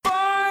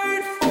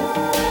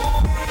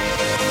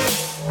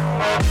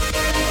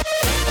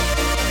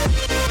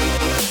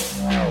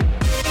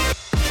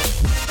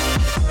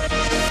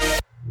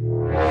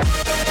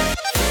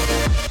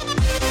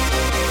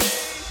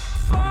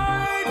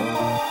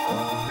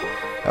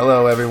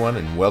Hello, everyone,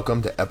 and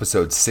welcome to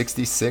episode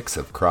 66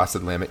 of Cross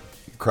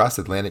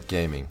Atlantic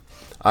Gaming.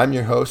 I'm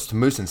your host,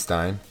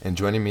 Moosenstein, and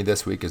joining me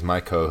this week is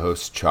my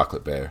co-host,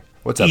 Chocolate Bear.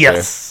 What's up,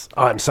 Yes,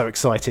 I'm so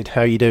excited.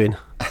 How are you doing?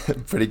 Bear?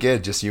 Pretty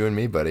good, just you and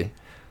me, buddy.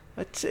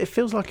 It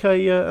feels like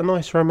a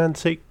nice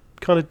romantic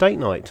kind of date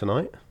night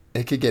tonight.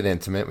 It could get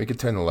intimate. We could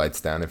turn the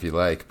lights down if you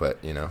like,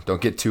 but,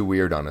 don't get too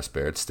weird on us,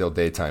 Bear. It's still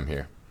daytime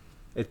here.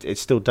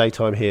 It's still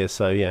daytime here,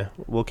 so yeah,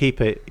 we'll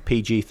keep it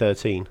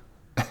PG-13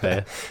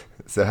 there.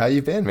 So how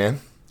you been, man?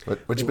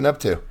 What you been up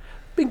to?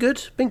 Been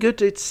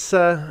good. It's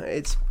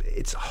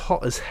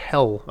hot as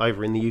hell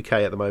over in the UK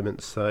at the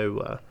moment,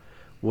 so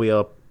we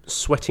are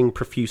sweating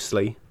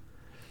profusely.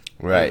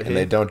 Right, and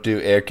they don't do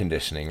air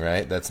conditioning,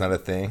 right? That's not a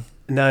thing?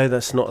 No,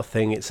 that's not a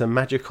thing. It's a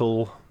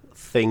magical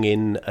thing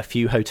in a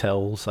few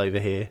hotels over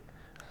here,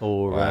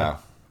 or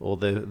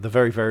the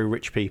very, very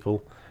rich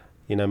people,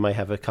 may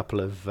have a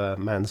couple of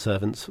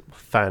manservants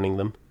fanning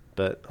them,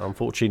 but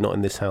unfortunately not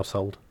in this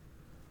household.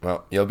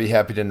 Well, you'll be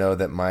happy to know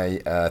that my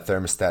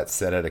thermostat's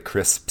set at a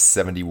crisp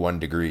 71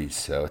 degrees,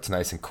 so it's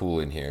nice and cool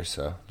in here.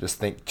 So just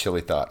think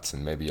chilly thoughts,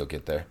 and maybe you'll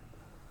get there.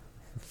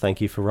 Thank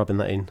you for rubbing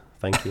that in.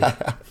 Thank you.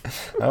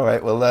 All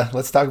right, well,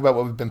 let's talk about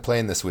what we've been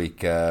playing this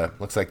week.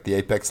 Looks like the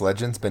Apex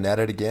Legends been at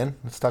it again.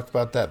 Let's talk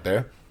about that,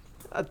 Bear.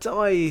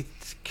 I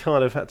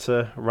kind of had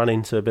to run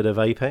into a bit of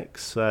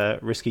Apex.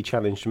 Risky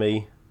challenged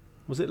me.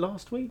 Was it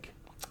last week?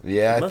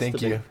 Yeah, I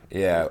think you.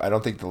 Yeah, I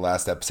don't think the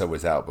last episode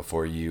was out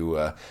before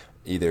you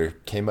either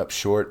came up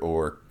short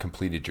or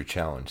completed your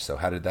challenge. So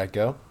how did that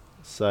go?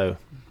 So,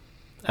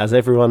 as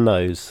everyone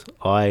knows,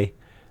 I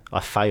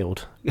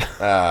failed.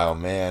 Oh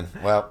man,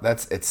 well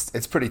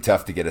it's pretty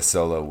tough to get a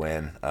solo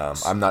win.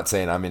 I'm not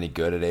saying I'm any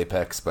good at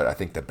Apex, but I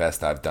think the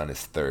best I've done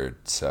is third.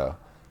 So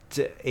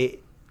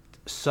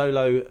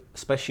solo,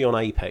 especially on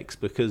Apex,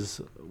 because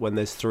when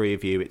there's three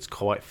of you, it's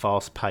quite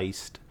fast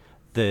paced.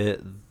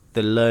 The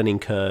learning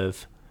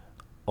curve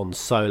on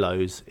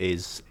solos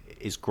is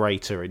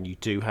greater, and you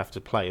do have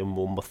to play a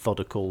more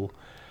methodical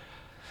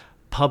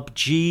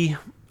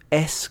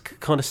PUBG-esque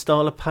kind of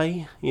style of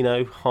play,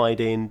 hide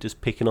in, just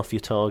picking off your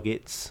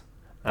targets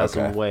as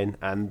and when,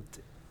 and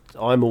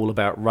I'm all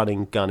about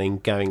running, gunning,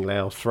 going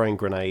loud, throwing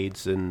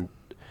grenades, and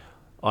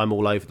I'm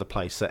all over the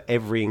place. So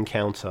every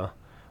encounter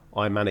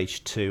I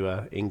managed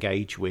to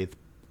engage with,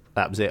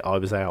 that was it, I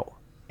was out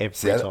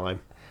every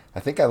time. I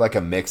think I like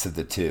a mix of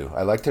the two.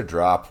 I like to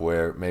drop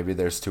where maybe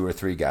there's 2 or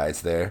 3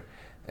 guys there,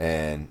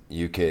 and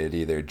you could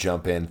either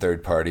jump in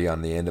third party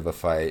on the end of a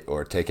fight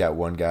or take out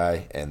one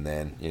guy and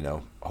then,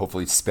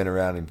 hopefully spin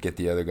around and get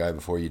the other guy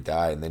before you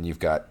die. And then you've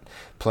got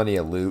plenty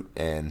of loot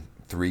and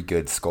 3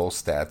 good skull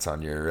stats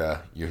on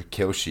your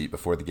kill sheet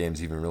before the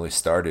game's even really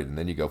started. And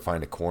then you go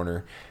find a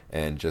corner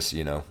and just,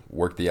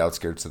 work the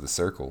outskirts of the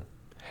circle.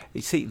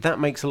 You see,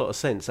 that makes a lot of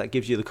sense. That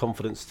gives you the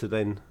confidence to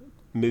then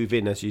move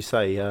in, as you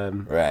say.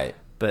 Right.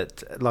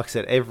 But like I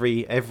said,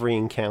 every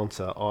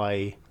encounter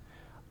I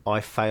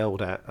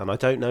failed at, and I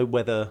don't know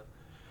whether.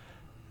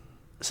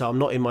 So I'm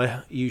not in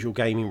my usual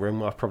gaming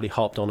room. I've probably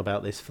harped on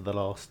about this for the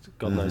last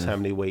God knows how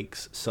many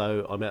weeks.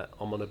 So I'm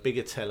on a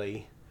bigger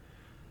telly,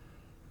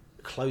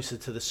 closer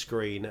to the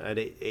screen, and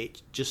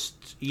it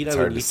just it's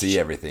hard to see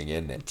everything,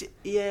 isn't it?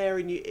 Yeah,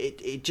 and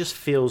it just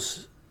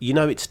feels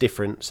it's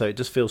different. So it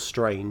just feels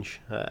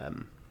strange.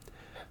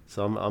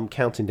 So I'm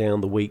counting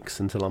down the weeks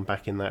until I'm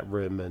back in that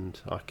room, and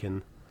I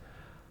can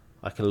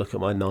look at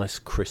my nice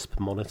crisp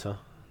monitor.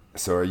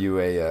 So are you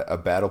a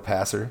battle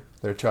passer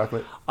there,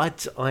 Chocolate? I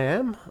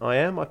am.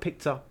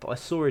 I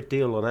saw a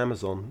deal on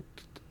Amazon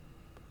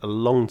a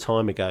long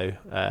time ago,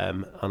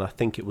 and I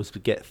think it was to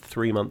get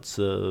 3 months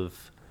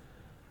of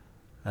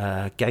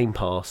Game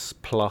Pass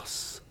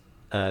plus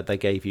they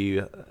gave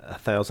you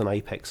 1,000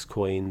 Apex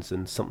coins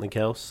and something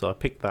else. So I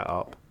picked that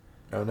up.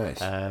 Oh, nice.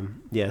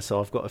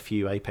 So I've got a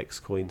few Apex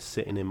coins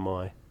sitting in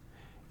my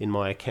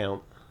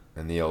account.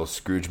 And the old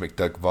Scrooge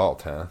McDuck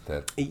vault, huh?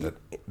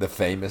 The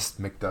famous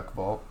McDuck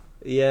vault.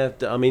 Yeah,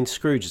 I mean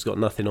Scrooge has got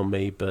nothing on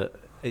me, but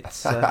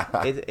it's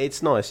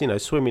it's nice,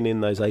 swimming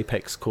in those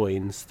Apex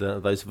coins.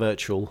 Those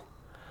virtual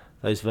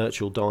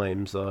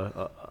dimes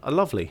are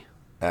lovely.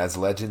 As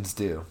legends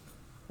do.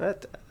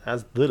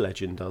 As the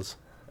legend does.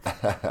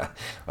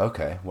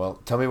 Okay,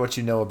 well, tell me what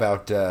you know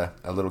about a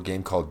little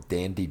game called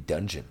Dandy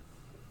Dungeon.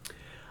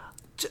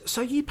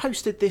 So you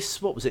posted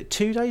this, what was it,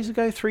 2 days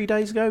ago, 3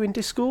 days ago in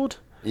Discord?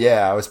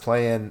 Yeah, I was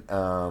playing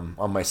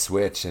on my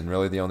Switch, and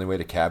really the only way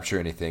to capture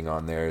anything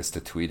on there is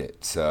to tweet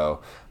it.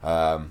 So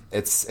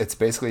it's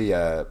basically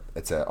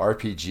it's a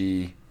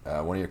RPG,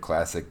 one of your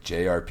classic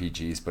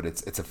JRPGs, but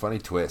it's a funny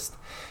twist.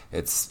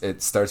 It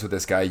starts with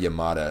this guy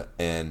Yamada,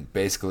 and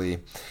basically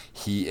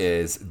he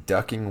is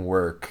ducking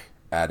work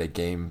at a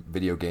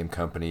video game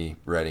company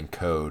writing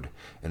code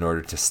in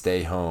order to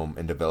stay home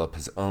and develop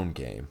his own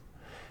game.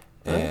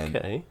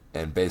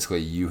 And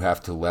basically you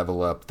have to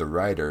level up the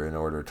writer in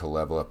order to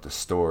level up the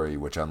story,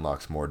 which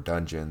unlocks more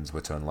dungeons,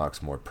 which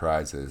unlocks more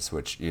prizes,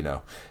 which,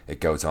 it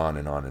goes on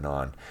and on and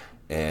on.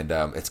 And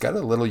it's got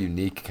a little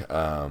unique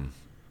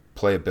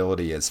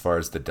playability as far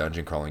as the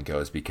dungeon crawling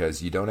goes,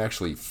 because you don't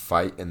actually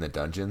fight in the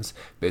dungeons.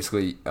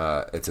 Basically,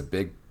 it's a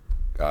big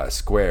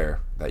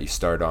square that you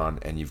start on,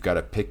 and you've got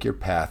to pick your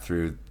path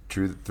through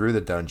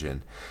the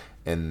dungeon.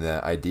 And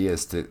the idea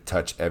is to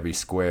touch every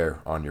square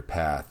on your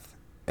path,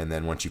 and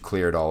then once you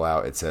clear it all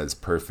out, it says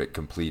perfect,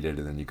 completed,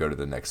 and then you go to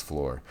the next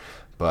floor.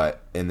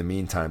 But in the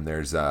meantime,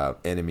 there's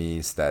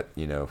enemies that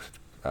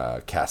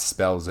cast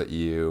spells at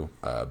you,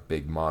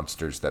 big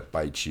monsters that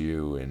bite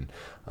you and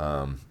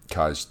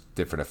cause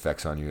different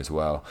effects on you as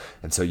well.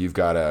 And so you've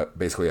got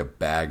basically a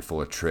bag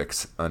full of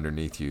tricks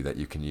underneath you that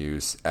you can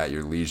use at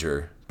your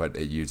leisure, but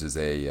it uses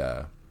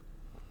a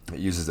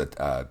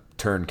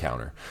turn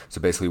counter.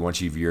 So basically,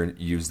 once you've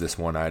used this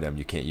one item,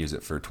 you can't use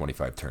it for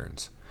 25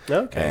 turns.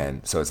 Okay.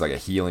 And so it's like a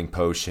healing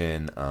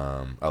potion,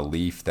 a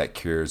leaf that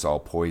cures all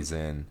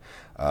poison.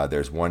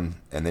 There's one,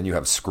 and then you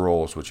have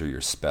scrolls, which are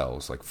your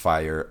spells, like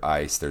fire,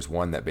 ice. There's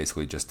one that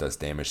basically just does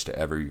damage to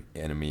every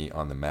enemy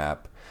on the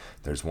map.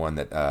 There's one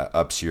that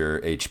ups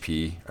your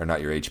HP, or not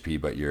your HP,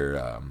 but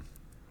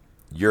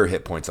your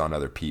hit points on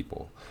other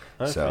people.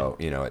 Okay. So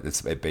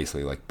it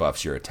basically like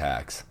buffs your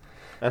attacks.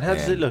 And how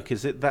does it look?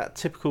 Is it that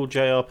typical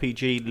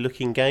JRPG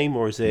looking game,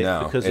 or is it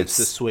because it's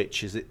the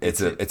Switch? Is it?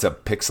 It's a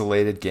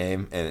pixelated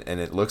game, and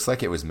it looks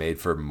like it was made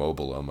for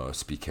mobile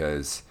almost,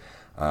 because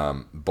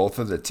both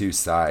of the two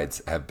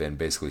sides have been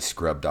basically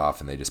scrubbed off,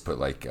 and they just put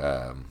like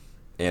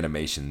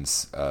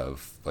animations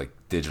of like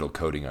digital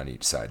coding on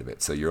each side of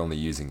it, so you're only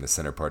using the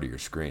center part of your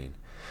screen.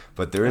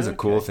 But there is a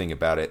cool thing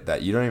about it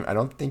that I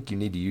don't think you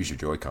need to use your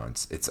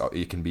Joy-Cons.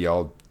 It can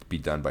be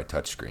done by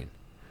touchscreen.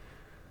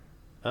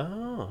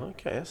 Oh,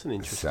 okay, that's an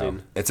interesting.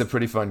 So, it's a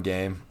pretty fun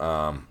game.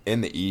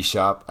 In the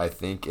eShop, I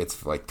think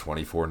it's like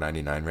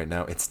 $24.99 right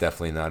now. It's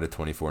definitely not a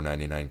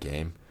 $24.99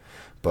 game,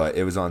 but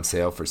it was on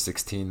sale for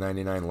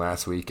 $16.99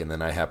 last week, and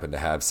then I happened to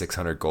have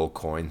 600 gold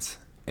coins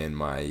in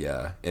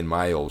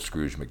my old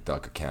Scrooge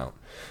McDuck account,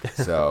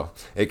 so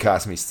it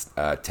cost me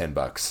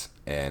 $10.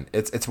 And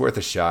it's worth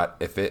a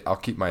shot. I'll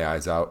keep my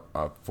eyes out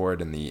for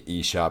it in the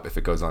eShop. If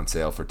it goes on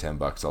sale for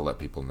 $10, I'll let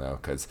people know,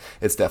 because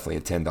it's definitely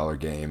a $10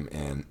 game,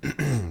 and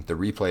the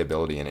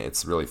replayability in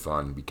it's really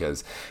fun,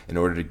 because in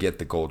order to get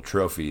the gold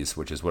trophies,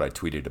 which is what I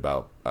tweeted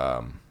about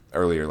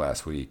earlier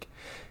last week,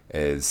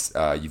 is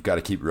you've got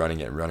to keep running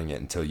it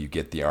until you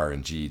get the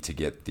RNG to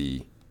get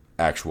the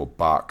actual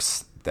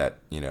box that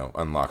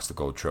unlocks the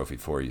gold trophy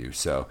for you.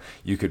 So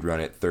you could run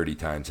it 30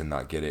 times and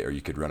not get it, or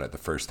you could run it the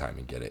first time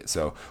and get it.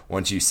 So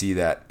once you see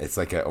that, it's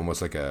like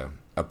almost like a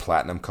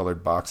platinum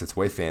colored box. It's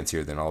way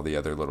fancier than all the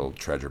other little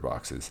treasure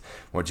boxes.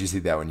 Once you see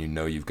that one,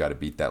 you've got to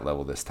beat that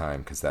level this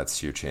time, because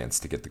that's your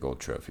chance to get the gold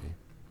trophy.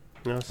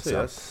 I see.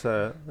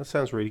 So, that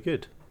sounds really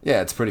good.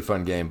 Yeah, it's a pretty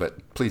fun game,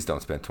 but please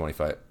don't spend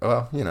 25.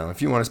 Well,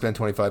 if you want to spend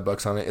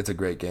 $25 on it, it's a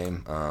great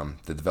game.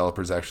 The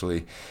developers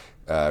actually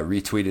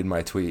retweeted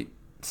my tweet,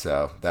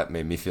 so that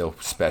made me feel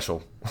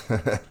special.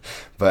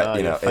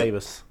 But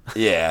famous.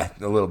 Yeah,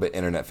 a little bit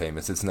internet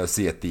famous. It's no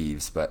Sea of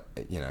Thieves, but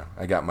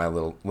I got my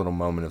little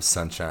moment of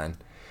sunshine.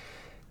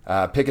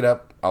 Pick it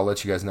up. I'll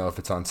let you guys know if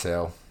it's on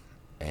sale.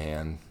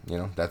 And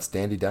that's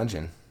Dandy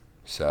Dungeon.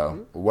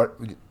 So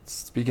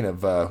speaking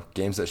of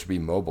games that should be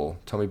mobile,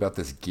 tell me about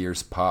this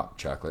Gears Pop,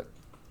 Chocolate.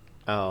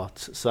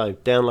 So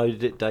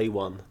downloaded it day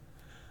one.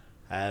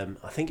 I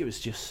think it was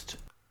just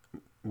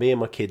me and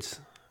my kids.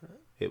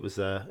 It was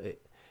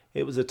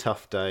a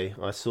tough day.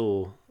 I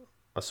saw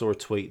a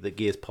tweet that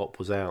Gears Pop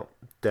was out,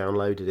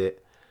 downloaded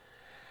it,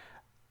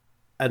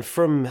 and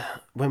from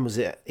when was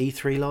it?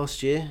 E3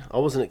 last year. I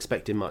wasn't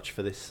expecting much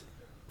from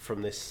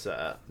this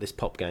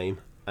Pop game.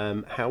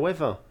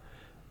 However,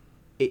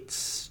 it's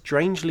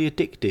strangely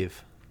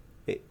addictive.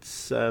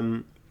 It's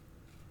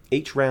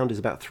each round is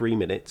about 3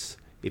 minutes.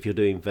 If you're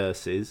doing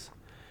versus,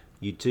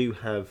 you do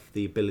have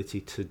the ability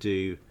to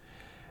do.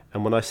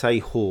 And when I say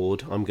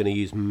horde, I'm going to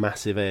use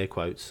massive air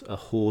quotes, a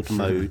horde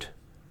mode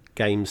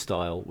game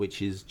style,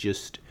 which is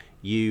just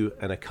you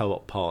and a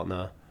co-op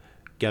partner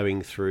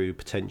going through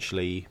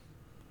potentially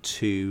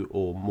 2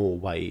 or more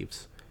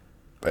waves.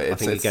 But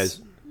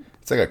it's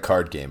like a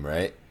card game,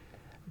 right?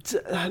 It's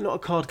not a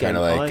card game. Kind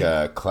of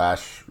like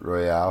Clash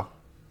Royale?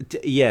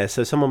 Yeah,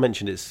 so someone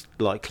mentioned it's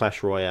like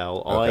Clash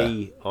Royale.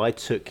 Okay. I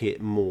took it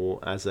more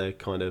as a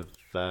kind of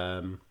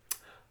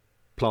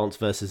Plants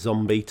vs.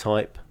 Zombie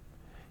type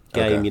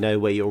game,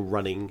 where you're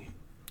running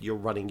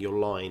your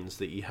lines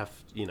that you have,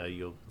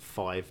 your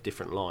 5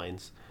 different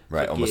lines.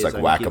 Right, so almost like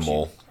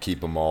whack-a-mole,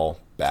 keep them all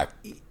back.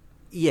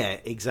 Yeah,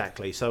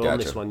 exactly. So Gotcha. On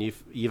this one,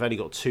 you've only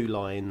got 2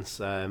 lines.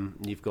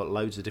 You've got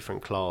loads of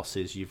different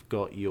classes. You've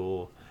got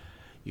your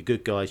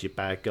good guys, your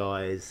bad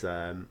guys.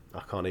 I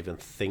can't even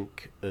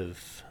think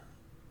of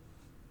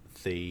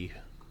the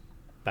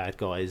bad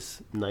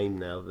guy's name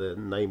now. The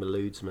name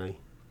eludes me,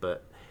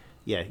 but.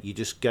 Yeah, you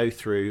just go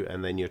through,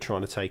 and then you're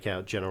trying to take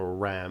out General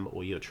Ram,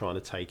 or you're trying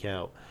to take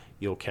out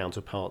your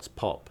counterpart's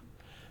Pop.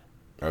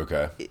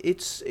 Okay.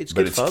 It's but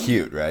good it's fun.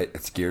 Cute, right?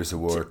 It's Gears of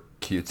War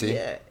cutesy.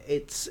 Yeah,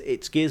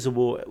 it's Gears of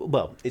War.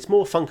 Well, it's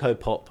more Funko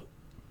Pop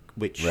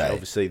which Right.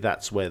 obviously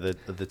that's where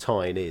the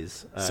tie-in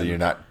is. So you're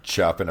not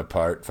chopping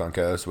apart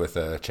Funkos with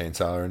a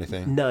chainsaw or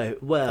anything? No,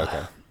 well,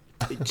 Okay.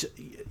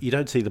 you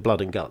don't see the blood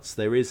and guts.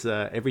 There is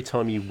every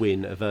time you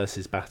win a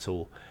versus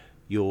battle,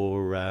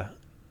 your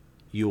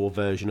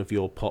version of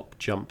your pop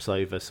jumps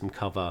over some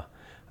cover,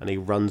 and he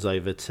runs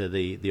over to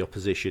the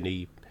opposition.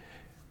 He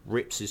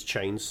rips his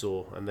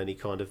chainsaw, and then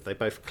they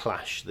both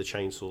clash the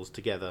chainsaws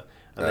together,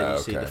 and then you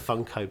see the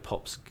Funko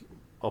Pop's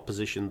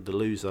opposition, the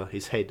loser,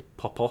 his head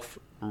pop off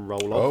and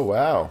roll off. Oh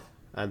wow!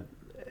 And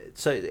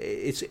so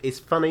it's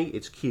funny,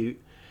 it's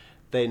cute.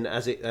 Then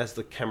as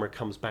the camera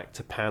comes back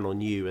to pan on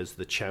you as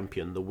the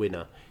champion, the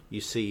winner,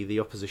 you see the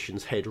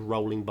opposition's head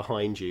rolling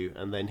behind you,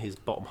 and then his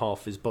bottom half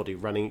of his body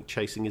running,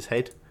 chasing his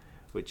head,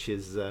 which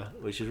is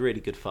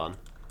really good fun.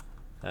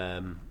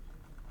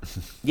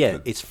 Yeah,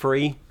 it's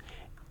free.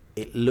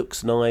 It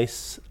looks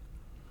nice.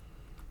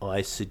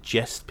 I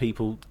suggest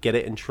people get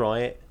it and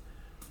try it.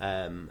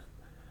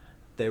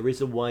 There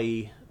is a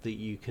way that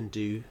you can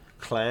do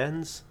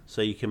clans,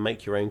 so you can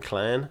make your own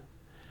clan.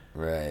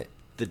 Right.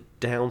 The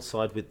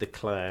downside with the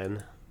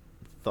clan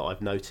that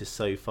I've noticed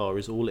so far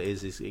is all it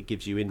is it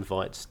gives you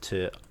invites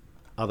to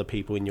other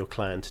people in your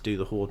clan to do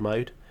the horde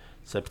mode.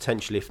 So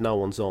potentially if no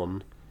one's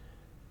on,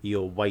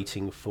 you're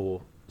waiting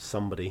for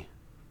somebody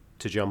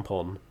to jump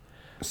on.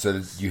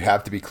 So you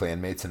have to be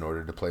clanmates in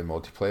order to play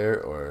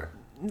multiplayer, or?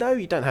 No,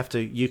 you don't have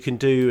to. You can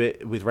do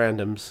it with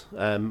randoms.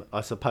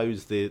 I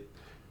suppose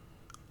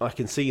I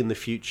can see in the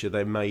future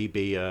there may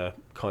be a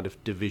kind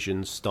of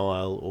Division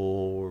style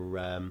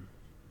or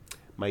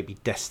maybe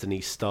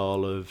Destiny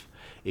style of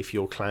if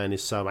your clan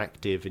is so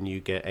active and you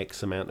get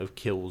X amount of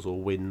kills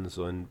or wins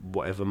on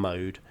whatever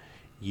mode,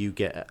 you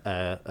get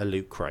a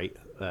loot crate.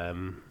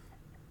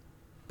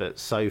 But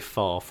so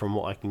far, from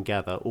what I can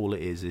gather, all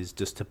it is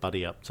just to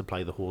buddy up to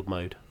play the horde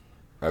mode.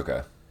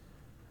 Okay.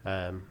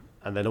 And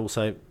then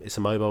also, it's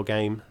a mobile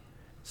game,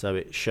 so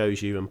it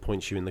shows you and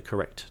points you in the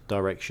correct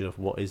direction of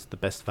what is the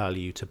best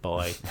value to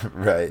buy.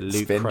 Right.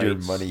 Loot Spend crates. your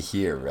money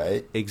here,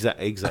 right?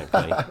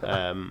 Exactly.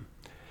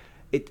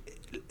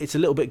 It's a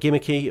little bit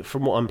gimmicky.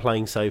 From what I'm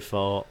playing so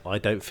far, I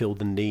don't feel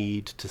the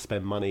need to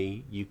spend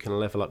money. You can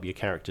level up your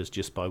characters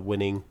just by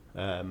winning.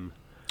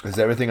 Is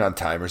everything on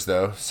timers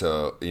though?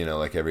 So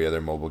like every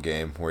other mobile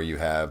game where you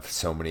have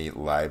so many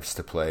lives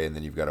to play and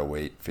then you've got to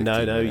wait 15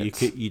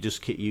 minutes?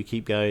 You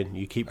keep going,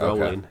 you keep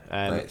rolling.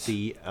 Nice.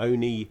 The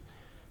only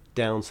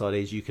downside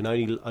is you can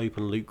only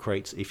open loot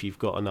crates if you've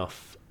got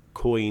enough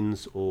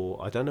coins, or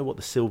I don't know what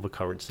the silver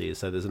currency is.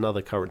 So there's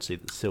another currency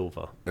that's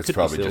silver. It's Could be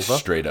probably silver. just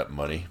straight up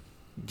money.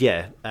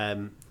 Yeah.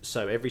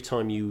 So every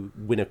time you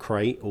win a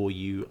crate or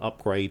you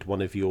upgrade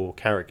one of your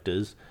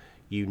characters,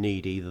 you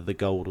need either the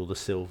gold or the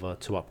silver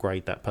to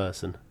upgrade that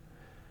person.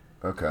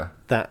 Okay.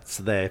 That's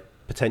their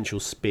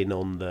potential spin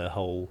on the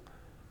whole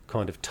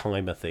kind of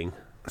timer thing.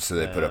 So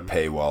they put a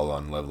paywall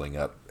on leveling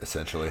up,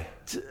 essentially.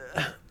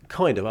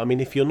 Kind of. I mean,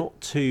 if you're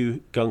not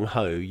too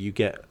gung-ho, you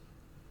get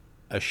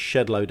a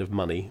shed load of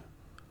money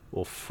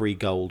or free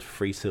gold,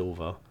 free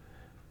silver.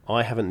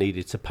 I haven't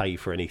needed to pay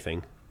for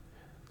anything.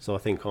 So I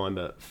think I'm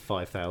at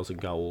 5,000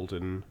 gold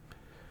and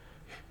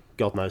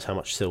God knows how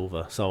much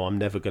silver. So I'm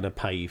never going to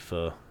pay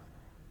for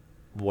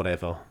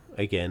whatever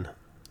again.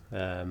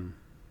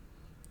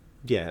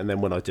 Yeah, and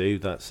then when I do,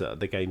 that's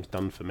the game's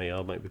done for me. I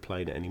won't be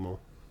playing it anymore.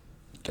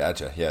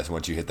 Gotcha. Yeah, so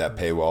once you hit that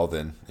paywall,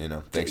 then,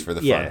 thanks for the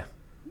fun. Yeah,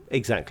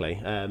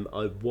 exactly.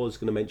 I was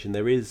going to mention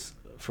there is,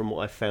 from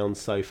what I've found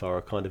so far,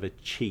 a kind of a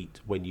cheat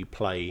when you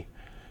play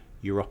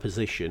your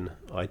opposition.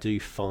 I do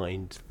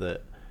find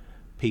that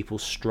people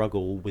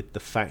struggle with the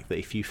fact that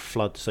if you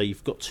flood, so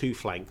you've got two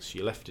flanks,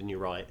 your left and your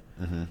right.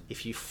 Mm-hmm.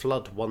 If you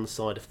flood one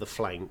side of the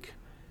flank,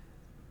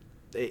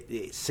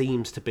 it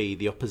seems to be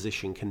the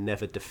opposition can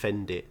never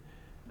defend it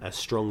as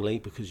strongly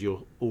because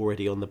you're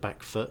already on the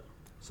back foot.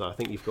 So I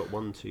think you've got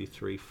 1, 2,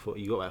 3, 4.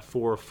 You've got about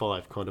 4 or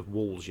 5 kind of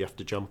walls you have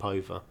to jump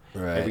over.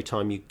 Right. Every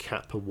time you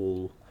cap a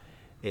wall,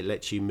 it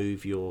lets you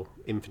move your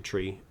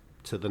infantry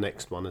to the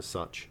next one as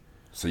such.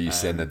 So you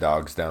send the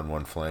dogs down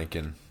one flank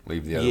and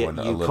leave the other one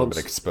a little bit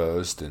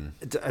exposed, and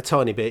a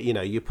tiny bit.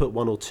 You put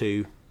 1 or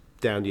 2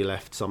 down your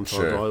left. Sometimes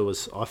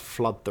Sure. I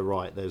flood the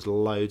right. There's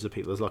loads of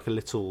people. There's like a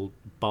little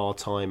bar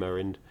timer,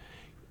 and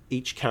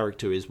each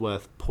character is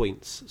worth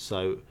points.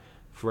 So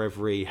for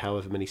every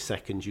however many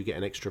seconds, you get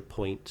an extra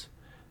point.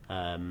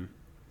 And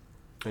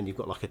you've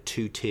got like a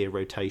 2-tier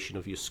rotation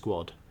of your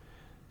squad.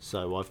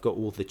 So I've got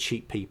all the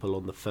cheap people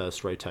on the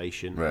first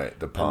rotation, right,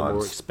 the and pawns.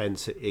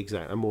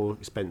 more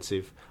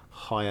expensive,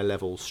 higher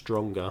level,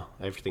 stronger,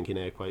 everything in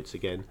air quotes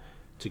again,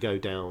 to go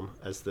down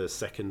as the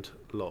second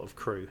lot of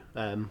crew.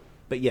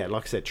 But yeah,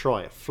 like I said,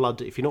 try it.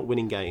 Flood. If you're not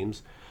winning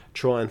games,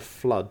 try and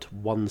flood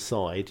one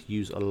side.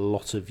 Use a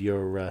lot of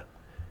your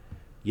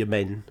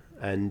men,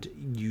 and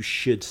you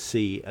should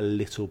see a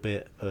little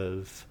bit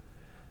of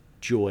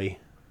joy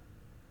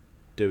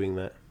doing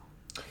that.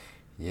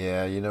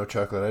 Yeah,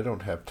 Chocolate, I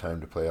don't have time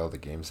to play all the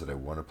games that I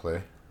want to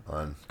play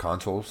on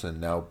consoles,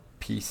 and now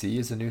PC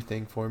is a new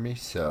thing for me,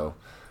 so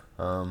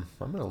I'm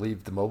going to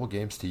leave the mobile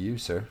games to you,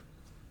 sir.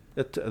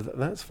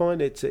 That's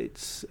fine.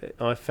 It's.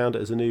 I found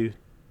it as a new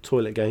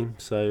toilet game,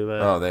 so.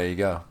 Oh, there you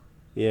go.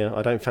 Yeah,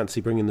 I don't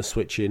fancy bringing the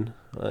Switch in.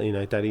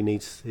 Daddy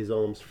needs his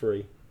arms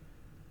free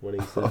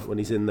when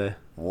he's in there.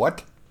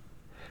 What?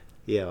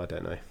 Yeah, I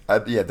don't know.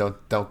 Yeah,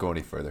 don't go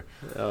any further.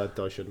 I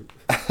shouldn't.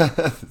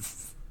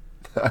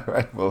 All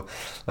right, well,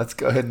 let's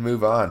go ahead and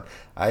move on.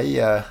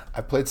 I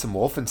played some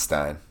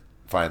Wolfenstein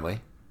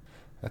finally.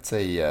 That's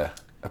a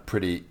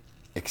pretty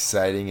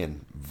exciting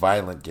and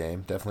violent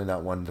game. Definitely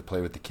not one to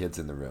play with the kids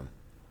in the room.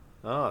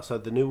 So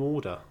the New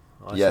Order.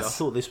 Yes. I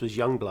thought this was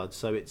Youngblood.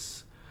 So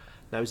it's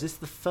now. Is this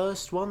the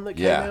first one that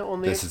came out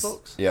on the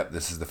Xbox?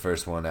 This is the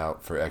first one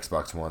out for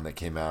Xbox One that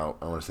came out.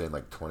 I want to say in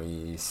like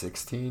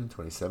 2016,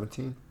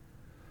 2017.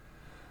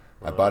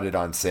 Right. I bought it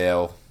on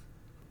sale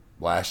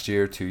last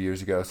year, 2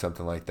 years ago,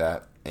 something like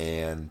that,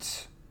 and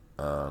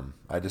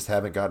I just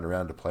haven't gotten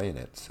around to playing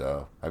it.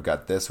 So I've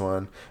got this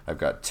one, I've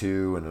got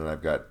two, and then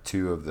I've got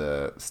two of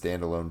the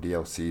standalone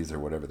DLCs or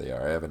whatever they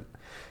are. I haven't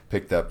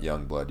picked up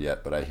Youngblood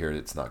yet, but I hear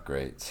it's not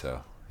great,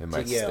 so it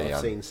might stay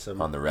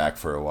on the rack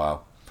for a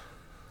while.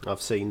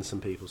 I've seen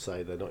some people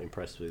say they're not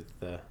impressed with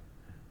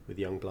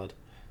Youngblood.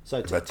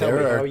 So tell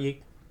me, how are you?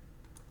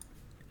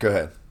 Go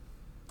ahead.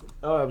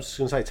 Oh, I was just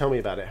going to say, tell me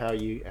about it. How are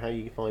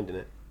you finding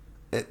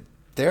it?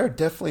 There are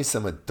definitely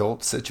some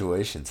adult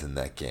situations in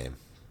that game,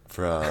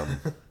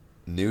 from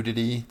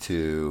nudity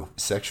to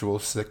sexual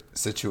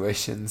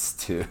situations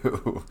to...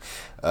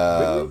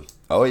 Really?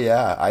 Oh,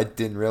 yeah, I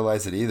didn't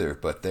realize it either,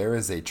 but there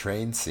is a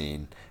train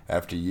scene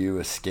after you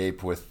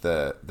escape with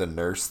the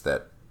nurse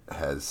that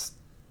has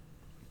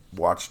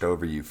watched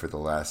over you for the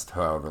last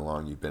however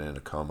long you've been in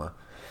a coma.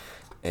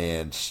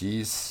 And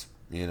she's,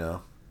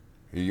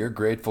 you're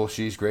grateful,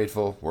 she's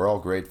grateful, we're all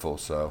grateful,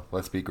 so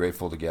let's be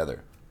grateful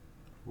together.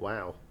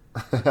 Wow.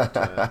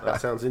 That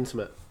sounds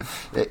intimate.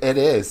 It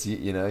is.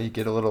 You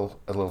get a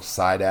little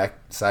side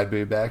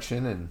boob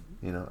action, and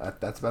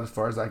that's about as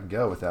far as I can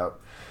go without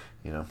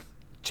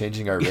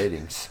changing our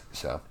ratings.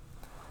 So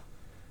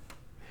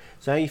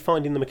how are you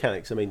finding the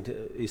mechanics? I mean,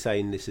 you're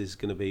saying this is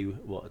going to be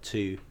what,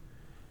 a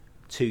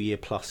two-year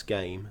plus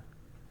game?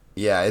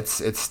 Yeah,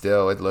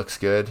 it looks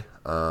good.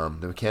 The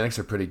mechanics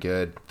are pretty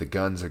good. The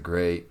guns are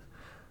great.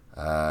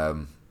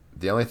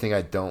 The only thing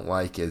I don't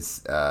like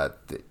is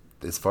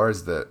as far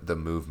as the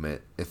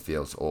movement, it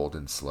feels old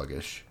and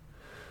sluggish.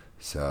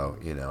 So,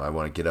 I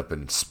want to get up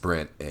and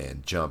sprint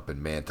and jump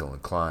and mantle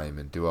and climb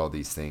and do all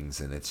these things,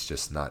 and it's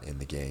just not in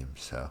the game.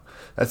 So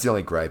that's the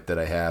only gripe that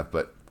I have.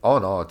 But all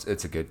in all,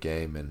 it's a good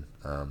game, and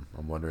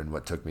I'm wondering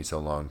what took me so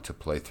long to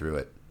play through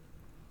it.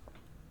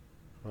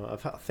 I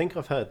think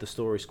I've heard the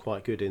story's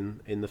quite good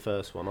in the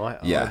first one.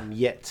 I'm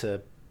yet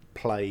to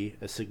play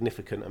a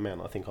significant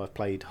amount. I think I've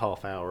played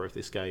half hour of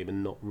this game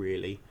and not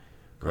really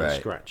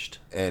scratched.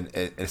 And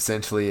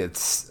essentially,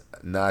 it's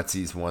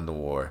Nazis won the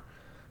war,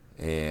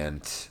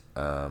 and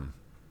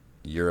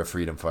you're a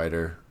freedom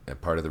fighter and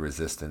part of the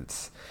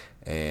resistance,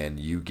 and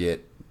you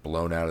get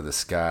blown out of the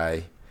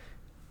sky,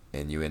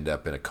 and you end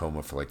up in a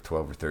coma for like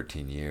 12 or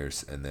 13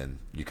 years, and then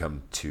you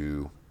come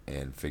to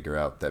and figure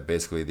out that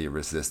basically the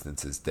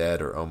resistance is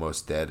dead or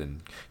almost dead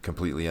and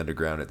completely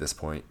underground at this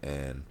point,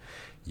 and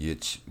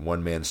it's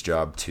one man's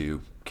job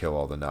to kill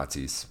all the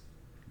Nazis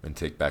and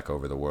take back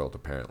over the world,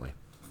 apparently.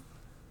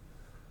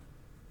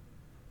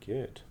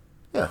 Good.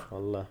 Yeah.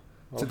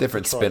 It's a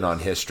different spin on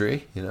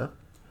history,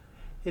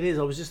 It is.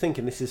 I was just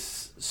thinking this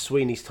is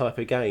Sweeney's type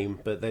of game,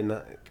 but then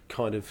that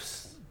kind of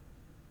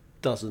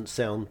doesn't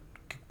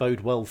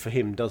bode well for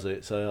him, does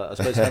it? So I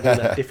suppose having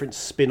that different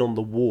spin on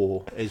the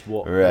war is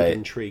what would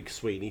intrigue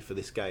Sweeney for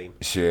this game.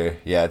 Sure.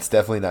 Yeah, it's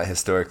definitely not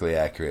historically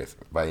accurate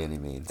by any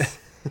means.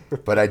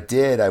 But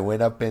I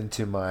went up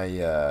into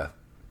my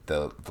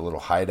the little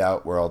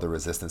hideout where all the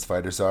resistance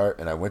fighters are,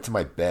 and I went to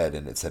my bed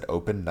and it said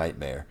Open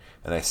Nightmare,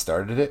 and I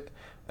started it,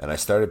 and I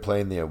started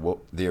playing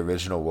the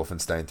original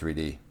Wolfenstein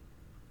 3D.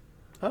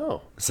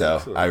 Oh, so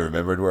excellent. I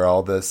remembered where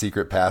all the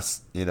secret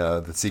paths,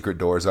 the secret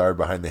doors are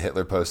behind the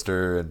Hitler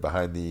poster and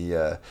behind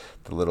the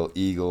little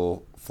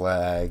eagle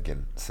flag,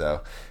 and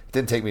so it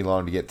didn't take me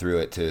long to get through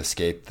it to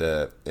escape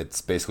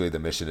it's basically the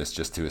mission is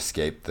just to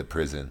escape the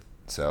prison.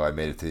 So I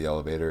made it to the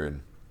elevator,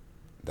 and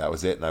that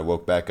was it, and I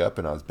woke back up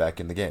and I was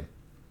back in the game.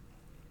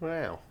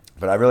 Wow.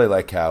 But I really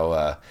like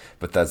how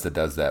Bethesda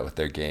does that with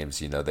their games.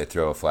 They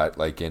throw a flat,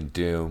 like in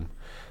Doom,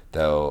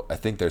 though I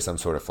think there's some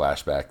sort of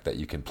flashback that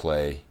you can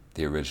play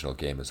the original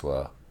game as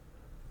well.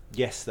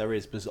 Yes, there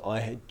is, because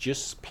I had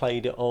just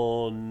played it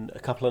on a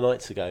couple of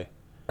nights ago.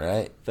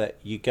 Right. That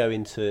you go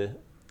into,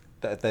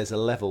 there's a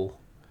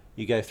level,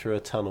 you go through a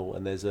tunnel,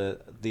 and there's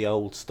the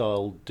old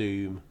style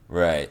Doom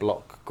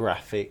block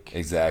graphic.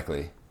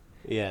 Exactly.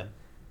 Yeah.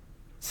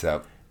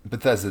 So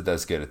Bethesda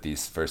does good at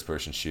these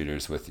first-person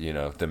shooters with,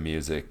 the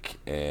music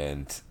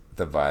and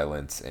the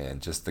violence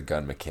and just the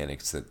gun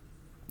mechanics that,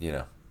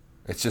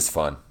 it's just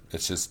fun.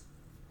 It's just,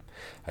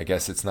 I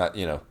guess it's not,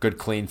 good,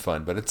 clean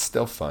fun, but it's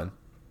still fun.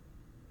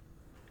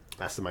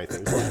 That's the main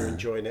thing. You're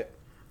enjoying it.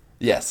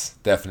 Yes,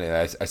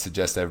 definitely. I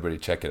suggest everybody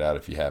check it out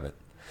if you haven't.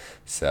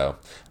 So,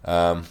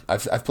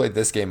 I've played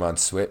this game on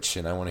Switch,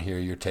 and I want to hear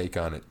your take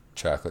on it.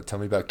 Chocolate. Tell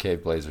me about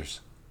Cave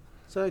Blazers.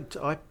 So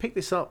I picked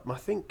this up. I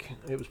think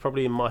it was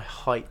probably in my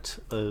height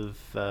of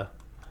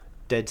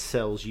Dead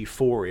Cells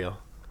euphoria.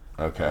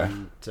 Okay.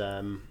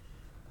 And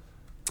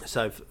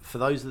so for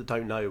those that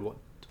don't know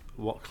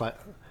what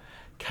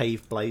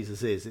Cave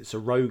Blazers is, it's a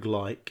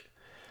roguelike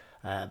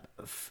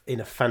in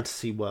a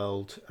fantasy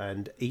world,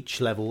 and each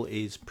level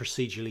is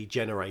procedurally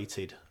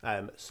generated.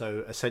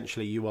 So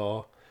essentially, you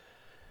are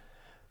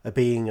a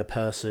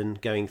person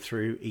going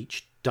through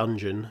each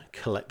dungeon,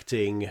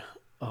 collecting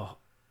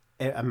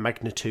a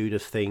magnitude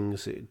of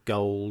things: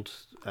 gold,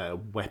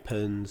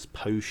 weapons,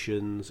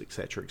 potions,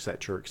 etc.,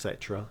 etc.,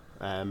 etc.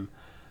 And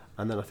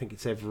then I think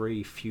it's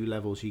every few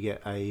levels you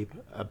get a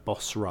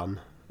boss run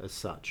as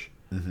such.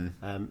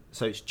 Mm-hmm.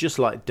 So it's just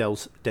like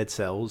Dead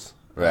Cells.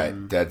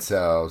 Right, Dead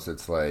Cells.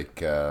 It's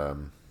like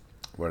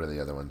what are the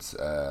other ones?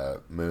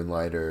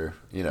 Moonlighter.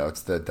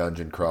 It's the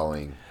dungeon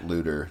crawling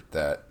looter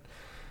that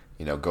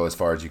go as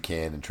far as you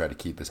can and try to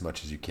keep as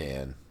much as you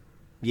can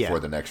for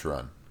the next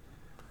run.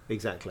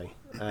 Exactly.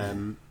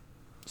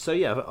 So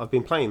yeah, I've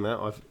been playing that.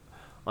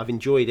 I've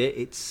enjoyed it.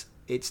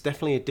 It's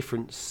definitely a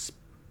different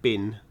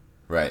spin.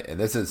 Right, and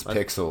this is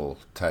pixel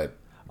type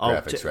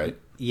graphics, right?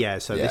 Yeah.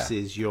 So this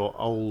is your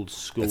old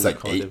school. It's like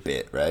kind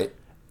 8-bit, right?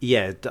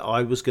 Yeah,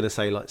 I was going to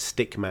say like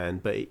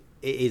Stickman, but it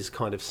is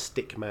kind of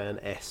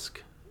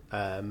Stickman-esque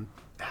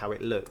how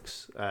it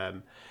looks.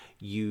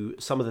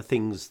 Some of the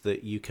things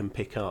that you can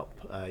pick up,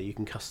 you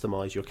can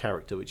customize your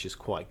character, which is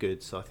quite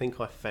good. So I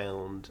think I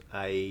found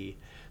a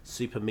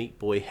Super Meat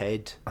Boy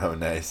head. Oh,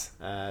 nice.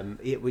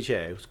 It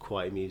was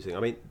quite amusing. I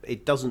mean,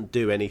 it doesn't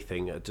do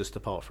anything just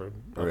apart from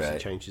obviously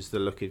changes the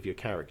look of your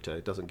character.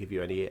 It doesn't give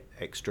you any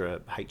extra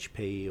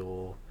HP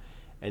or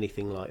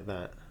anything like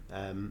that.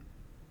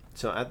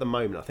 So at the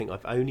moment, I think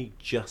I've only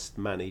just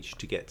managed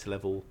to get to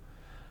level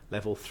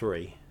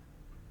 3.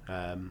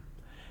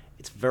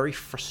 It's very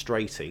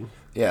frustrating.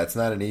 Yeah, it's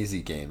not an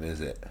easy game,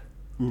 is it?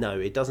 No,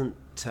 it doesn't.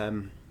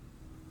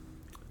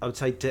 I would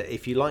say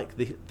if you like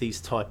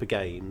these type of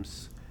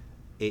games,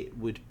 it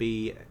would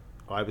be.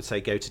 I would say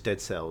go to Dead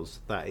Cells.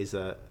 That is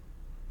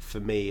for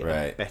me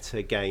a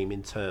better game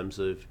in terms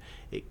of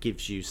it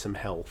gives you some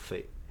health.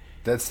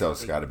 Dead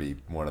Cells got to be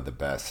one of the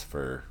best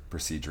for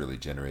procedurally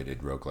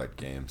generated roguelike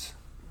games.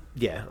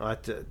 Yeah,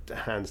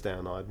 hands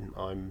down,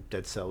 I'm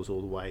Dead Cells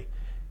all the way.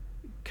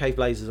 Cave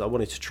Blazers, I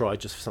wanted to try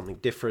just for something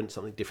different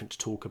to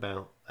talk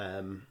about.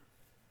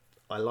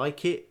 I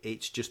like it.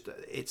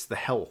 It's the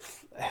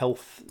health.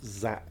 Health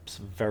zaps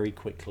very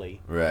quickly,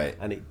 right?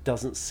 And it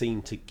doesn't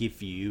seem to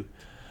give you.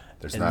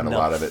 There's not a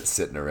lot of it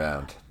sitting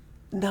around.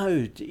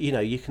 No,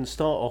 you can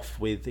start off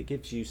with. It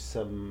gives you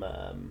some.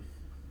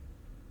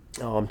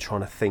 I'm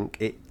trying to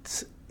think.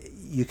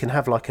 You can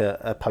have like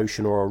a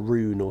potion or a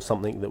rune or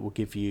something that will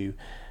give you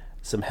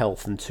some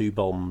health and 2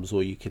 bombs,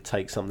 or you could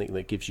take something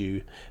that gives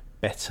you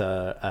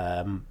better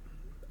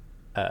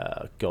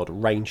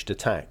ranged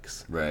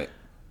attacks. Right.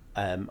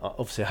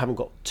 Obviously I haven't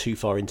got too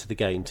far into the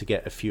game to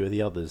get a few of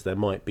the others. There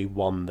might be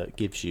one that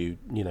gives you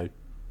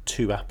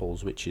 2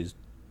 apples, which is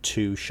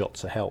 2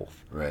 shots of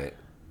health. Right.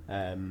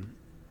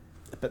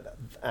 But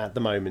at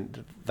the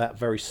moment, that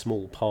very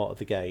small part of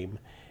the game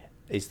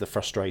is the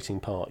frustrating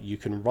part. You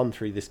can run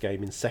through this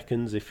game in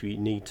seconds if you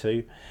need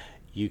to.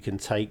 You can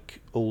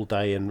take all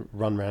day and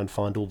run around,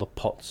 find all the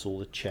pots, all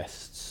the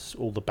chests,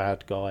 all the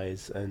bad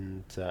guys,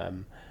 and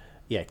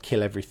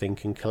kill everything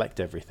and collect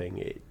everything.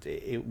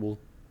 It will.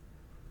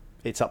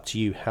 It's up to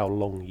you how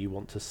long you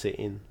want to sit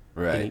in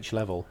each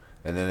level.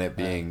 And then it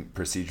being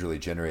procedurally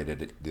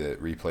generated, the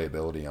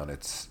replayability on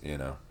it's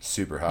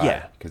super high.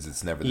 Yeah, because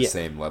it's never the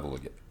same level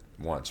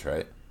once,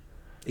 right?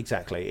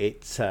 Exactly.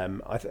 It's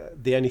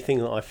the only thing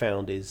that I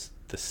found is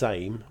the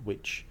same,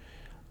 which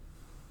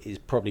is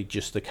probably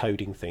just the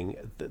coding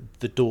thing.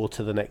 The door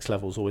to the next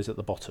level is always at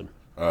the bottom.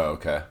 Oh,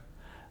 okay.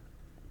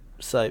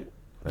 So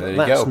there you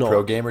go.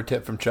 Pro gamer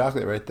tip from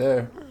Chocolate right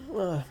there.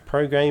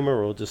 Pro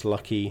gamer or just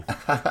lucky.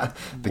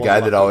 The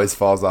guy that always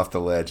falls off the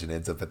ledge and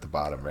ends up at the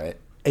bottom, right?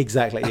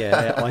 Exactly.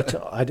 Yeah.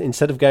 I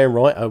instead of going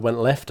right, I went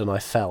left and I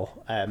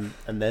fell. And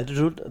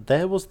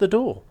there was the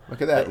door.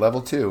 Look at that,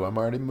 level 2. I'm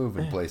already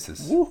moving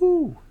places.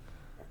 Woohoo!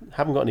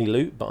 Haven't got any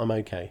loot, but I'm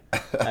okay.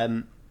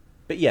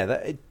 But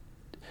yeah,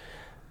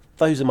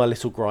 those are my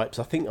little gripes.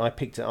 I think I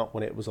picked it up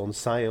when it was on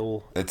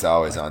sale. It's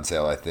always on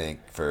sale, I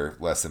think, for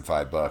less than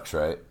 $5,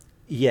 right?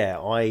 Yeah,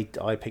 I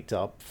picked it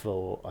up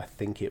for, I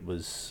think it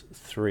was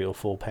 £3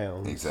 or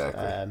 £4.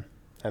 Exactly.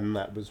 And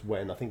that was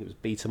when I think it was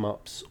Beat 'em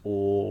Ups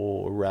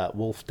or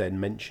Wolf Den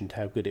mentioned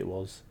how good it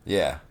was.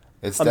 Yeah,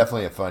 it's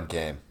definitely a fun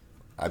game.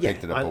 I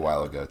picked it up a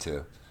while ago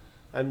too.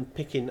 And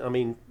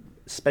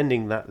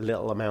spending that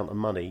little amount of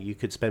money, you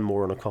could spend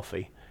more on a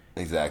coffee.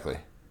 Exactly.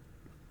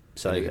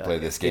 So and you can play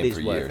this game for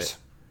years.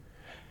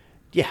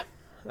 Yeah,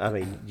 I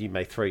mean, you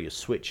may throw your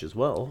Switch as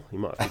well. You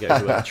might have to go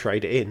to and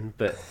trade it in,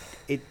 but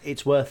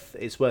it's worth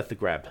the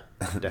grab,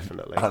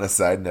 definitely. On a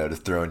side note of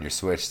throwing your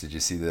Switch, did you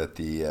see that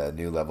the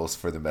new levels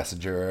for the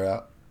Messenger are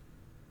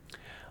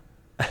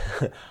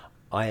out?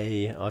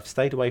 I've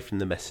stayed away from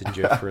the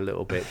messenger for a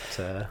little bit.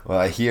 Well,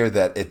 I hear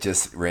that it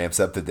just ramps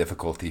up the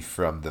difficulty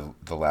from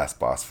the last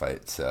boss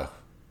fight, so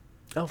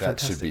that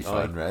fantastic. should be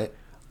fun, right?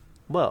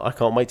 Well, I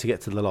can't wait to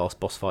get to the last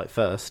boss fight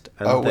first.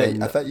 And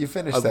wait, I thought you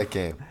finished that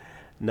game.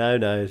 No,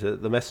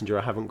 the messenger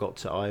I haven't got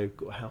to.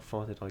 How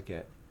far did I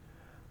get?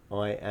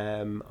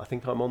 I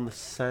think I'm on the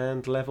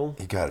sand level.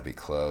 You got to be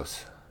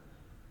close.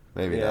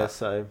 Maybe not. Yeah,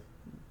 so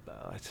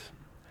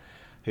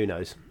who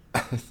knows?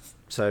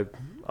 So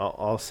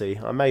I'll see.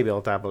 Maybe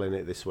I'll dabble in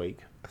it this week.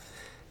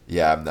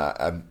 Yeah,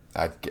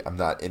 I'm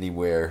not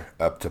anywhere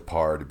up to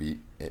par to be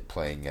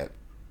playing at,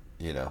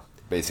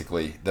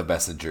 basically the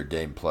Messenger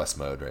Game Plus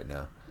mode right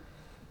now.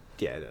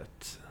 Yeah,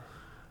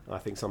 I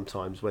think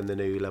sometimes when the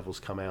new levels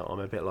come out,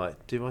 I'm a bit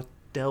like, do I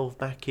delve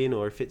back in,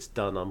 or if it's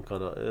done, I'm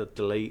kind of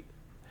delete.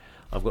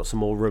 I've got some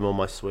more room on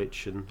my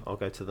Switch, and I'll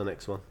go to the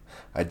next one.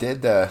 I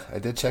did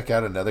check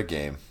out another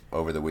game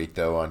over the week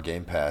though on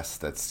Game Pass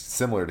that's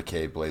similar to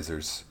Cave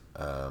Blazers,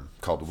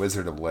 called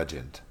Wizard of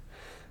Legend.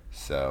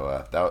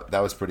 So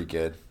that was pretty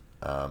good.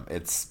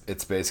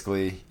 It's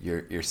basically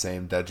your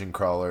same dungeon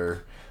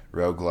crawler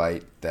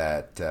roguelite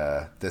that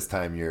this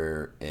time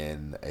you're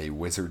in a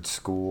wizard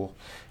school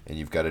and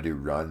you've got to do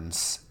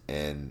runs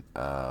in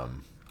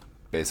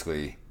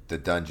basically the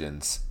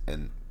dungeons,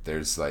 and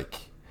there's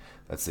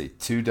let's see,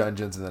 2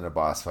 dungeons and then a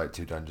boss fight,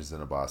 2 dungeons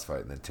and a boss fight,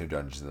 and then 2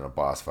 dungeons and a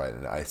boss fight.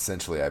 And I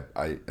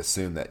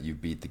assume that you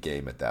beat the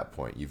game at that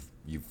point.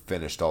 You've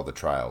finished all the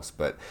trials,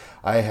 but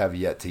I have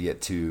yet to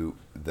get to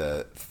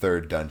the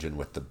 3rd dungeon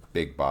with the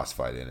big boss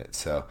fight in it.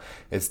 So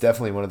it's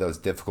definitely one of those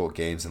difficult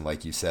games, and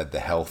like you said, the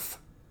health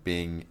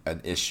being an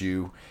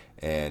issue,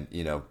 and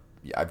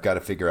I've got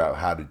to figure out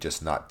how to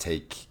just not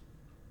take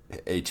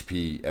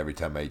HP every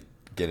time I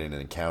get in an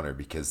encounter,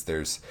 because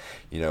there's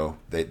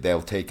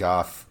they'll take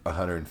off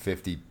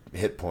 150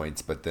 hit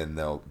points, but then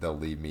they'll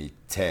leave me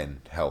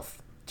 10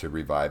 health to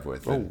revive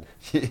with.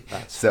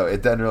 So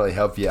it doesn't really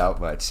help you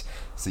out much.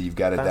 So you've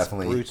got to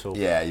definitely brutal.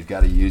 Yeah, you've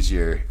got to use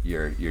your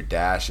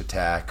dash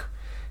attack,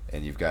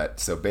 and you've got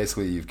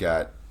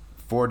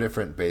 4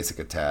 different basic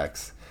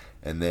attacks,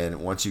 and then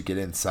once you get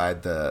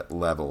inside the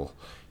level,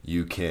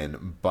 you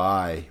can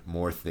buy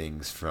more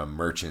things from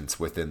merchants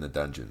within the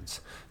dungeons.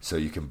 So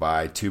you can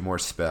buy 2 more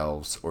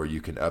spells, or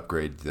you can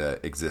upgrade the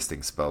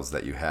existing spells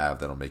that you have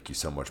that'll make you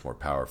so much more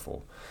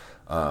powerful.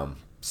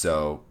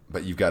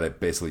 But you've got to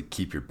basically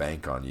keep your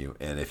bank on you,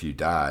 and if you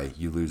die,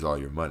 you lose all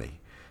your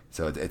money.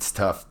 So it's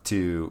tough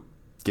to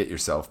get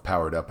yourself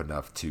powered up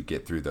enough to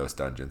get through those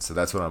dungeons. So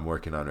that's what I'm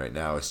working on right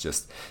now, is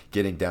just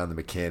getting down the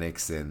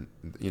mechanics, and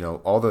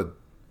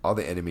all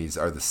the enemies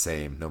are the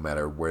same no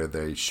matter where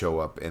they show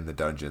up in the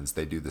dungeons.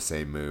 They do the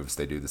same moves,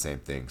 they do the same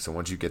thing. So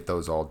once you get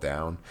those all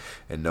down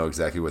and know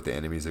exactly what the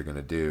enemies are going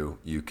to do,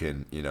 you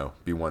can,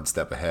 be one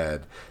step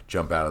ahead,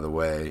 jump out of the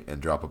way,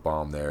 and drop a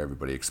bomb there,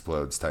 everybody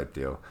explodes type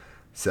deal.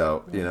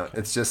 So,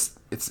 it's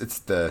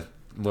the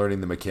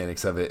learning the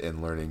mechanics of it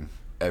and learning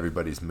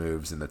everybody's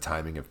moves and the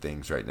timing of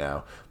things right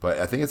now. But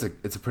I think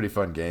it's a pretty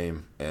fun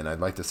game, and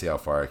I'd like to see how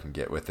far I can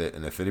get with it.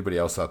 And if anybody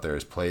else out there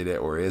has played it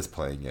or is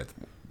playing it,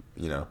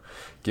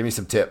 give me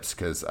some tips,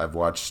 because I've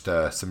watched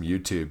some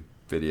YouTube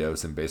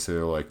videos, and basically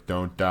they're like,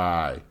 don't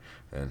die,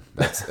 and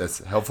that's as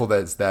helpful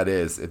as that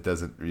is, it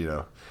doesn't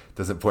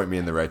point me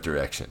in the right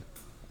direction.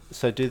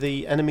 So do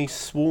the enemies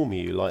swarm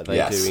you like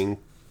they do in?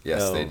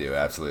 Yes, they do,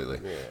 absolutely.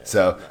 Yeah,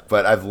 so,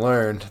 but I've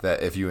learned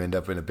that if you end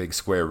up in a big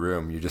square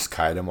room, you just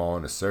kite them all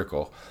in a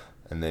circle,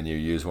 and then you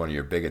use one of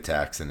your big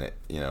attacks, and it,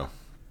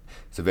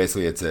 so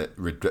basically it's a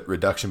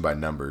reduction by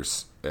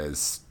numbers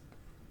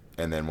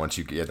and then once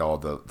you get all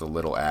the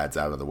little ads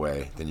out of the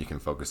way, then you can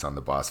focus on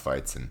the boss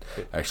fights and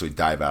actually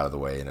dive out of the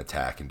way and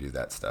attack and do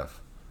that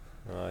stuff.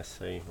 Oh, I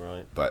see,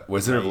 right. But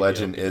Wizard of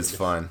Legend is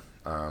fun.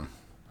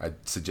 I'd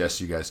suggest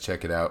you guys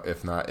check it out.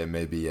 If not, it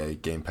may be a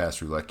Game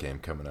Pass roulette game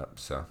coming up.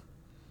 So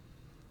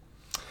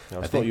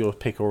it's not your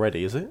pick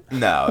already, is it?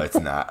 No, it's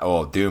not.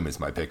 Oh, Doom is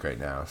my pick right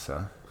now.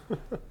 So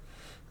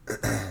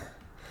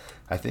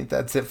I think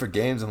that's it for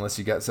games, unless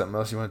you got something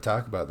else you want to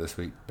talk about this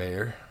week,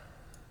 Bayer.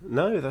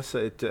 No, that's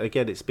it.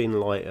 Again, it's been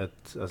light,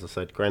 as I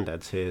said,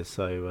 Grandad's here,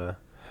 so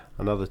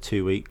another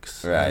 2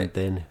 weeks, right, and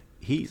then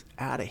he's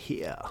out of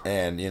here.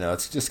 And,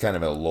 it's just kind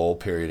of a lull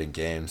period in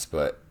games,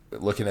 but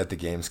looking at the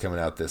games coming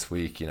out this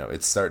week,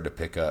 it's starting to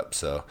pick up.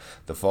 So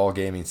the fall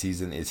gaming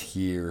season is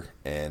here,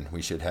 and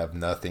we should have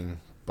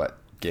nothing but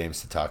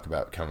games to talk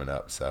about coming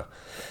up. So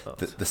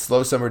the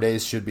slow summer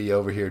days should be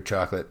over here,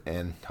 Chocolate,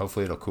 and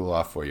hopefully it'll cool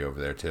off for you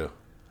over there too.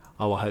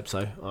 Oh, I hope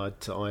so. I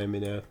am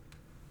in a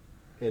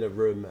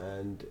room,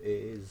 and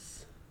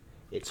it's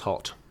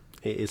hot.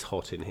 It is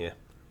hot in here.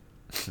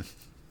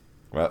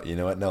 Well, you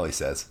know what Nelly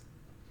says.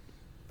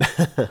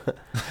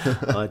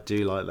 I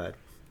do like that.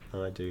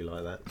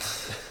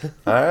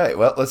 All right,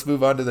 well, let's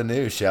move on to the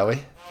news, shall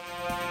we?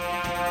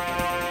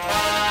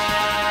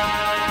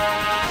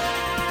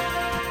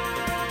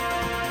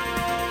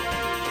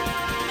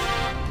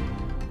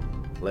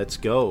 Let's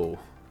go.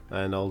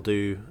 And I'll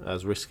do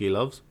as Risky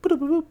loves.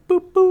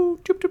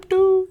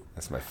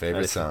 That's my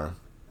favorite song.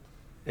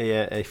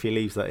 Yeah, if he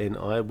leaves that in,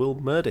 I will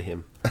murder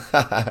him.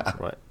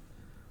 Right.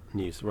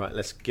 News. Right,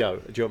 let's go.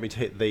 Do you want me to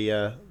hit the...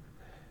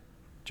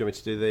 do you want me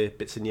to do the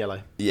bits in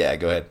yellow? Yeah,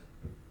 go ahead.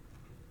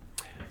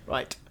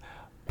 Right.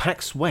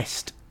 PAX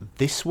West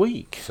this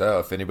week. So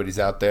if anybody's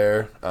out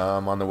there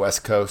on the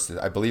West Coast,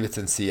 I believe it's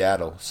in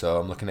Seattle. So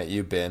I'm looking at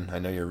you, Ben. I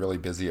know you're really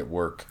busy at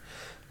work.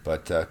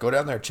 But go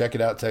down there, check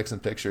it out, take some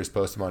pictures,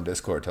 post them on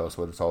Discord, tell us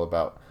what it's all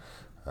about.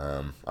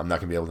 I'm not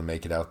going to be able to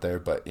make it out there,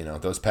 but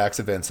those PAX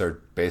events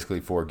are basically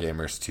for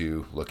gamers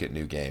to look at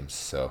new games.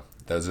 So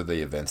those are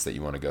the events that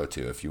you want to go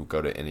to. If you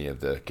go to any of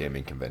the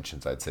gaming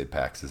conventions, I'd say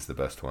PAX is the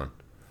best one.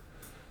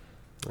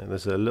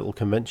 There's a little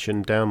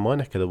convention down my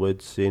neck of the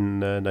woods in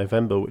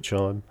November, which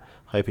I'm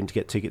hoping to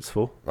get tickets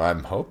for.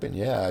 I'm hoping,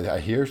 yeah. I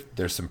hear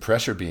there's some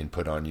pressure being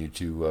put on you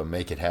to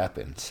make it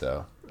happen.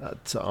 So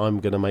I'm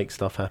going to make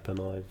stuff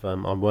happen.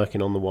 I'm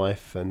working on the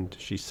wife, and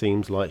she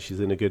seems like she's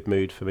in a good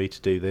mood for me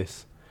to do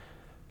this.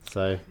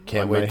 So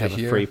can't I wait may to have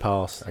hear. A free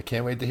pass. I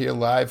can't wait to hear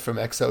live from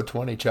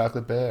XO20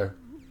 Chocolate Bear.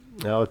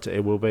 No,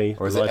 it will be.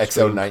 Or is it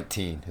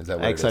XO19? Is that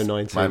what XO19,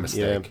 it is? My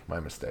mistake. Yeah. My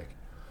mistake.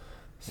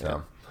 So,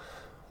 yeah.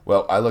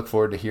 Well, I look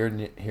forward to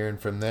hearing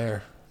from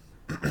there.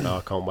 Oh,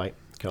 I can't wait.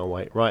 Can't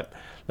wait. Right,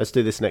 let's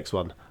do this next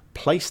one.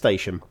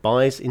 PlayStation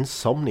buys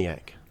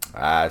Insomniac.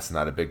 It's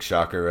not a big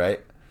shocker, right?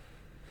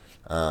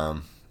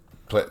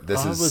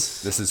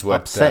 This is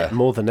what upset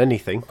more than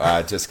anything.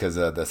 Just because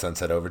of the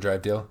Sunset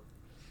Overdrive deal,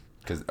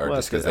 just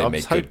because they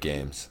make good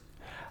games.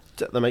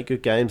 They make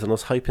good games, and I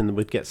was hoping that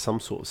we'd get some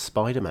sort of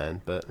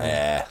Spider-Man, but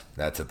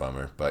that's a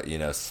bummer. But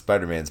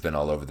Spider-Man's been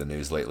all over the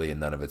news lately, and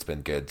none of it's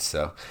been good.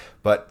 So,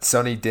 but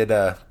Sony did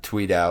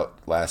tweet out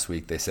last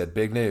week. They said,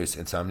 "Big news: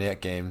 Insomniac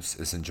Games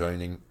is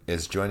joining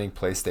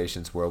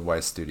PlayStation's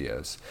worldwide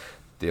studios."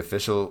 The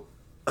official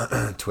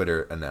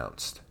Twitter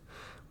announced,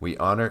 We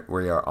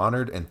are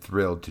honored and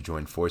thrilled to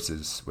join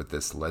forces with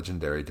this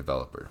legendary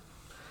developer."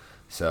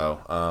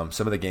 So,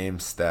 some of the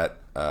games that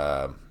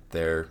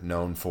they're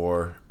known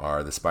for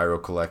are the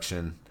Spyro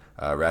Collection,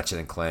 Ratchet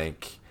and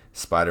Clank,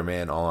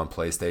 Spider-Man, all on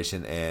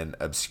PlayStation, and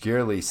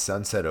obscurely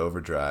Sunset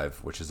Overdrive,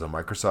 which is a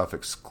Microsoft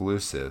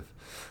exclusive.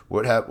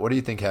 What do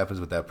you think happens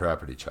with that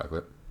property,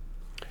 Chocolate?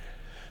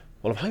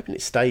 Well, I'm hoping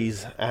it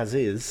stays as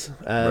is.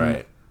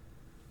 Right.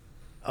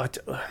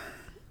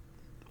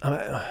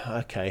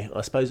 Okay,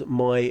 I suppose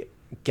my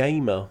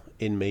gamer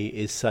in me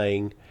is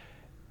saying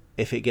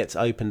if it gets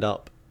opened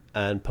up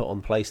and put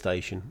on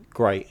PlayStation,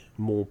 great,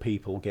 more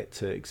people get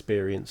to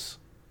experience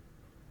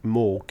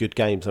more good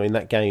games. I mean,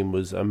 that game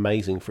was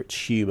amazing for its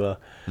humour,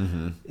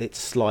 its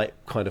slight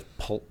kind of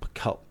pulp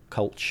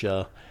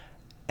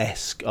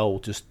culture-esque,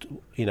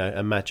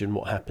 imagine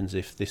what happens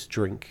if this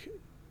drink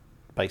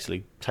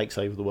basically takes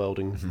over the world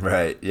and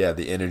right, yeah,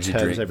 the energy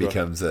drink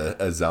becomes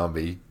a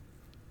zombie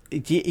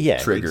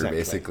trigger,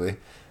 exactly.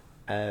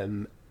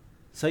 Basically.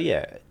 So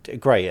yeah,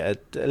 great. A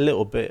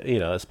little bit,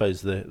 I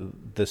suppose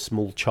the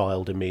small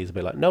child in me is a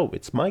bit like, no,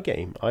 it's my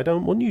game. I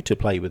don't want you to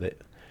play with it.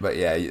 But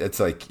yeah, it's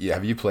like,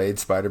 have you played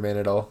Spider-Man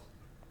at all?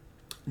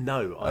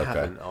 No, I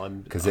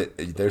haven't. Because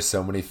there's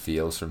so many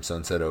feels from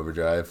Sunset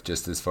Overdrive,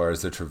 just as far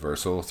as the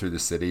traversal through the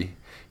city.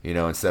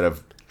 Instead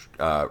of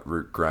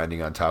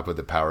grinding on top of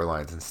the power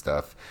lines and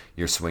stuff,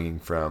 you're swinging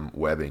from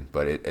webbing,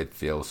 but it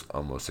feels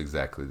almost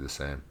exactly the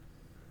same.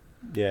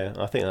 Yeah,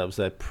 I think that was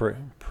their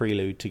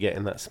prelude to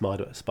getting that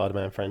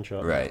Spider-Man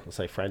franchise. Right. I'll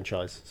say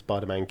franchise,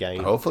 Spider-Man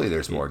game. Hopefully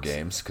there's more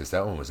games, because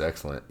that one was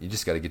excellent. You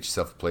just got to get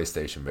yourself a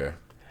PlayStation, Bear.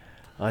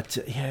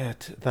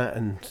 That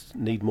and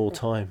need more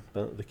time.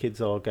 But the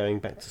kids are going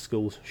back to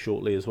school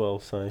shortly as well.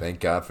 So thank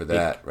God for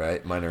that,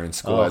 right? Mine are in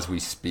school as we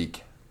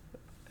speak.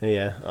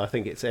 Yeah, I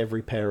think it's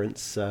every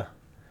parent's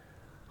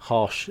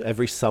harsh.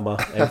 Every summer,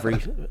 every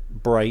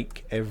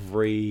break,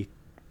 every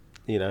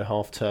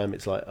half term.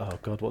 It's like, oh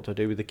God, what do I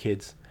do with the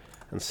kids?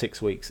 And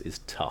 6 weeks is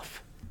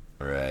tough.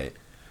 Right.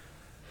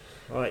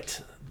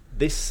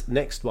 This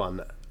next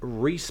one.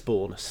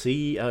 Respawn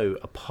CEO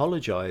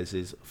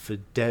apologizes for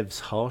devs'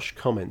 harsh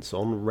comments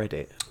on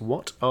Reddit.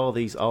 What are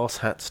these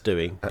arse-hats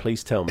doing?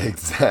 Please tell me.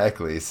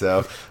 Exactly.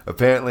 So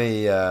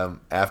apparently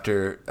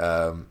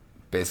after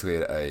basically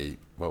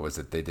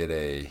they did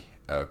a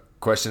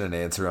question and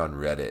answer on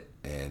Reddit,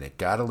 and it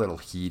got a little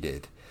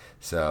heated.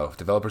 So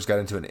developers got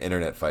into an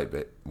internet fight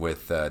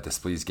with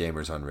displeased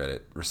gamers on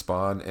Reddit.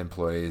 Respawn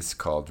employees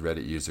called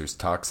Reddit users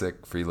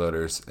toxic,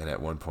 freeloaders, and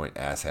at one point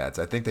asshats.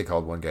 I think they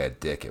called one guy a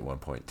dick at one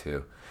point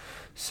too.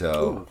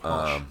 So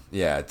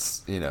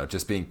it's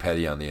just being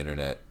petty on the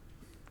internet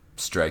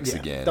strikes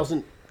again.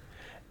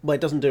 It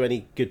doesn't do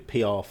any good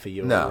PR for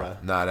you. No,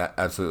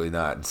 absolutely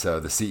not. And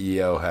so the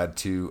CEO had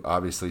to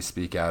obviously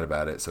speak out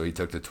about it. So he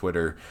took to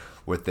Twitter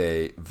with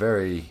a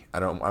very I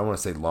want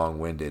to say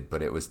long-winded,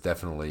 but it was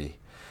definitely.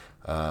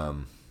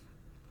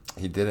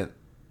 He didn't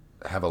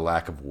have a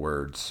lack of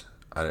words.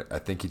 I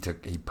think he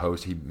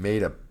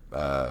made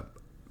a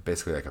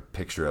basically like a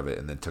picture of it,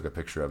 and then took a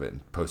picture of it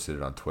and posted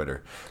it on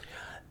Twitter.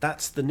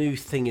 That's the new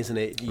thing, isn't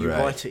it? You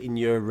write it in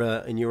your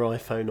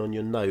iPhone on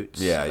your notes.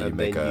 Yeah, you and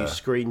make then you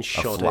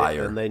screenshot a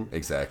flyer. it, and then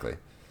exactly.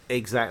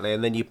 Exactly,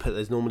 and then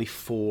there's normally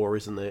 4,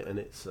 isn't there? And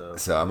it's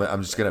so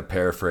I'm just gonna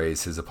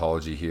paraphrase his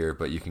apology here,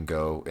 but you can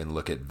go and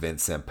look at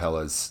Vince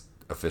Zampella's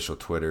official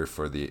Twitter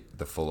for the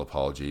full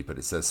apology. But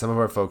it says some of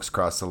our folks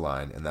crossed the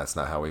line, and that's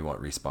not how we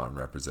want Respawn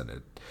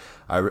represented.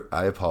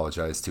 I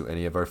apologize to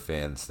any of our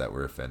fans that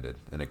were offended,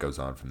 and it goes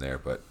on from there.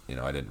 But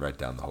I didn't write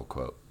down the whole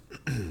quote.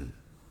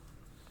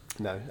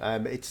 No,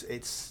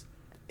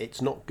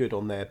 it's not good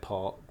on their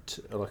part.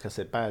 Like I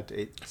said, bad.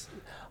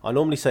 I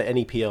normally say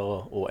any PR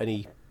or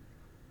any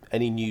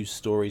news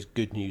story is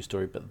good news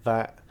story, but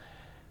that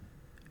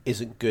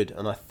isn't good.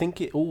 And I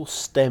think it all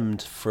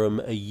stemmed from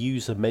a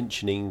user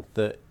mentioning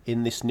that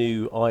in this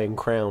new Iron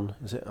Crown,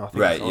 is it? I think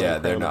right, yeah,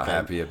 they're not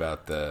happy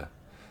about the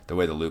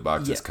way the loot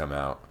boxes come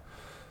out.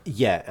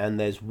 Yeah, and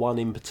there's one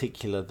in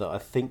particular that I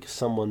think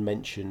someone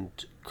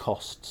mentioned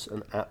costs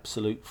an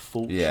absolute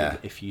fortune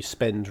if you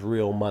spend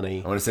real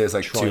money. I want to say it's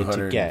like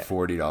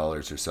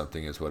 $240 or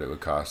something is what it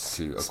would cost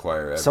to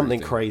acquire everything. Something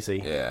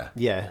crazy. Yeah.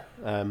 Yeah.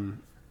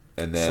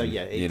 And then,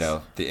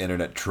 the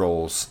internet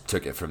trolls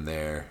took it from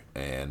there,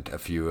 and a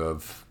few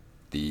of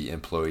the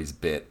employees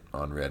bit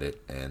on Reddit,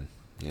 and,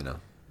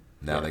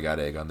 now they got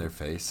egg on their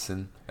face,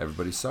 and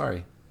everybody's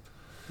sorry.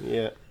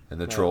 Yeah.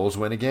 And the trolls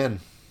win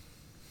again.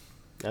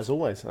 As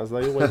always, as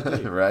they always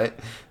do. Right?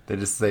 They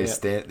just they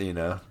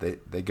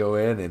go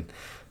in, and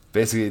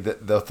basically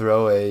they'll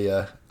throw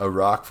a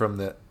rock from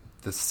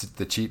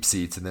the cheap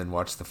seats and then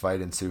watch the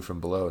fight ensue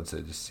from below and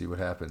say, just see what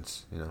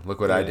happens. Look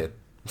what I did.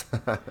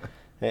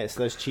 Yeah, it's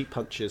those cheap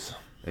punches.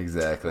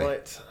 Exactly.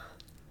 Right.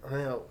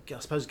 Now, I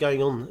suppose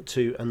going on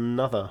to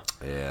another...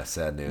 Yeah,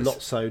 sad news.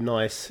 Not so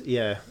nice,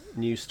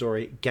 news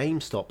story.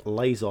 GameStop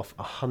lays off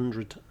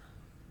 100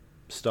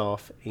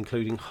 staff,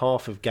 including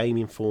half of Game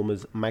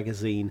Informer's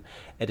magazine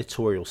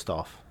editorial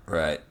staff.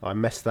 Right. I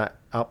messed that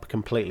up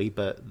completely,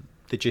 but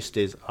the gist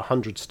is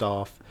 100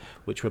 staff,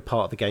 which were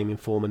part of the Game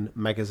Informer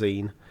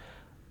magazine.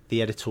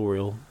 The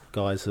editorial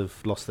guys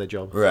have lost their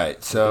job.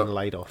 Right. So been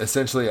laid off.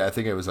 Essentially, I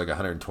think it was like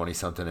 120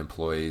 something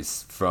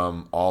employees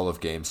from all of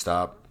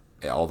GameStop,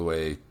 all the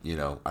way.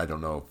 I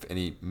don't know if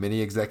any mini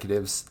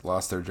executives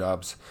lost their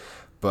jobs,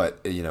 but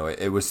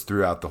it was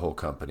throughout the whole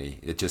company.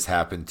 It just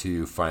happened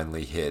to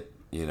finally hit.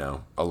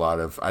 A lot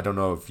of. I don't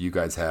know if you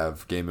guys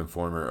have Game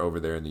Informer over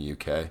there in the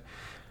UK,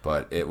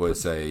 but it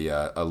was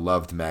a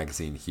loved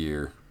magazine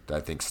here that I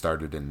think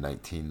started in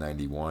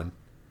 1991.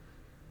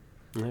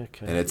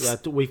 Okay.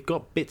 And we've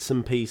got bits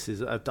and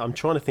pieces. I'm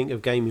trying to think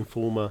of Game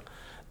Informer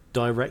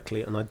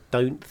directly, and I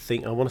don't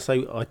think I want to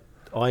say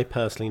I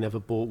personally never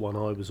bought one.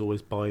 I was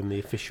always buying the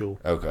official.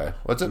 Okay,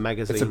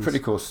 magazines. It's a pretty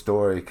cool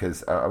story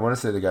because I want to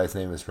say the guy's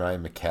name is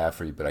Ryan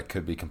McCaffrey, but I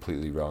could be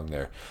completely wrong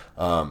there.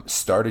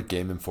 Started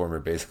Game Informer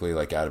basically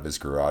like out of his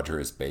garage or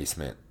his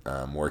basement,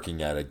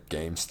 working at a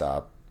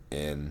GameStop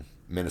in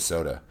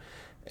Minnesota.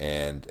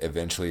 And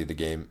eventually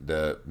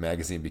the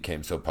magazine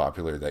became so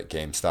popular that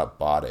GameStop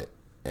bought it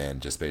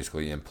and just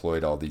basically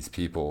employed all these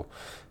people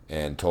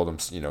and told them,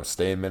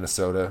 stay in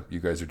Minnesota. You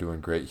guys are doing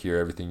great here.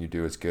 Everything you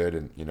do is good,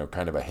 and,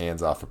 kind of a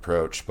hands-off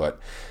approach. But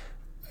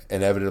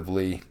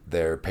inevitably,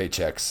 their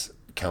paychecks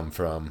come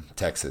from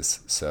Texas.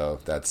 So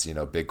that's,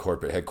 big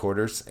corporate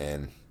headquarters,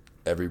 and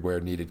everywhere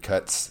needed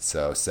cuts.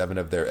 So 7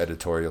 of their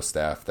editorial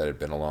staff that had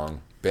been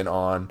on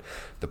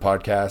the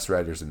podcast,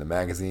 writers in the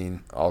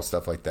magazine, all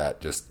stuff like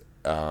that, just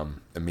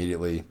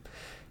immediately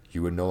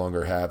you would no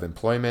longer have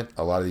employment.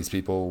 A lot of these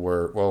people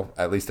were, well,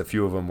 at least a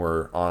few of them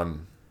were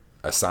on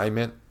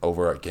assignment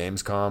over at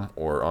Gamescom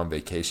or on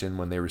vacation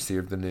when they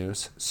received the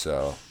news.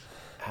 So,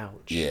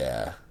 ouch.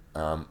 Yeah.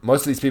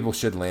 Most of these people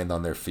should land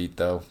on their feet,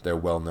 though. They're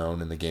well known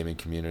in the gaming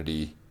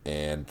community.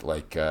 And,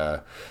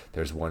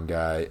 there's one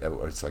guy,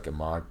 it's like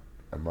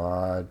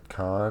Ahmad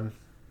Khan,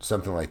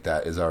 something like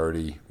that, is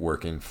already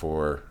working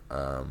for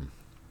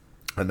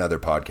another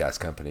podcast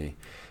company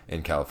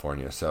in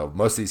California. So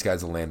most of these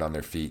guys will land on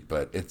their feet,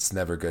 but it's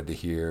never good to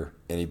hear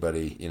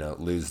anybody,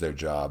 lose their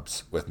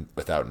jobs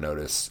without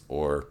notice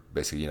or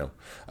basically,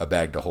 a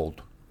bag to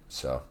hold.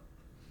 So.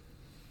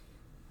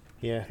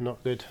 Yeah,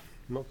 not good.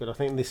 Not good. I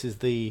think this is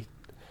I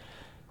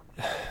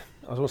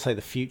don't want to say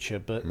the future,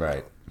 but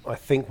right. I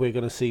think we're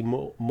going to see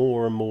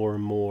more and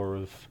more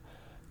of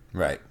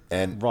right.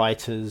 And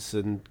writers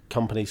and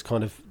companies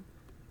kind of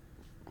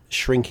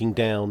shrinking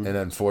down. And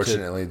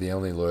unfortunately, the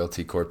only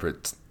loyalty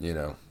corporate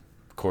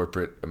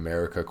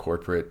America,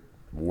 corporate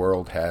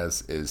world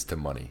has is to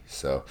money.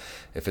 So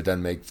if it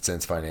doesn't make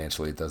sense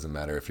financially, it doesn't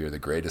matter if you're the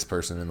greatest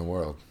person in the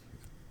world.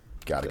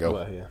 Gotta go.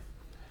 Well,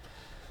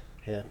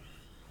 yeah.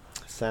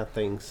 Sad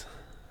things.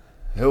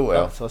 Oh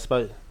well. So I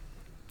suppose,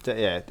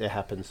 it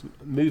happens.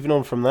 Moving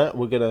on from that,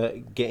 we're gonna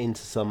get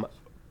into some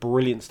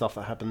brilliant stuff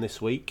that happened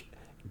this week.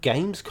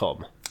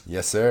 Gamescom.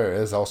 Yes, sir.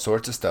 There's all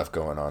sorts of stuff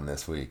going on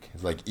this week.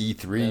 It's like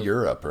E3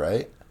 Europe,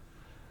 right?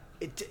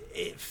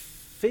 It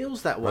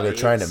feels that way. Well, they're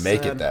trying to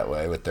make it that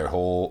way with their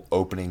whole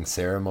opening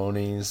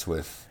ceremonies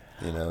with,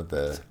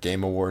 the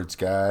Game Awards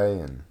guy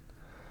and.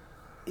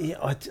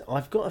 Yeah,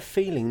 I've got a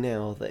feeling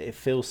now that it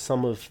feels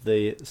some of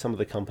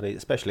the companies,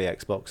 especially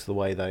Xbox, the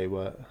way they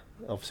were.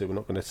 Obviously, we're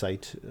not going to say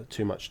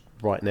too much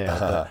right now.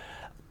 But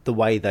the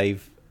way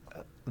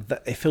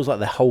it feels like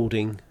they're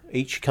holding,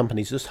 each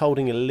company's just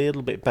holding a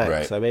little bit back.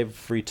 Right. So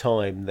every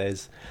time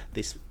there's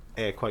this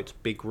air quotes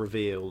big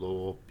reveal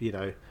or,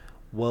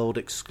 world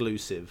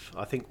exclusive,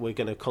 I think we're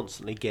going to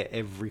constantly get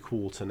every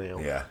quarter now.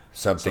 Yeah,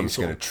 something's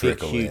going to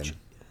trickle in.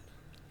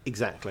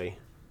 Exactly.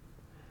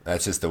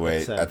 That's just the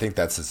way. I think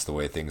that's just the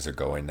way things are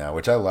going now,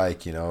 which I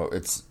like.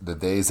 It's the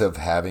days of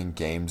having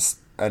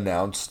games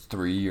announced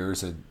 3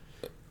 years and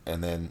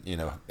then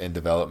in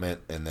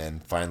development and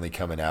then finally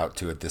coming out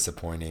to a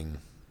disappointing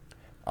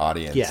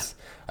audience. Yeah.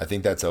 I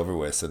think that's over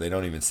with. So they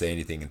don't even say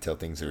anything until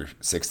things are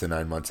 6 to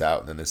 9 months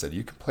out, and then they said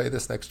you can play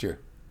this next year.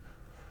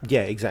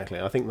 Yeah, exactly.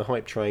 I think the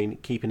hype train,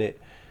 keeping it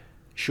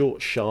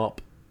short, sharp,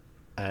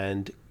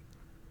 and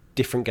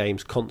different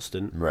games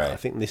constant. Right. I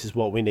think this is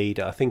what we need.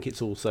 I think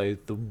it's also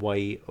the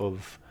way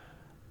of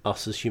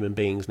us as human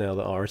beings now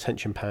that our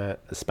attention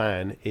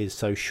span is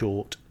so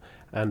short,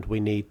 and we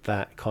need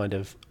that kind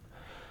of,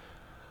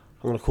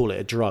 I'm going to call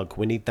it a drug.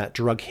 We need that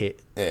drug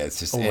hit. Yeah,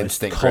 it's just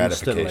instant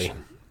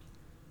gratification.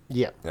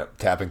 Yeah. Yep.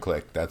 Tap and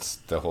click. That's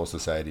the whole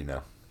society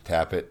now.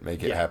 Tap it,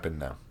 make it happen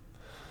now.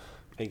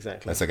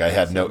 Exactly. That's like I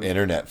had no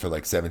internet for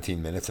like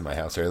 17 minutes in my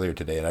house earlier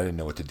today, and I didn't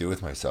know what to do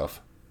with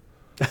myself.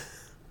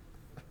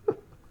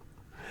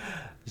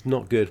 It's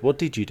not good. What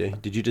did you do?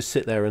 Did you just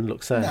sit there and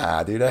look sad?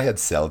 Nah, dude, I had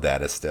cell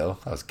data still.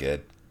 I was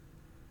good.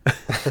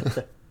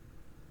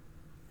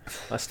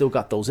 I still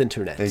got those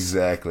internets.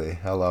 Exactly.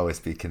 I'll always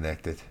be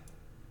connected.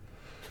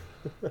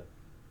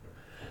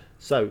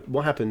 So,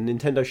 what happened?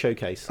 Nintendo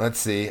Showcase. Let's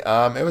see.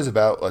 It was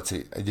about,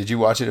 did you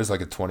watch it? It was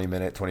like a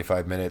 20-minute,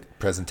 25-minute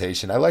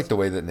presentation. I like the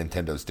way that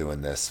Nintendo's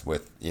doing this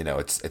with,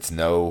 it's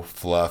no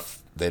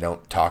fluff. They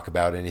don't talk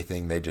about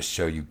anything. They just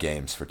show you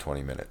games for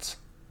 20 minutes.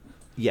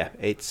 Yeah,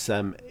 it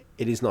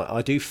is not.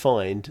 I do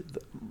find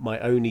that my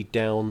only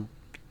down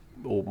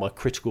or my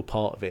critical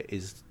part of it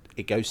is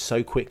it goes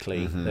so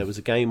quickly. Mm-hmm. There was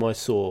a game I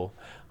saw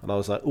and I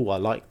was like, oh, I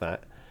like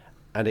that.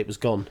 And it was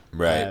gone.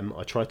 Right.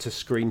 I tried to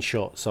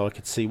screenshot so I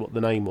could see what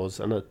the name was,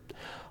 and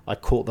I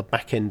caught the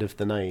back end of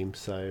the name.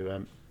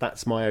 So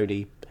that's my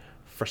only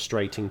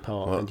frustrating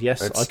part. Well, and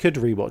yes, I could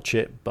rewatch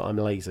it, but I'm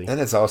lazy.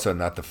 And it's also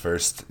not the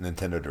first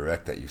Nintendo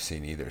Direct that you've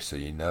seen either. So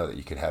that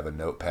you could have a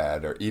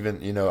notepad, or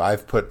even I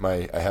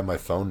have my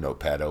phone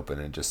notepad open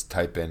and just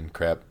type in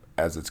crap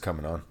as it's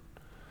coming on,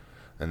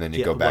 and then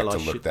you go back to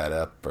look that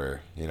up,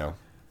 or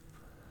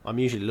I'm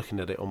usually looking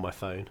at it on my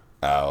phone.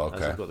 Oh, okay.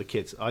 As I've got the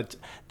kids.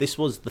 This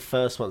was the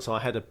first one, so I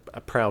had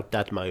a proud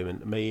dad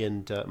moment. Me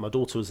and my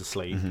daughter was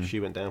asleep. Mm-hmm. She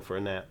went down for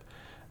a nap.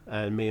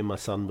 And me and my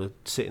son were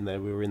sitting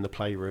there. We were in the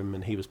playroom,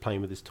 and he was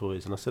playing with his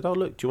toys. And I said, oh,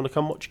 look, do you want to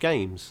come watch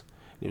games?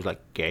 And he was like,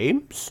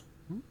 games?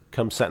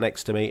 Sat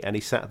next to me, and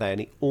he sat there,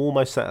 and he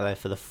almost sat there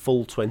for the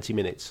full 20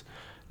 minutes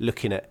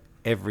looking at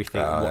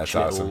everything, watching that's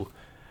awesome. It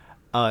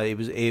all.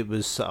 It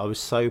was. I was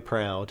so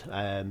proud.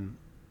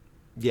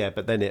 Yeah,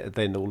 but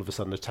then all of a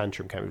sudden a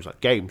tantrum came. It was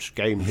like games.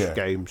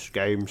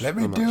 Let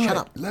me do it. Shut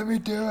up. Let me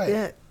do it.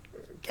 Yeah,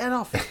 get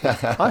off.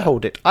 I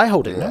hold it.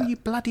 Yeah. No, you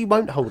bloody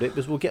won't hold it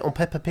because we'll get on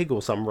Peppa Pig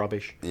or some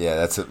rubbish. Yeah,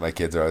 that's what my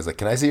kids are always like.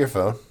 Can I see your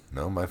phone?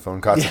 No, my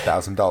phone costs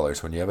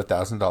 $1,000. When you have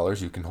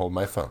 $1,000, you can hold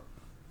my phone.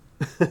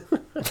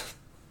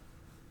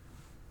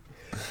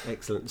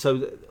 Excellent. So,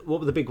 what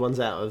were the big ones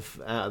out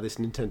of this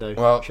Nintendo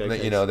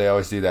showcase? They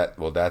always do that.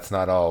 Well, that's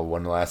not all.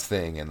 One last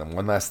thing, and the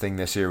one last thing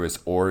this year was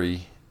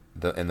Ori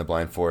in the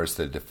Blind Forest.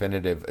 The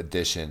definitive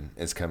edition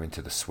is coming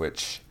to the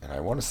Switch, and I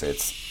want to say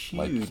it's huge.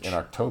 Like in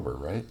October,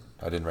 right?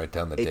 I didn't write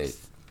down the date.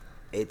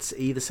 It's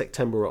either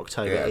September or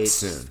October. Yeah, it's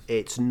soon.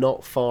 It's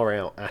not far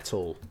out at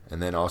all.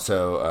 And then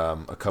also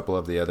a couple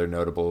of the other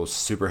notables,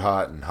 Super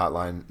Hot and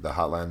the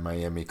Hotline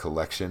Miami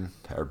collection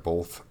are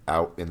both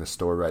out in the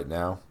store right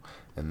now.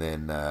 And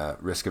then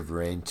Risk of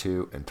Rain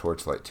 2 and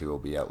Torchlight 2 will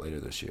be out later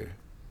this year.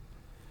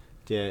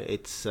 Yeah,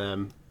 it's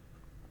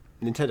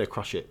Nintendo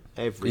crush it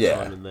every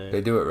time in there.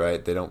 They do it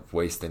right. They don't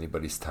waste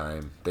anybody's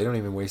time. They don't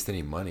even waste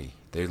any money.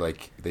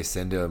 They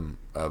send them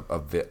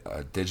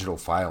a digital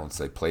file and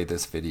say, play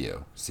this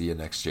video. See you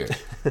next year.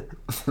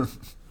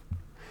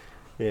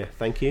 Yeah,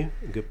 thank you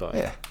and goodbye.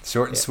 Yeah,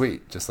 short and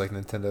sweet, just like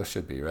Nintendo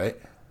should be, right?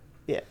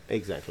 Yeah,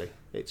 exactly.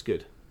 It's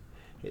good.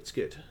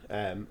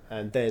 And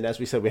then, as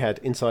we said, we had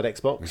Inside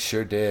Xbox. We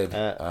sure did.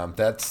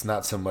 That's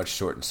not so much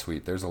short and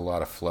sweet. There's a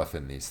lot of fluff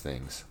in these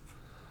things.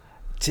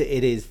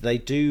 It is. They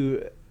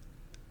do.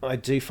 I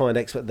do find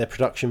their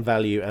production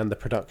value and the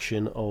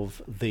production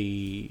of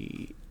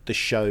the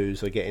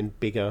shows are getting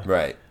bigger.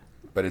 Right.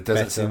 But it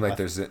doesn't seem like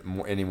there's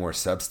any more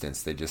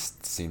substance. They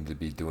just seem to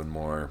be doing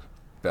more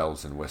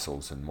bells and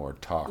whistles and more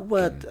talk.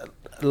 Well,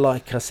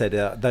 like I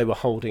said, they were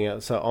holding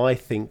out. So I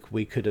think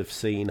we could have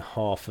seen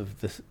half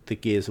of the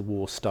Gears of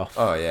War stuff.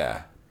 Oh,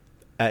 yeah.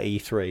 At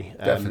E3.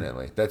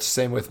 Definitely. That's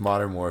same with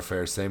Modern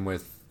Warfare. Same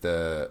with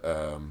the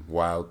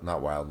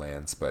not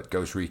Wildlands, but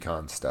Ghost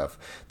Recon stuff.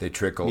 They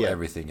trickle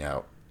everything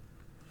out.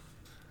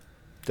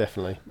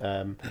 Definitely.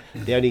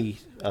 The only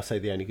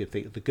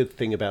good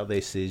thing about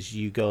this is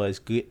you guys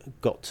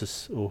got to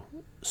or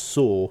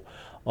saw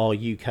our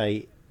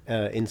UK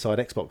Inside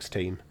Xbox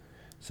team.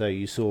 So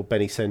you saw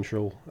Benny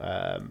Central,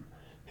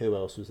 who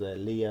else was there?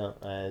 Leah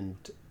and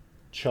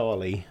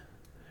Charlie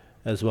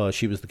as well.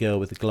 She was the girl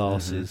with the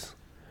glasses.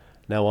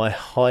 Mm-hmm. Now, I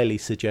highly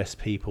suggest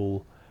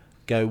people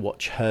go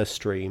watch her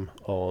stream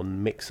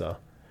on Mixer,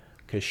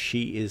 because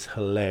she is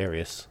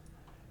hilarious.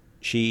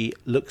 She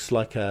looks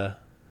like a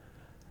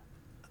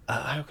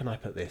how can I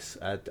put this?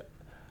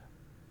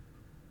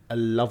 A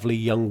lovely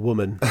young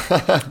woman.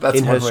 That's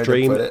in her one way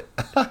stream. to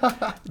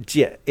put it.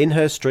 Yeah, in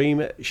her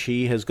stream,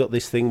 she has got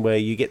this thing where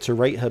you get to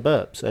rate her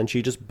burps, and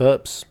she just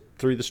burps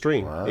through the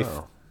stream.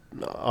 Wow.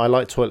 I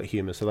like toilet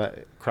humour, so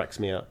that cracks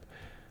me up.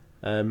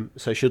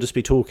 So she'll just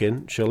be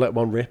talking. She'll let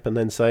one rip and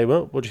then say,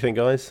 "Well, what do you think,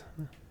 guys?"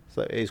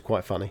 So it is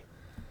quite funny.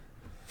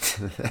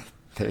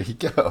 There you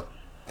go.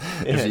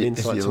 Yeah,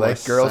 if you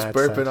like girls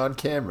burping on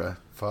camera,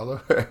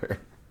 follow her.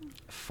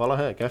 Follow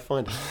her. Go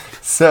find her.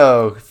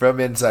 So, from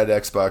Inside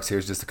Xbox,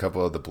 here's just a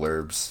couple of the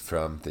blurbs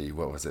from the,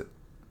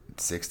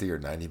 60 or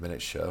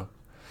 90-minute show.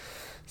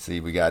 See,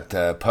 we got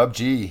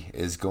PUBG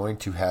is going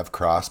to have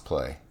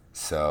crossplay.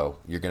 So,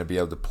 you're going to be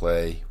able to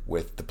play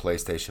with the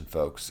PlayStation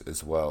folks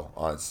as well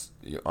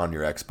on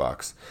your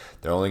Xbox.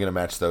 They're only going to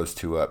match those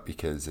two up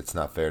because it's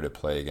not fair to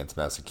play against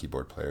mouse and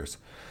keyboard players.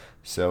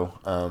 So,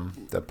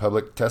 the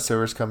public test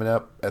server is coming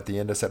up at the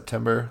end of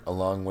September,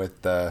 along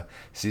with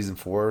Season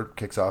 4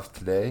 kicks off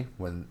today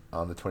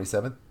on the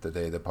 27th, the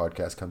day the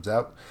podcast comes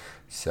out.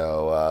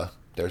 So,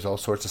 there's all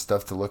sorts of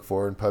stuff to look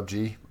for in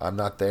PUBG. I'm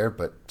not there,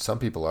 but some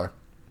people are.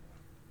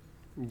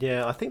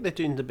 Yeah, I think they're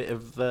doing a bit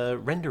of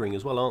rendering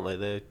as well, aren't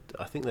they?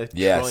 I think they're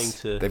trying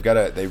to.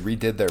 They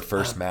redid their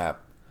first map,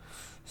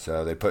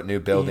 so they put new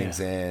buildings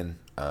in,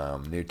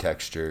 new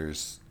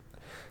textures.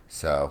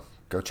 So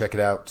go check it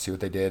out, see what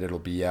they did. It'll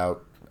be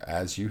out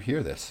as you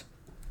hear this.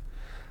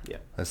 Yeah.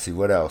 Let's see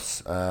what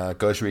else.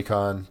 Ghost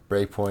Recon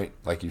Breakpoint,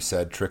 like you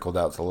said, trickled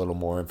out a little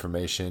more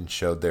information.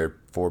 Showed their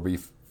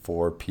 4v4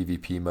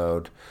 PvP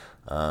mode.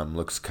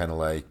 Looks kind of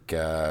like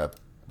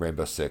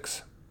Rainbow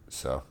Six.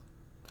 So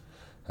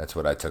that's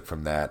what I took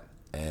from that.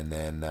 And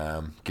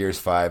then Gears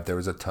 5, there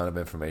was a ton of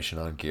information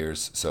on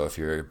Gears. So if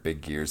you're a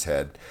big Gears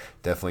head,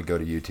 definitely go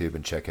to YouTube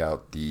and check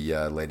out the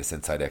latest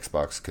Inside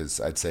Xbox, because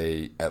I'd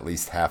say at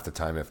least half the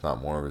time, if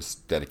not more, was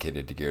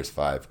dedicated to Gears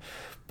 5.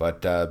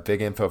 But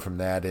big info from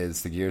that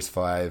is the Gears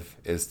 5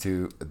 is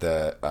to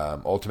the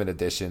Ultimate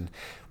Edition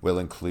will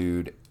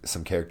include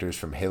some characters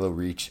from Halo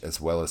Reach as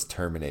well as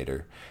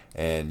Terminator.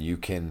 And you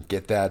can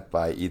get that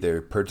by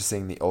either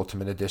purchasing the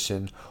Ultimate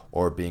Edition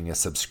or being a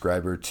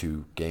subscriber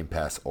to Game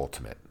Pass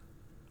Ultimate.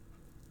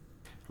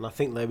 And I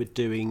think they were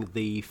doing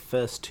the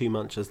first 2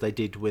 months as they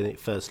did when it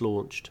first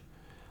launched.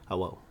 Oh,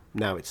 well,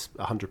 now it's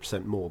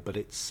 100% more, but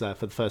it's for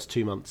the first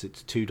 2 months,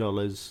 it's $2,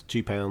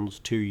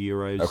 £2,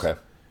 €2. Okay.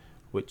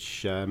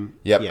 Which, I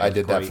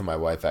did that for my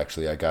wife,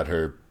 actually. I got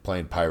her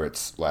playing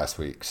Pirates last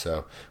week,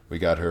 so we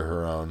got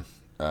her own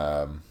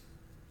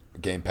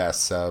Game Pass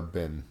sub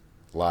and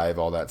live,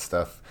 all that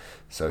stuff.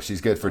 So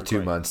she's good for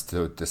 2 months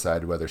to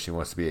decide whether she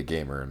wants to be a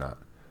gamer or not.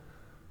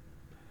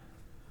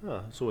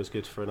 Oh, it's always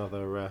good for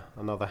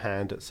another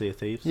hand at Sea of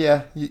Thieves.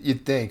 Yeah,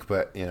 you'd think,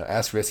 but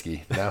ask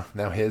Risky.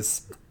 Now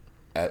his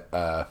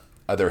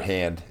other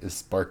hand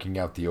is barking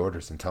out the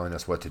orders and telling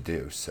us what to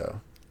do.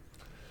 So,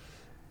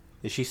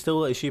 is she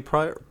a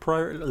pirate?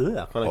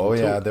 Oh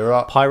yeah, they're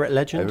all pirate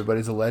legend.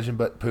 Everybody's a legend,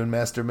 but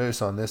Poonmaster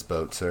Moose on this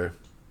boat, sir.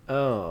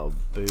 Oh,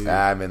 boo!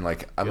 I'm at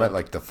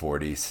like the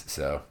 40s,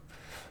 so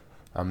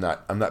I'm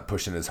not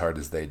pushing as hard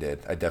as they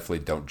did. I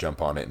definitely don't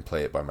jump on it and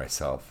play it by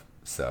myself.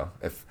 So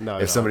if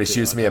somebody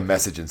shoots me a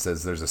message and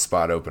says there's a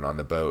spot open on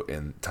the boat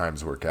and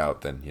times work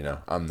out, then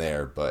I'm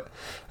there. But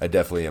I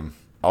definitely am.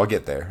 I'll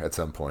get there at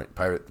some point.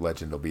 Pirate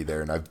Legend will be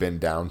there, and I've been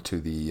down to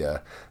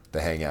the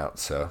hangout.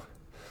 So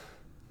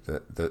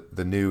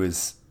the new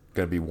is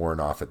going to be worn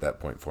off at that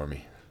point for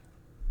me.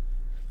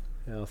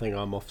 Yeah, I think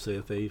I'm off Sea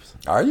of Thieves.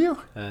 Are you?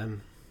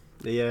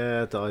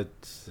 Yeah,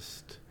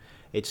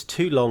 it's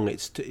too long.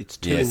 It's too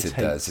intense. Yes, it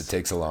does. It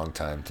takes a long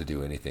time to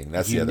do anything.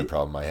 That's the other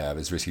problem I have.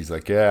 Is Risky's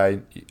like, yeah,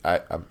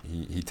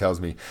 he tells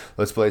me,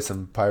 let's play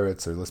some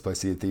Pirates or let's play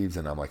Sea of Thieves,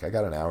 and I'm like, I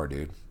got an hour,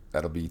 dude.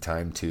 That'll be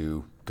time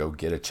to go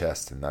get a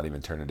chest and not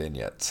even turn it in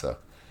yet. So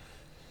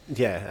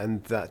yeah,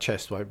 and that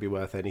chest won't be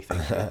worth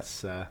anything.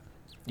 It's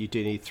you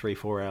do need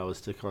 3-4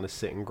 hours to kind of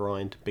sit and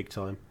grind big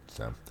time.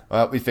 So,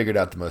 well, we figured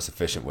out the most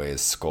efficient way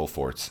is skull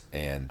forts,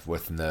 and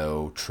with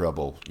no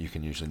trouble, you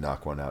can usually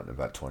knock one out in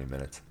about 20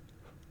 minutes.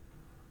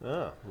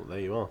 Ah, well, there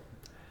you are.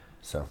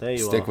 So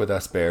stick with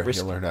us, Bear.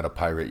 You'll learn how to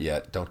pirate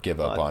yet. Don't give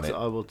up on it.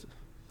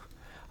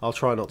 I'll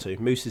try not to.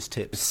 Moose's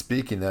tips.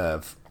 Speaking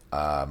of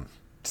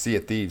Sea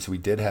of Thieves, we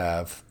did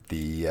have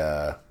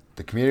the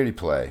community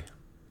play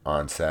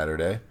on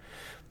Saturday.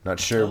 Not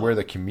sure where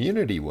the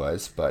community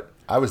was, but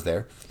I was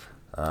there.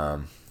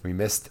 We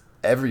missed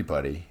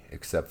everybody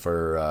except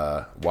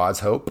for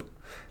Waz Hope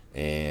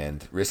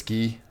and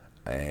Risky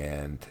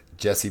and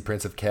Jesse,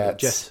 Prince of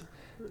Cats.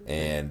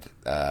 And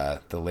the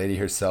lady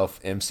herself,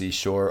 MC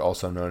Shore,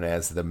 also known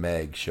as the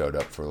Meg, showed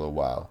up for a little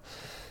while.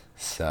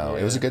 So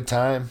It was a good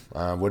time.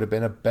 Would have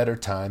been a better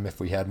time if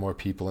we had more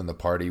people in the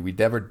party. We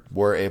never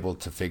were able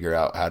to figure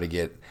out how to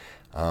get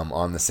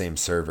on the same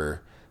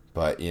server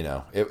But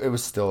it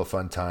was still a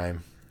fun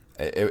time.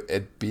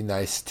 It'd be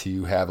nice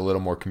to have a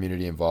little more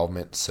community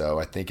involvement. So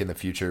I think in the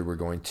future we're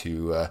going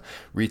to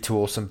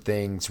retool some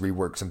things,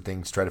 rework some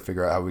things, try to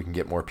figure out how we can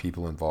get more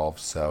people involved.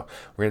 So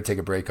we're going to take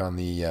a break on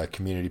the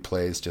community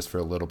plays just for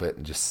a little bit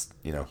and just,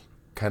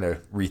 kind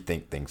of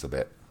rethink things a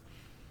bit.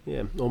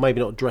 Yeah, or maybe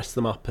not dress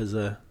them up as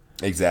a...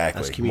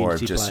 Exactly. As more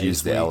just players,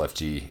 use the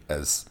LFG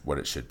as what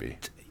it should be.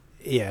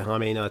 Yeah, I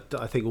mean, I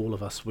think all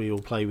of us, we all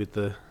play with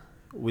the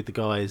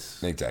guys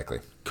exactly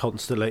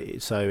constantly.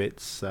 So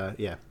it's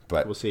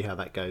but we'll see how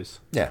that goes.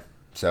 Yeah.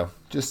 So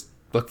just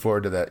look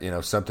forward to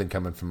that. Something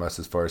coming from us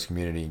as far as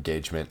community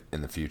engagement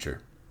in the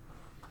future.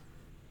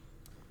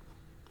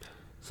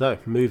 So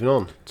moving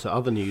on to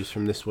other news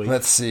from this week.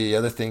 Let's see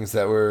other things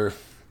that were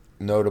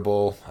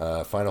notable.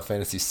 Final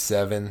Fantasy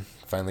VII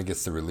finally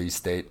gets the release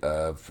date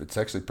of, it's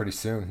actually pretty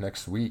soon,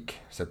 next week,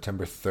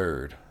 September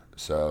 3rd.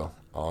 So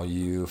all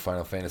you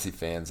Final Fantasy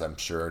fans, I'm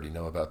sure already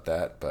know about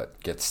that,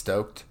 but get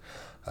stoked.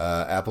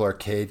 Apple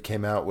Arcade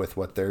came out with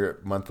what their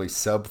monthly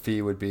sub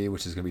fee would be,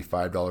 which is going to be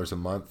 $5 a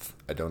month.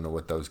 I don't know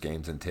what those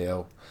games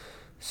entail,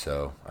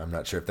 so I'm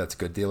not sure if that's a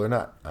good deal or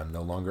not. I'm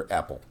no longer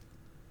Apple.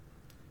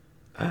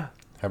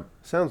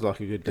 Sounds like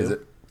a good deal. Is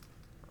it?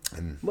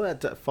 Well,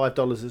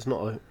 $5 is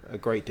not a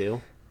great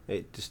deal.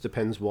 It just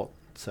depends what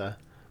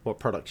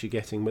products you're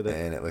getting with it.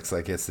 And it looks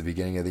like it's the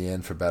beginning of the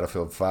end for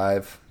Battlefield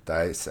 5.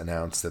 DICE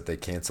announced that they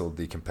canceled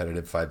the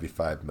competitive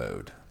 5v5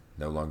 mode.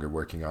 No longer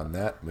working on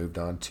that. Moved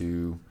on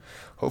to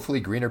hopefully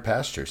greener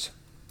pastures.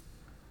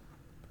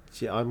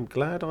 Yeah, I'm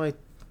glad I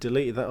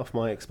deleted that off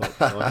my Xbox.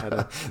 I had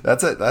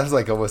That was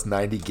like almost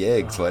 90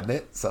 gigs, wasn't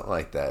it? Something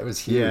like that. It was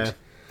huge. Yeah.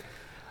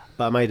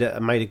 But I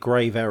made a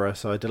grave error,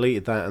 so I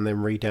deleted that and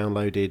then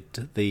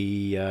re-downloaded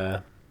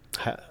the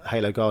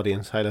Halo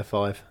Guardians, Halo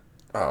 5.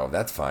 Oh,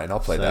 that's fine. I'll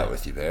play that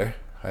with you there.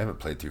 I haven't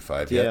played through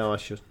 5 yet. Yeah, I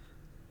should.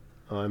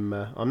 I'm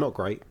not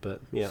great,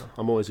 but yeah,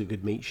 I'm always a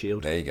good meat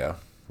shield. There you go.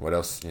 What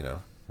else?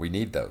 We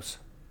need those.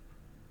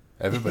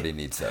 Everybody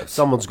needs those.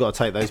 Someone's got to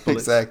take those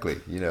bullets. Exactly.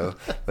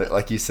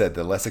 Like you said,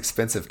 the less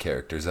expensive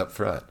characters up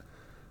front.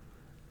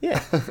 Yeah,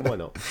 why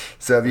not?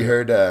 So have you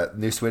heard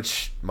new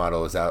Switch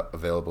model is out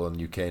available in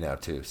UK now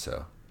too?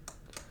 So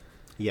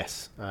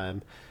yes.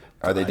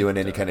 Are they doing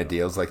any kind of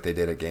deals like they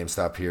did at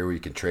GameStop here, where you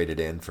could trade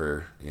it in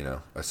for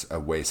a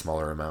way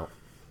smaller amount?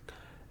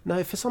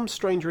 No, for some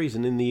strange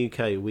reason in the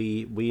UK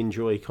we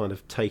enjoy kind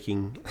of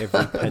taking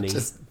every penny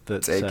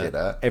that take it,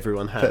 huh?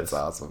 Everyone has. That's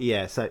awesome.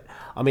 Yeah. So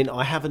I mean,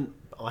 I haven't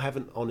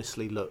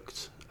honestly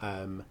looked.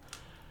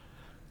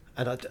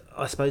 And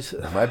I suppose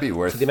it might be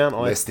worth the amount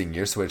listing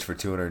your Switch for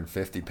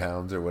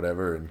 £250 or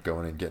whatever and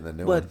going and getting a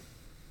new one.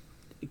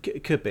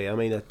 It could be. I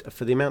mean,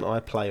 for the amount I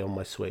play on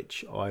my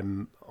Switch,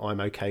 I'm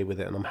okay with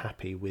it, and I'm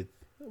happy with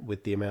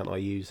the amount I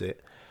use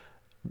it.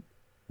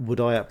 Would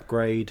I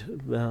upgrade?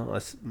 Well,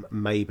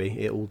 maybe.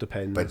 It all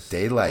depends. But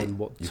daylight, on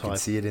what you type. can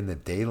see it in the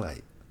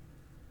daylight.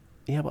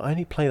 Yeah, but I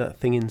only play that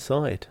thing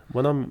inside.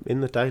 When I'm in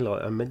the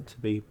daylight, I'm meant to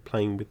be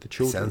playing with the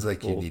children. Sounds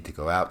like you need to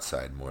go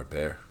outside more,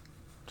 Bear.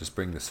 Just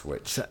bring the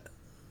Switch.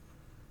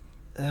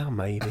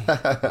 Maybe.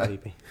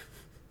 Maybe.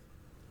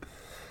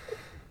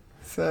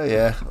 So,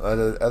 yeah,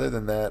 other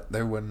than that,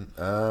 there wouldn't...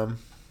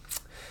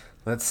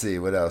 let's see,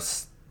 what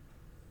else?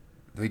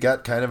 We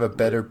got kind of a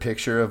better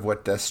picture of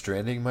what Death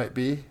Stranding might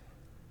be,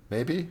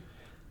 maybe?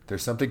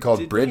 There's something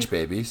called Bridge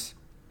Babies.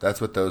 That's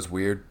what those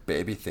weird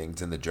baby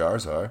things in the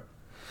jars are.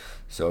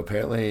 So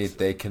apparently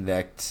they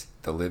connect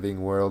the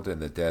living world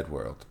and the dead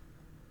world.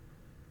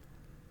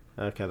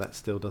 Okay, that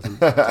still doesn't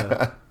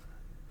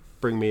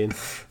bring me in.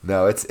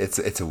 No,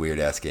 it's a weird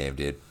ass game,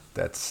 dude.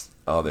 That's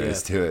all there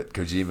is to it.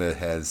 Kojima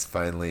has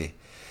finally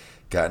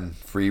gotten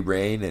free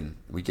reign, and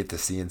we get to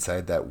see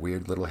inside that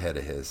weird little head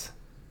of his.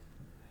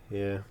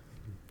 Yeah.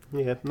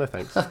 Yeah, no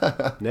thanks.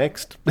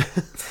 Next.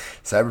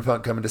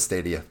 Cyberpunk coming to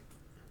Stadia.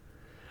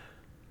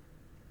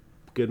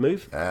 Good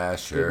move.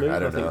 Sure. Good move, I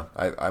don't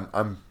know.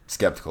 I'm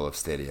skeptical of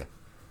Stadia.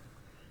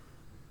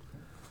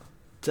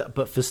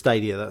 But for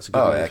Stadia, that's a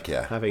good move. Heck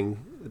yeah.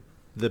 Having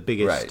the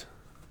biggest... Right.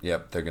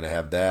 Yep, they're going to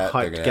have that.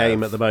 Hyped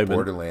game at the moment.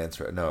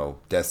 Borderlands. No,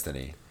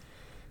 Destiny.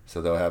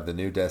 So they'll have the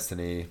new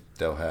Destiny.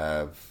 They'll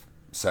have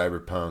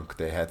Cyberpunk.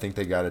 I think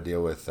they got a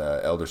deal with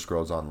Elder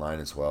Scrolls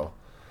Online as well.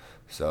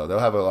 So they'll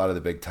have a lot of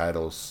the big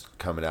titles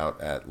coming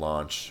out at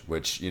launch,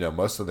 which,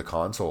 most of the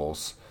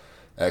consoles,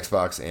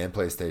 Xbox and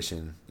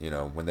PlayStation,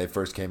 when they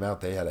first came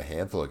out, they had a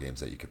handful of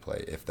games that you could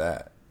play, if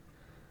that.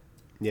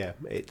 Yeah,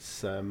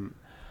 it's...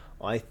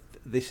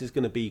 this is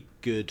going to be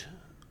good,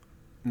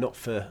 not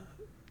for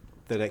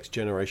the next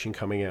generation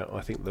coming out. I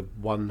think the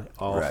one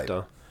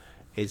after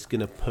is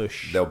going to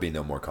push... There'll be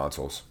no more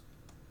consoles.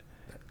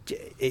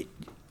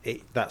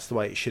 That's the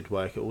way it should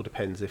work. It all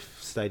depends if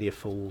Stadia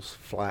falls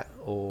flat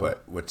or...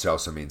 But which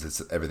also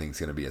means everything's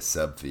going to be a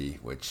sub fee,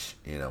 which,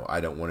 I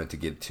don't want it to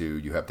get to...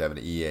 You have to have an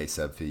EA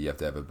sub fee, you have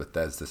to have a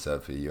Bethesda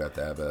sub fee, you have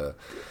to have a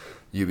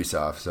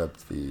Ubisoft sub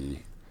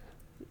fee.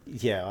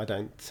 Yeah, I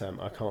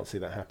can't see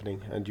that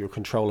happening. And your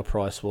controller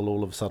price will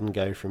all of a sudden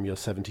go from your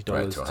 $70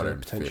 to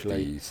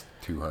potentially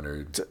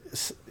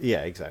 $200.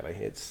 yeah, exactly.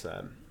 It's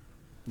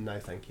No,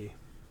 thank you.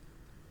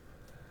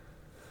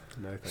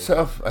 No, thank you.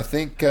 So I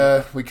think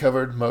we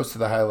covered most of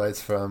the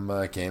highlights from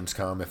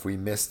Gamescom. If we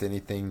missed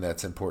anything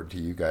that's important to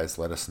you guys,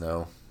 let us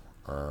know.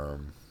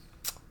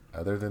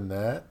 Other than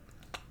that,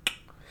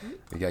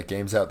 we got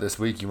games out this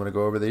week. You want to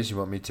go over these? You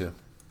want me to?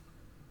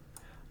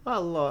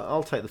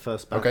 I'll take the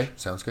first batch. Okay,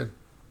 sounds good.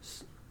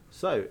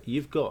 So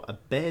you've got A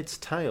Baird's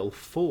Tale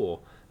 4.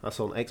 That's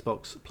on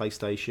Xbox,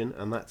 PlayStation,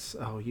 and that's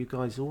you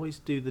guys always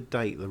do the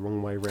date the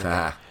wrong way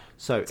around.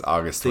 So it's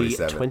August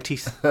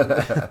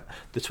 27th.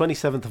 The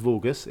 27th of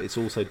August. It's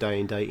also day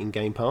and date in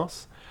Game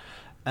Pass.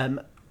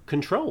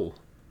 Control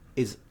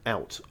is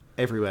out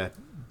everywhere,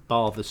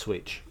 bar the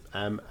Switch,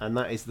 and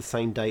that is the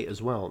same date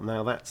as well.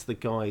 Now that's the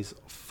guys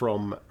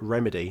from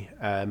Remedy.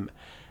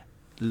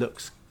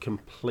 Looks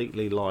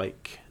completely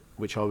like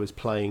which I was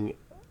playing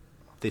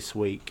this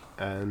week,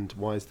 and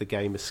why is the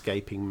game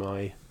escaping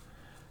my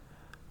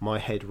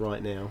head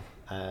right now?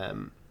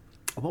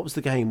 What was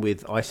the game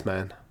with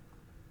Iceman?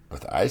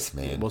 With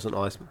Iceman? It wasn't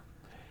Iceman.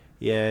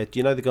 Yeah, do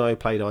you know the guy who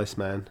played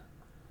Iceman?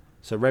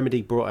 So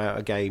Remedy brought out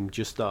a game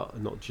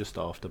not just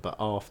after, but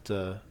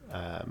after.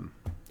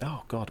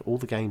 Oh God, all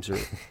the games are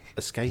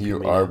escaping You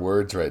me. are now.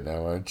 words right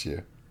now, aren't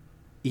you?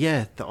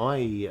 Yeah,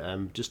 I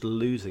am just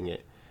losing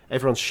it.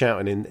 Everyone's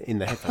shouting in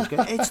the headphones,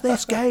 going, "It's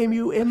this game,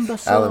 you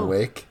imbecile!" Alan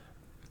Wake?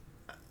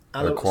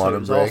 Or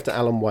Quantum Break? After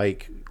Alan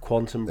Wake,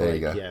 Quantum Break. There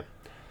you go. Yeah.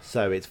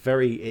 So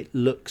it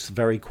looks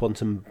very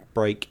Quantum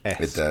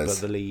Break-esque. It does.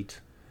 But the lead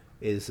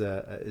is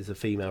a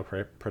female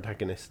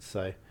protagonist.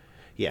 So,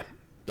 yeah,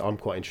 I'm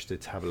quite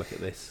interested to have a look at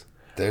this.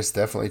 There's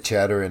definitely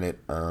chatter in it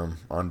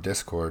on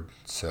Discord,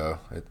 so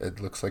it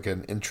looks like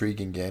an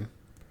intriguing game.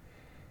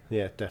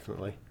 Yeah,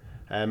 definitely.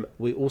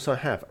 We also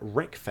have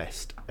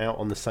Wreckfest out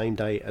on the same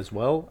day as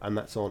well, and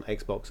that's on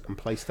Xbox and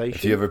PlayStation.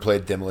 If you ever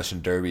played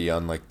Demolition Derby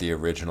on like the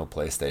original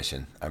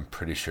PlayStation, I'm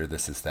pretty sure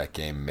this is that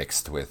game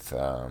mixed with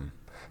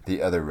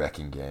the other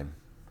wrecking game,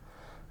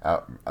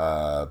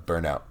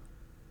 Burnout.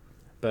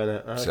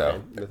 Burnout. Okay.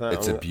 So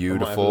it's a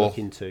beautiful, I might have a look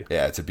into.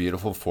 yeah, it's a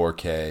beautiful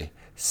 4K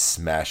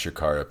smash your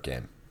car up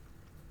game.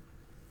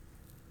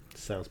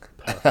 Sounds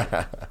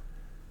perfect.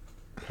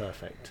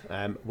 Perfect.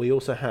 We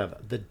also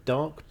have the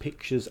Dark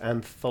Pictures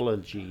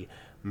anthology,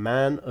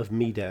 Man of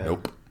Medan.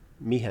 Nope.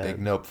 Medan. Big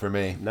nope for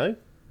me. No?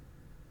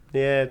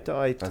 Yeah,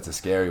 That's a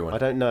scary one. I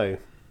don't know.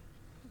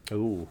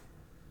 Ooh.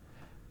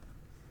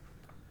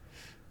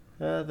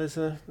 There's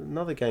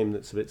another game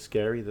that's a bit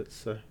scary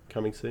that's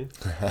coming soon.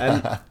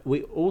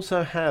 We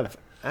also have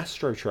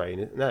Astro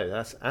Train. No,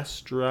 that's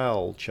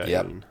Astral Chain.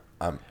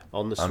 Yep.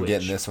 On the Switch. I'm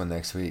getting this one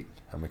next week.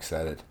 I'm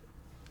excited.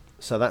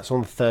 So that's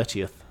on the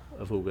 30th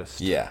of August.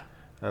 Yeah.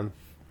 And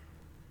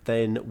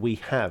then we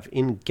have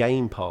in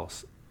Game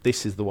Pass,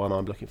 this is the one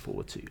I'm looking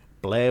forward to,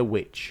 Blair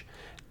Witch.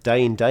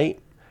 Day and date,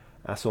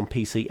 that's on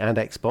PC and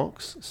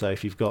Xbox. So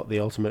if you've got the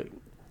Ultimate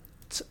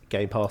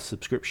Game Pass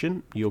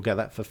subscription, you'll get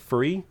that for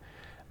free.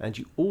 And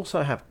you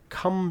also have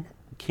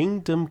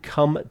Kingdom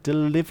Come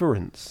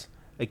Deliverance.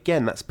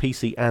 Again, that's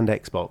PC and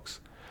Xbox.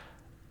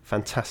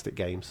 Fantastic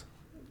games.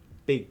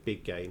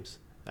 Big games.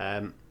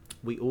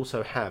 We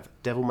also have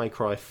Devil May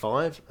Cry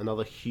 5,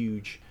 another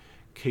huge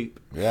coup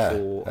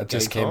for that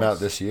just Game came Pass. out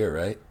this year,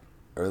 right?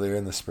 Earlier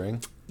in the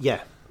spring.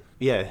 Yeah,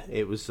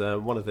 it was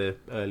one of the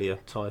earlier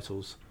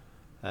titles.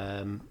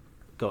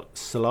 Got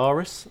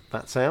Solaris,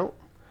 that's out.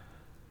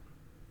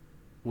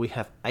 We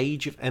have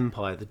Age of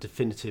Empire, the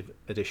definitive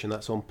edition.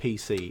 That's on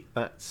PC.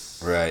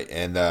 That's right,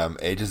 and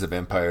Ages of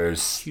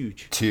Empires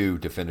huge. 2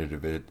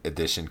 definitive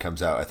edition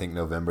comes out, I think,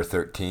 November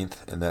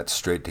 13th, and that's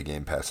straight to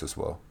Game Pass as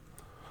well.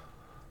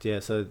 Yeah,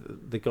 so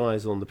the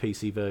guys on the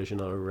PC version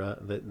are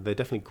they're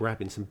definitely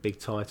grabbing some big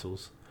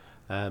titles.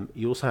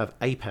 You also have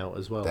Ape Out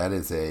as well. That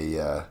is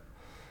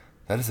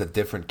a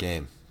different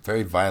game.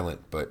 Very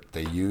violent, but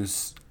they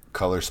use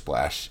color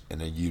splash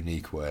in a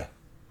unique way.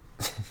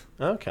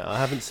 Okay, I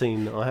haven't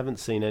seen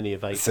any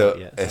of Ape So Out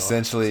yet.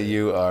 essentially,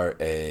 you are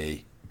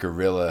a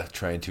gorilla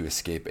trying to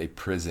escape a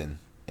prison,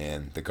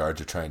 and the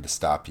guards are trying to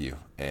stop you,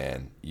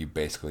 and you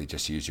basically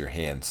just use your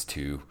hands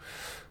to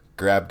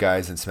grab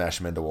guys and smash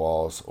them into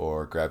walls,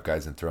 or grab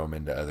guys and throw them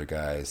into other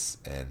guys,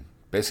 and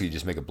basically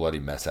just make a bloody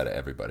mess out of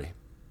everybody.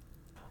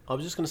 I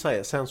was just going to say,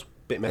 it sounds a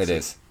bit messy. It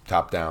is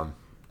top-down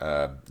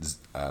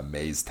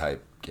maze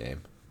type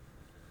game.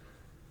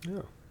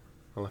 Yeah,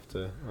 I'll have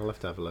to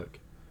have a look.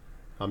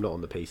 I'm not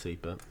on the PC,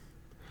 but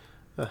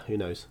who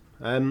knows?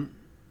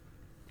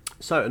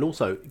 So, and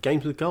also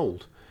games with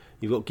gold.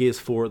 You've got Gears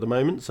 4 at the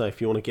moment, so if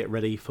you want to get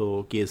ready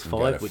for Gears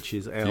 5, which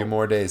is out, a few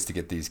more days to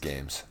get these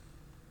games.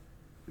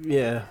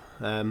 Yeah,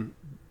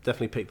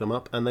 definitely pick them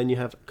up. And then you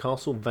have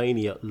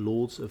Castlevania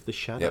Lords of the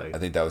Shadow. Yep, I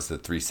think that was the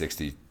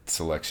 360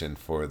 selection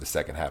for the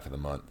second half of the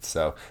month.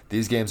 So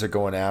these games are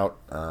going out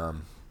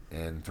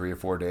in 3 or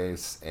 4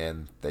 days,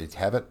 and they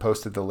haven't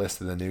posted the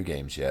list of the new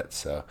games yet.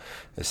 So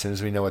as soon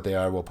as we know what they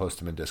are, we'll post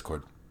them in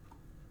Discord.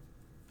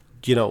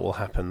 Do you know what will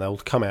happen? They'll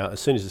come out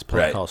as soon as this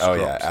podcast drops. Oh,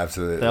 yeah,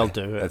 absolutely. They'll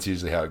do it. That's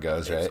usually how it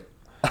goes, right?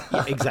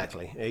 Yeah,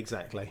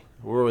 exactly.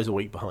 We're always a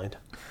week behind.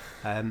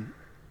 And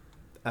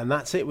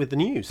that's it with the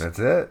news. That's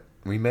it.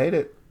 We made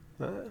it.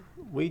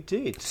 We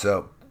did.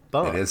 So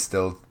but it is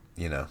still,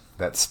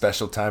 that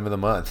special time of the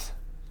month.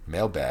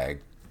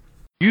 Mailbag.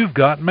 You've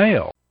got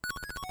mail.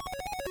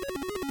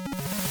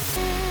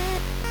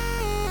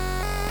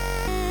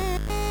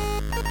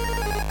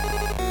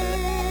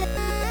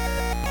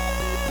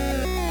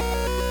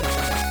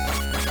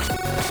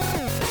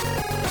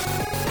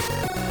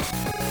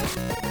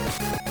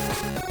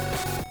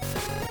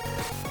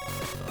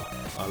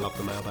 I love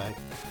the mailbag.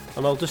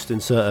 And I'll just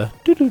insert a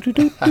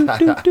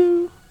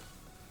do-do-do-do-do-do-do.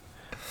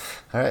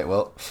 All right,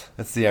 well,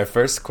 let's see. Our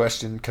first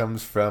question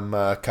comes from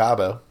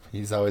Cabo.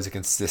 He's always a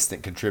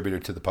consistent contributor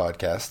to the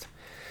podcast.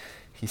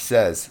 He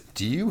says,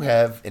 do you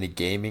have any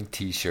gaming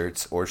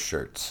t-shirts or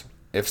shirts?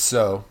 If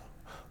so,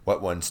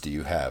 what ones do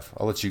you have?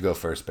 I'll let you go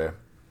first, Bear.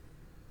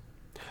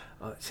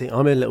 See,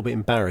 I'm a little bit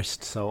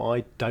embarrassed, so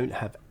I don't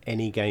have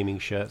any gaming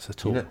shirts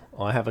at all.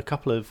 I have a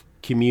couple of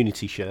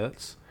community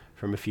shirts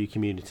from a few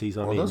communities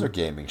I'm in. Well, those are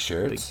gaming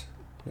shirts.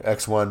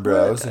 X1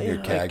 Bros and your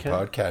CAG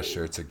podcast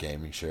shirts are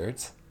gaming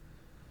shirts.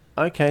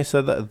 Okay,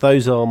 so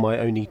those are my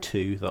only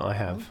two that I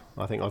have.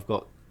 I think I've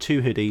got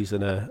 2 hoodies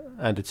and a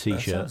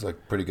t-shirt. That sounds like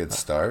a pretty good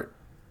start.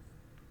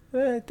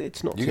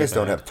 It's not. You guys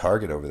don't have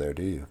Target over there,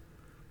 do you?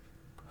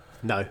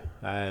 No,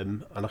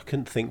 and I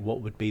couldn't think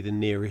what would be the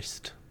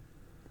nearest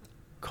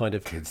kind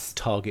of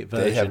Target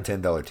version. They have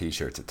 $10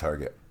 t-shirts at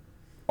Target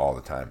all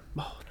the time.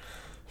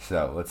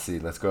 So let's see.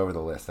 Let's go over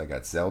the list. I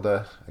got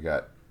Zelda. I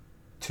got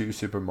 2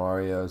 Super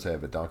Marios. I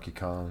have a Donkey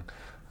Kong.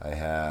 I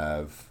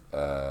have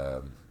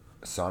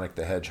Sonic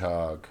the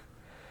Hedgehog.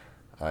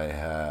 I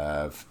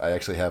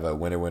actually have a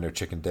Winter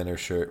Chicken Dinner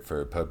shirt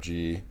for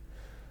PUBG.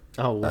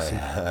 Oh, awesome.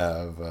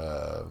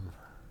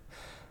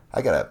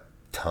 I got a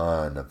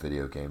ton of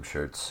video game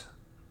shirts.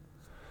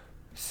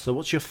 So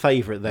what's your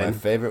favorite then? My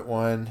favorite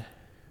one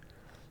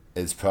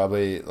is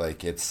probably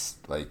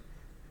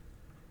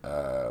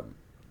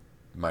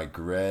my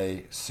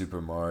gray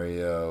Super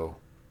Mario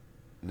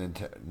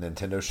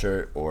Nintendo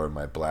shirt or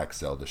my black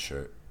Zelda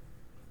shirt.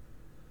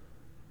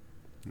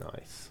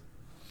 Nice.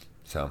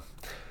 So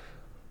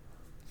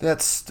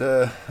that's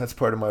a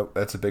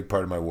big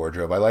part of my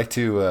wardrobe. I like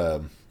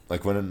to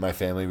when in my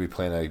family we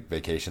plan a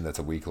vacation that's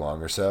a week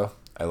long or so.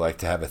 I like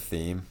to have a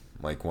theme.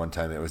 Like one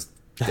time it was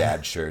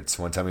dad shirts.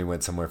 One time we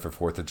went somewhere for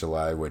 4th of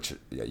July, which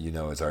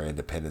is our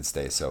Independence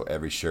Day. So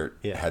every shirt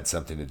had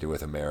something to do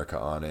with America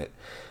on it.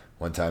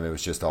 One time it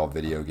was just all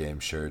video game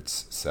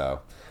shirts.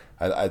 So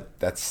I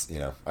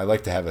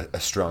like to have a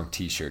strong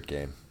T-shirt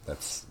game.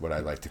 That's what I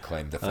like to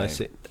claim to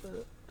fame.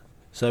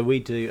 So we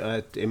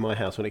do in my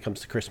house when it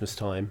comes to Christmas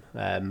time.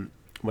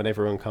 When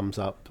everyone comes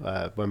up,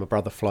 when my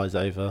brother flies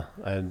over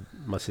and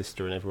my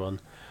sister and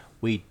everyone,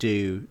 we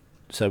do.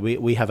 So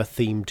we have a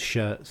themed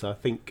shirt. So I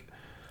think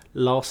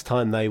last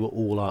time they were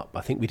all up,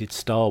 I think we did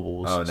Star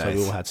Wars. Oh, nice. So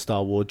we all had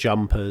Star Wars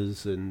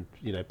jumpers and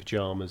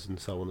pajamas and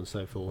so on and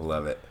so forth.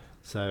 Love it.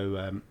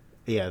 So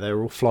they're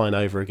all flying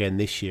over again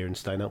this year and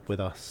staying up with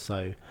us.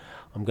 So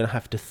I'm going to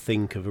have to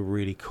think of a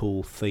really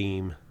cool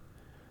theme.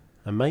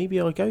 And maybe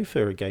I'll go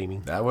for a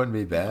gaming. That wouldn't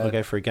be bad. I'll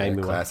go for a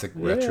gaming classic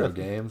retro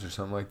games or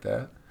something like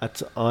that.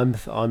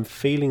 I'm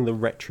feeling the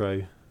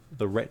retro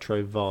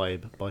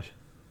vibe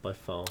by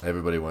far.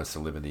 Everybody wants to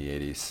live in the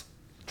 80s.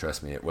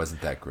 Trust me, it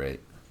wasn't that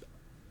great.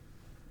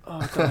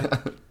 Oh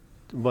God.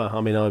 Well, I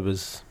mean, I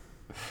was.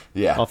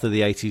 Yeah. After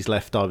the 80s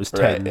left, I was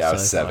 10. Right. Yeah, I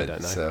was 7, I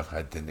don't know. so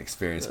I didn't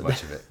experience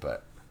much of it.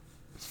 But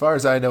as far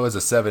as I know, as a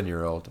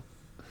 7-year-old,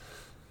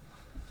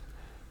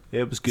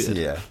 it was good.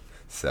 Yeah.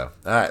 So,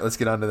 all right, let's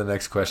get on to the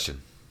next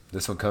question.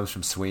 This one comes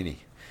from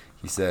Sweeney.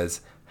 He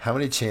says, how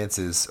many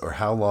chances or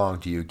how long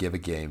do you give a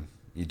game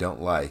you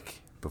don't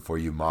like before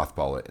you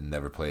mothball it and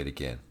never play it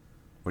again?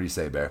 What do you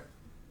say, Bear?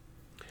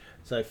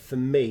 So for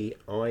me,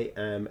 I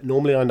am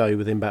normally I know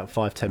within about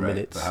 5-10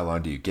 minutes. But how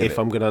long do you give it? If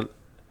I'm gonna,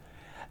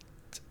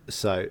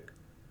 so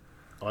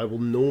I will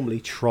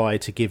normally try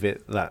to give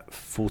it that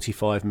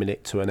 45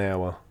 minute to an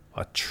hour.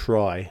 I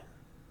try.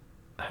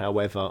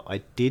 However,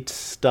 I did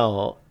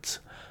start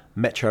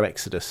Metro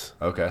Exodus.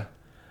 Okay.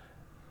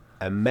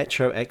 And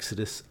Metro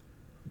Exodus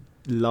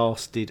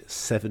lasted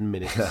 7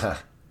 minutes.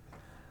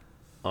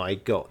 I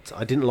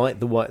didn't like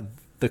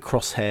the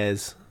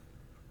crosshairs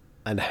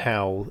and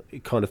how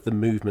kind of the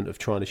movement of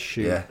trying to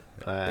shoot.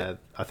 Yeah.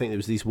 I think there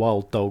was these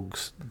wild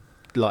dogs,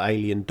 like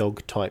alien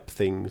dog type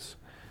things.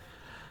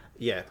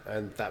 Yeah,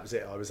 and that was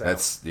it. I was out.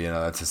 That's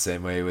the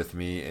same way with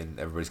me, and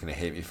everybody's gonna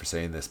hate me for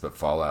saying this, but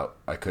Fallout,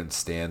 I couldn't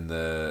stand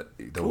the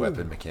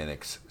weapon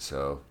mechanics,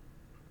 so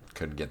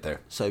couldn't get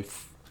there. So,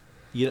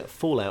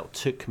 Fallout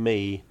took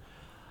me.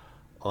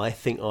 I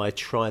think I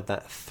tried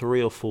that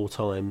 3 or 4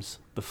 times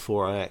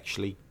before I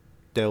actually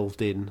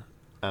delved in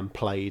and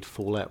played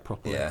Fallout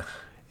properly. Yeah.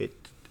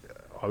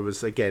 I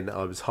was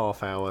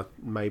half hour,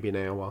 maybe an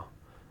hour,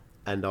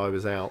 and I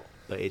was out.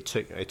 It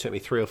took me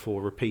 3 or 4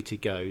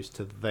 repeated goes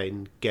to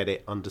then get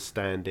it,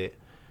 understand it,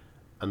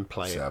 and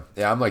play it.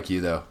 Yeah, I'm like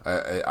you though.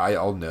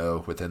 I'll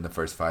know within the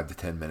first 5 to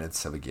 10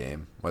 minutes of a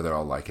game whether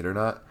I'll like it or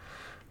not.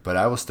 But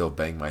I will still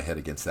bang my head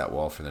against that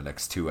wall for the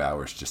next 2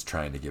 hours just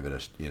trying to give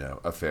it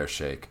a fair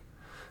shake.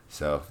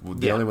 So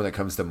the only one that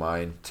comes to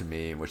mind to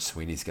me, which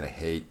Sweeney's gonna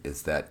hate,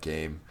 is that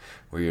game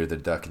where you're the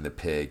duck and the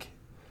pig,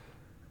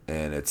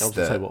 and it's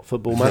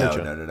Football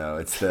Manager? No.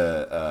 It's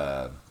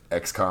the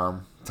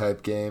XCOM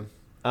type game.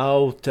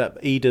 Oh,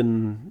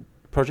 Eden,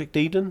 Project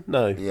Eden?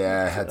 No.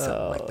 Yeah, it had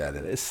something like that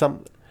in it. It's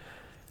some.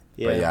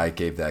 Yeah. But yeah, I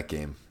gave that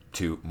game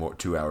 2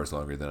 hours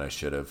longer than I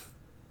should have.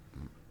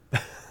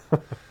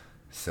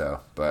 So,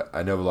 but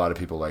I know a lot of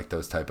people like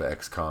those type of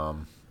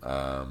XCOM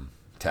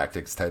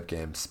tactics type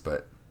games,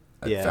 but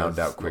I found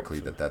out quickly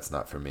that that's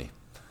not for me.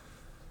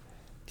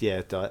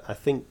 Yeah, I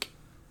think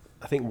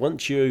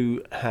once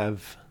you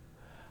have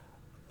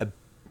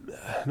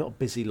not a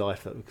busy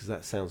life, because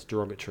that sounds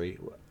derogatory.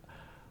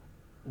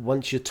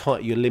 Once you're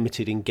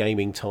limited in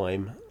gaming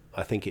time,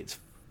 I think it's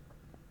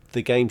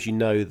the games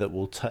that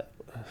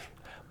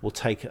will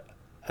take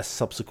a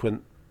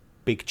subsequent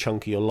big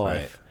chunk of your life.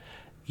 Right.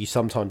 You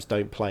sometimes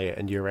don't play it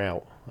and you're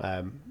out,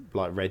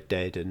 like Red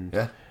Dead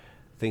and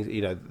things.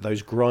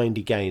 Those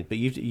grindy games. But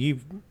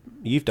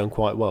you've done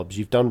quite well because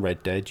you've done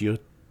Red Dead. You're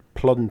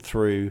plodding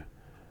through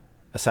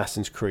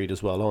Assassin's Creed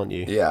as well, aren't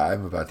you? Yeah,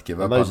 I'm about to give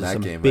up on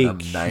that game, and I'm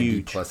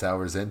 90 plus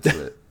hours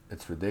into it.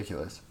 It's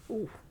ridiculous.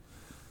 Ooh.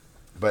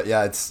 But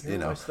yeah, it's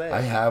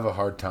I have a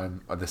hard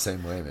time the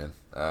same way, man.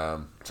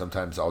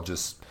 Sometimes I'll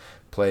just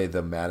play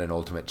the Madden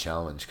Ultimate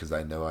Challenge because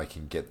I know I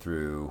can get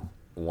through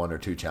 1 or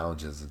 2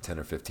 challenges in 10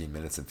 or 15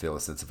 minutes and feel a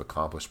sense of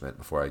accomplishment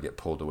before I get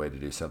pulled away to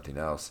do something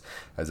else,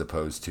 as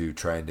opposed to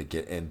trying to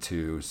get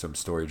into some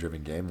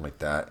story-driven game like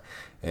that.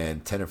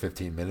 And 10 or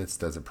 15 minutes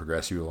doesn't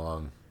progress you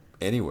along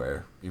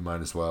anywhere. You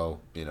might as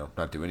well,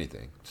 not do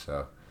anything.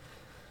 So,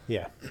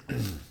 yeah,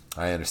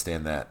 I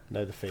understand that.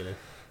 Know the feeling.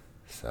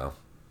 So,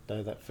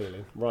 know that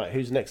feeling. Right,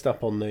 who's next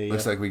up on the?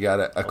 Looks like we got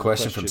a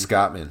question from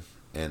Scottman,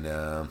 and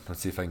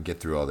let's see if I can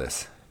get through all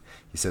this.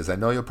 He says, I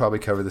know you'll probably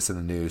cover this in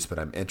the news, but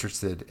I'm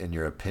interested in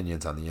your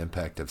opinions on the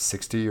impact of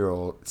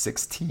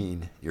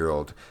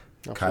 16-year-old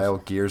Kyle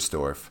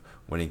Giersdorf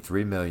winning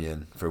 $3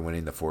 million for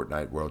winning the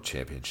Fortnite World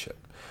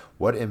Championship.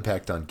 What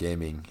impact on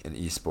gaming and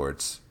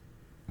esports?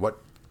 What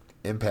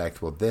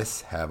impact will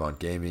this have on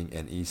gaming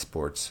and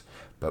esports,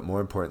 but more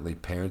importantly,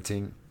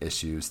 parenting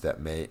issues that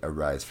may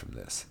arise from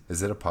this?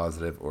 Is it a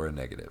positive or a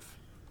negative?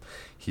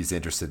 He's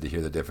interested to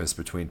hear the difference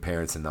between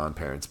parents and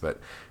non-parents, but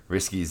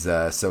Risky's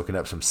soaking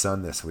up some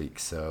sun this week,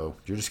 so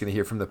you're just going to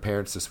hear from the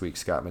parents this week,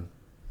 Scottman.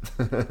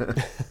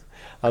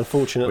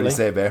 Unfortunately. What do you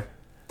say, Bear?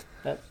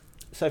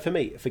 So for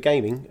me, for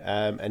gaming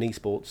and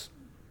esports,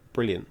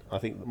 brilliant. I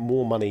think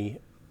more money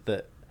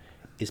that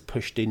is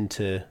pushed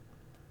into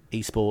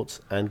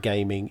esports and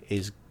gaming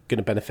is going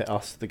to benefit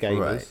us, the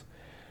gamers. Right.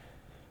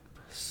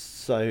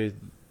 So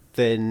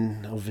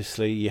then,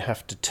 obviously, you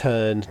have to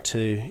turn to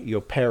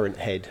your parent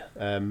head.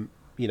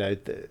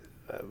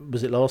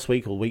 Was it last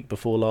week or week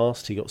before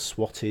last? He got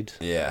swatted.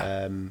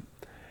 Yeah.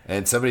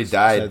 And somebody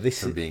died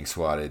from being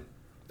swatted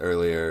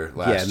earlier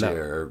last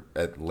year,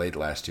 or late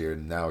last year,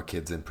 and now a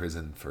kid's in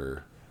prison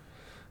for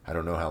I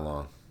don't know how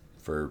long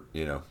for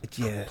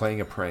playing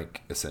a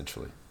prank,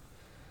 essentially.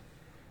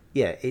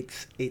 Yeah,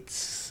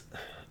 it's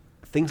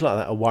things like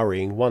that are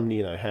worrying. One,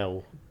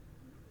 how.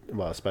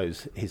 Well, I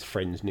suppose his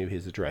friends knew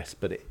his address,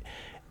 but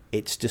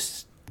it's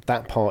just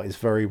that part is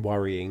very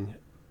worrying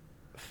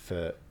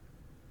for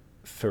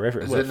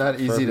everyone. Is it not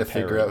easy to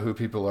figure out who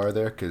people are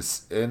there?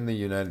 Because in the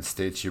United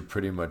States, you're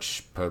pretty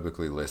much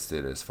publicly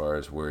listed as far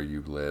as where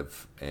you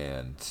live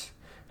and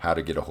how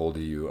to get a hold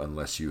of you,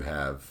 unless you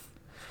have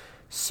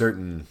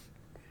certain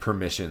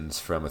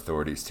permissions from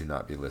authorities to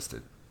not be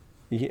listed.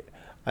 Yeah.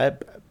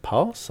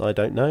 Pass. I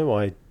don't know.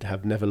 I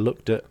have never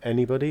looked at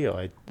anybody.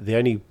 The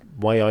only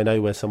way I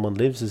know where someone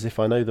lives is if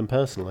I know them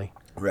personally.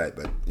 Right,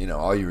 but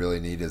all you really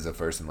need is a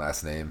first and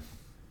last name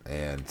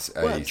and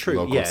a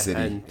local city,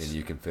 and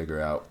you can figure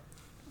out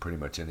pretty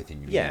much anything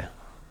you need. Yeah.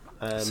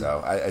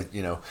 So I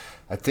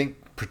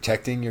think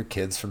protecting your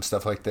kids from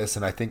stuff like this,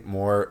 and I think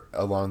more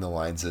along the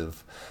lines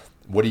of,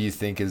 what do you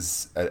think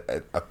is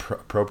a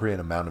appropriate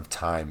amount of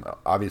time?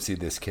 Obviously,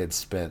 this kid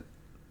spent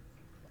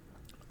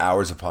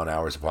hours upon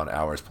hours upon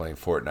hours playing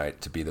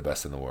Fortnite to be the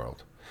best in the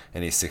world,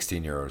 and he's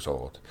 16 years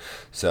old.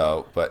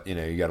 So, but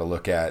you got to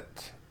look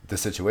at the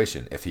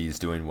situation. If he's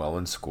doing well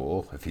in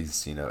school, if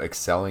he's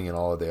excelling in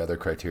all of the other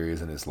criteria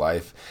in his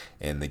life,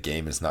 and the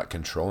game is not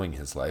controlling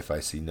his life, I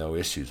see no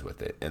issues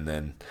with it. And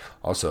then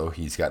also,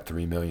 he's got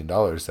 $3 million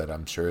that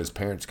I'm sure his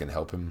parents can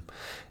help him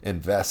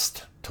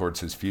invest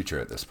towards his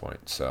future at this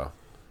point. So,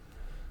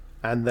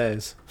 and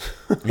theirs.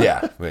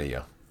 Yeah,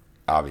 well,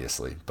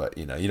 obviously, but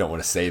you don't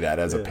want to say that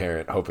as a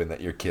parent, hoping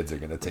that your kids are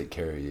going to take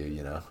care of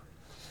you.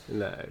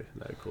 No,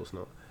 of course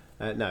not.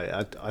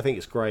 No, I think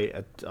it's great.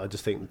 I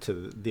just think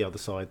to the other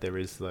side there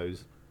is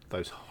those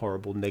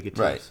horrible negatives.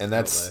 Right, and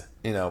that's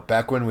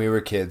back when we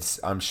were kids,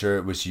 I'm sure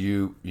it was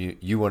you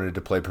wanted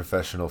to play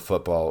professional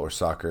football or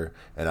soccer,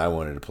 and I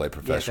wanted to play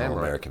professional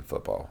American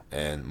football.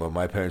 And what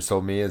my parents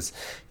told me is,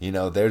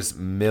 there's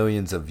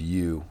millions of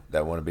you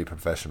that want to be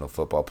professional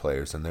football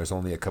players, and there's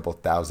only a couple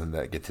thousand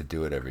that get to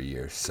do it every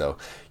year. So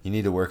you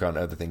need to work on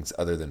other things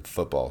other than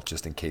football,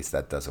 just in case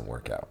that doesn't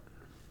work out.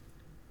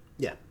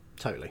 Yeah.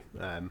 totally.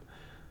 And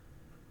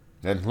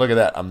look at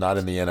that. I'm not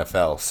in the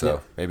NFL,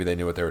 so maybe they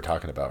knew what they were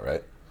talking about,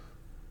 right?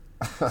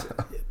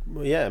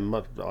 Well, yeah, I'm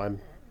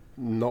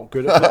not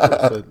good at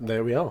football, so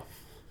there we are.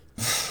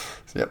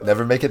 Yep,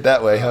 never make it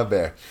that way, huh,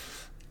 Bear?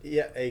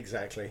 Yeah,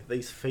 exactly.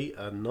 These feet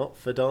are not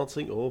for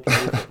dancing or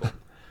playing football.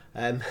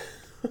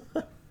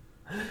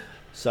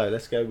 So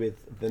let's go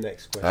with the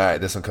next question. All right,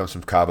 this one comes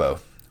from Cabo.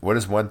 What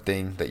is one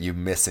thing that you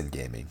miss in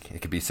gaming?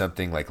 It could be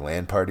something like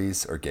LAN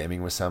parties or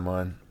gaming with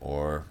someone,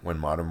 or when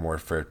Modern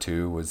Warfare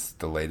 2 was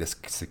the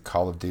latest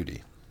Call of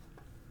Duty.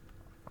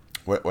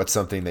 What's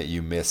something that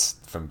you miss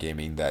from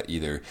gaming that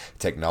either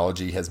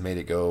technology has made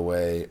it go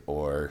away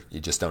or you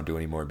just don't do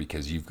anymore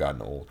because you've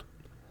gotten old?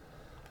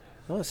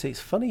 Oh, see, it's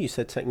funny you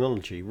said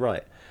technology.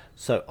 Right.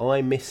 So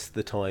I miss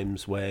the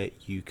times where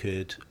you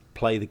could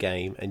play the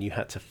game and you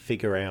had to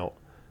figure out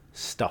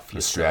stuff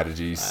yourself.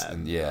 Strategies,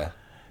 and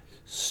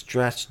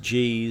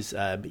strategies.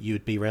 You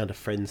would be around a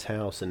friend's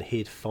house and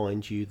he'd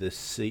find you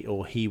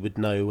or he would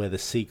know where the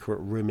secret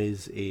room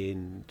is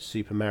in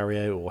Super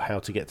Mario, or how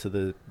to get to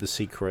the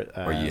secret.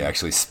 Or you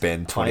actually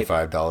spend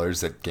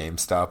 $25 at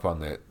GameStop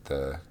on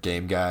the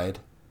game guide.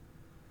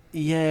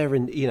 Yeah,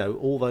 and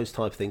all those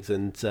type of things.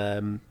 And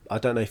I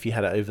don't know if you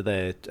had it over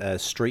there.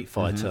 Street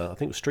Fighter. I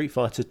think it was Street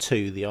Fighter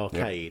 2, the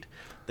arcade.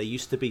 Yep. There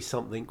used to be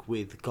something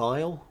with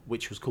Guile,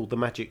 which was called the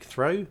Magic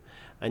Throw.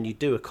 And you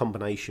do a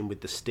combination with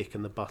the stick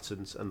and the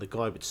buttons, and the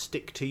guy would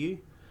stick to you.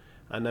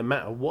 And no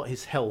matter what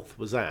his health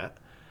was at,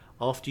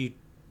 after you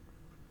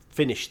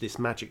finish this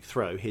magic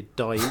throw, he'd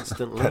die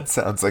instantly. That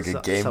sounds like a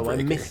game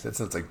breaker. That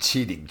sounds like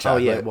cheating,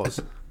 chocolate. Oh, yeah, it was.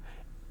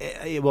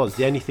 It was.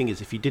 The only thing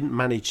is, if you didn't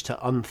manage to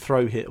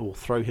unthrow him or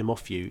throw him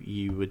off you,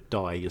 you would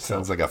die yourself.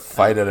 Sounds like a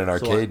fight at an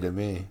arcade to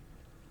me.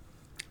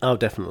 Oh,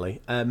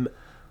 definitely.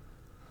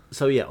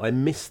 So, yeah, I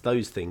miss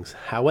those things.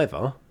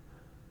 However,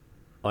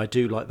 I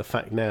do like the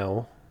fact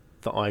now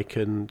that I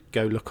can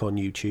go look on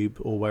YouTube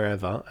or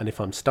wherever, and if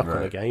I'm stuck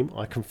on a game,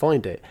 I can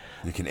find it.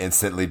 You can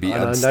instantly be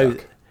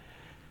unstuck.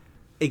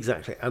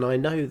 Exactly. And I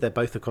know they're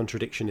both a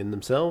contradiction in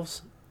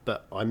themselves,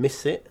 but I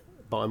miss it.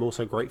 But I'm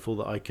also grateful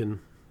that I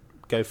can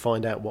go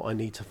find out what I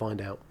need to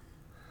find out.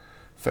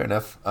 Fair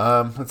enough.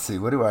 Let's see.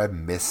 What do I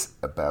miss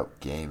about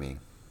gaming?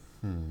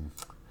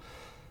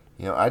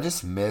 I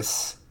just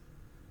miss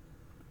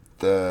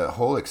the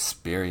whole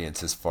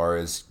experience as far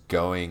as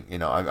going.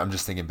 I'm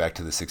just thinking back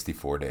to the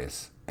 64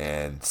 days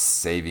and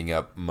saving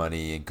up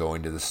money and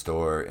going to the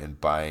store and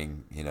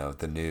buying,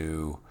 the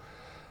new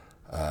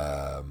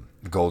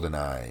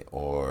GoldenEye,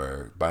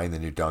 or buying the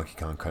new Donkey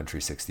Kong Country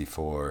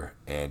 64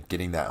 and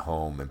getting that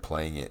home and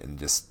playing it and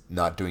just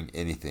not doing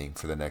anything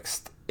for the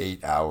next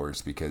 8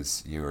 hours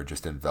because you are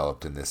just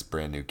enveloped in this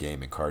brand new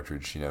game and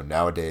cartridge.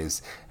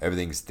 Nowadays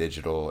everything's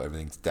digital,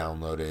 everything's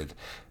downloaded.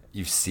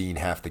 You've seen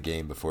half the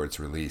game before it's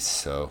released,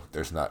 so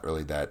there's not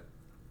really that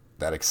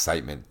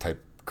excitement,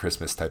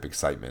 Christmas type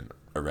excitement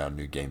around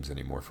new games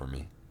anymore for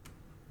me.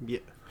 Yeah.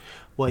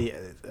 Well, yeah,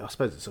 I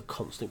suppose it's a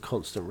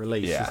constant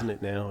release, isn't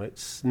it now?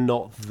 It's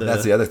not the...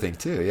 That's the other thing,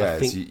 too, yeah.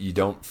 You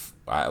don't...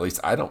 At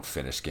least I don't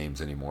finish games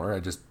anymore. I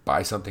just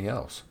buy something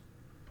else.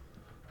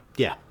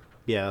 Yeah.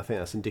 Yeah, I think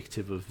that's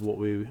indicative of what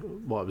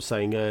I was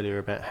saying earlier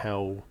about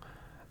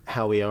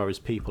how we are as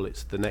people.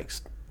 It's the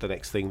next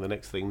thing.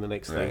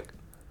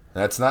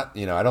 That's not...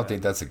 I don't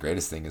think that's the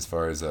greatest thing as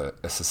far as a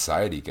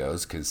society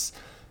goes, because...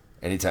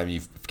 anytime you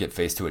get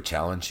faced to a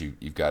challenge, you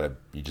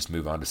just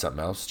move on to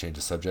something else, change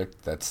the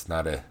subject. That's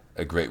not a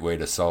great way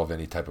to solve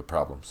any type of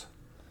problems.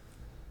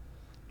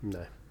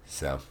 No.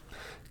 So,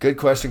 good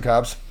question,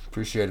 Cobbs.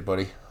 Appreciate it,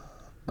 buddy.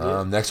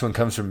 Yeah. Next one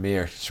comes from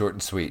Mir, short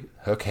and sweet.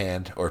 Hook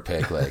hand or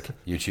peg leg?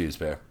 You choose,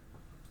 Bear.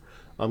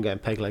 I'm going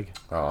peg leg.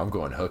 Oh, I'm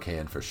going hook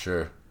hand for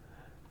sure.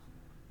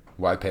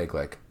 Why peg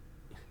leg?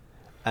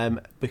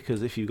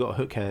 Because if you've got a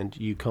hook hand,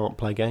 you can't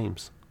play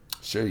games.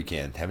 Sure you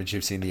can. Haven't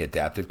you seen the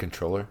adaptive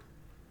controller?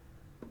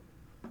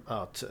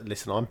 Oh,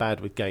 listen, I'm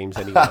bad with games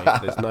anyway.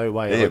 There's no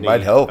way it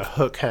might help. A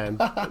hook hand.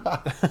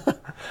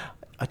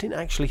 I didn't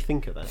actually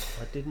think of that.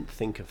 I didn't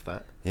think of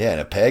that. Yeah,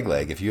 and a peg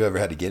leg, if you ever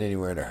had to get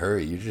anywhere in a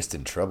hurry, you're just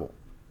in trouble.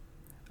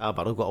 Oh,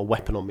 but I've got a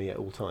weapon on me at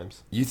all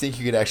times. You think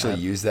you could actually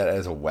use that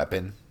as a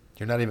weapon?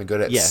 You're not even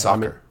good at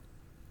soccer.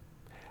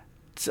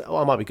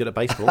 I might be good at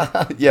baseball.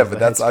 Yeah, but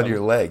that's on your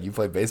leg. You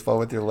play baseball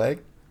with your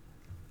leg?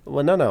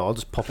 Well, no, I'll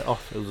just pop it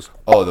off. It'll just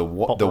the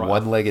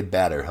one-legged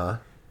batter, huh?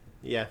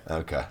 Yeah.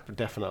 Okay.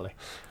 Definitely.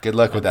 Good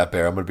luck with that,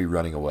 Bear. I'm going to be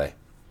running away.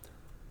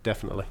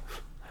 Definitely.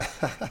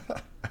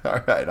 All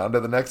right, on to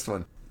the next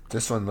one.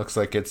 This one looks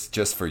like it's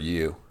just for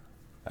you.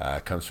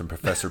 It comes from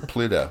Professor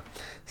Pluto.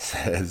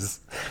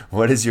 Says,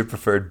 what is your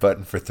preferred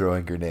button for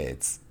throwing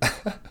grenades?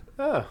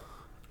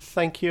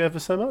 Thank you ever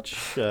so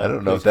much. I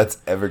don't know if that's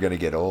ever going to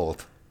get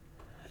old.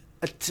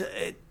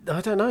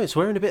 I don't know. It's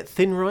wearing a bit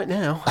thin right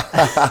now.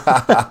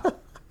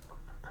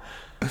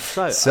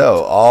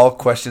 So all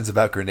questions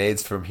about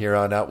grenades from here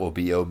on out will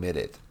be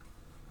omitted.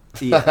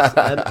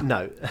 Yes,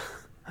 no.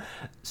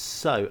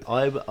 So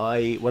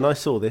I when I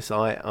saw this,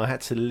 I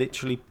had to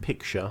literally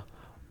picture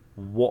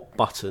what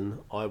button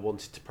I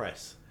wanted to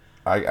press.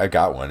 I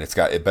got one.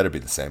 It better be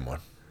the same one.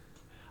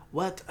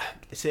 What?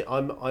 See,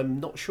 I'm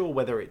not sure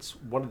whether it's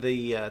one of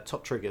the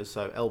top triggers,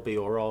 so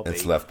LB or RB.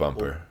 It's left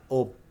bumper.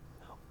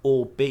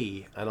 Or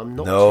B, and I'm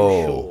not too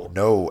sure.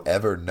 No,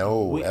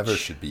 ever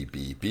should be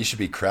B. B should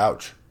be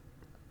crouch.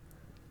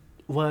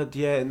 Well,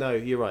 yeah, no,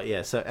 you're right.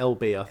 Yeah, so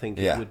LB, I think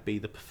Yeah. it would be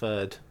the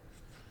preferred.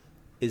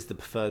 Is the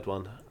preferred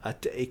one.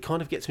 It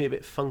kind of gets me a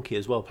bit funky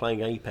as well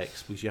playing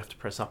Apex because you have to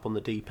press up on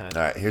the D-pad.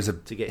 All right, here's a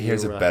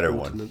better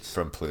one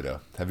from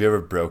Pluto. Have you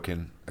ever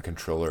broken a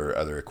controller or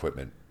other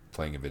equipment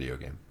playing a video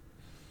game?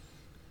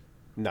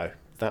 No,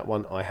 that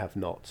one I have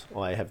not.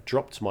 I have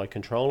dropped my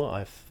controller.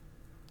 I've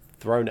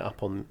thrown it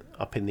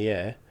up in the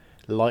air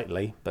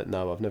lightly, but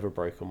no, I've never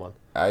broken one.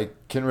 I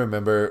can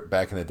remember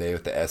back in the day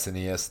with the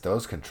SNES,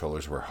 those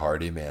controllers were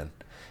hardy, man.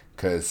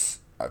 Because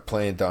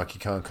playing Donkey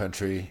Kong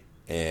Country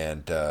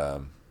and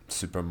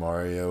Super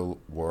Mario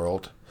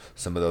World,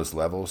 some of those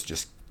levels,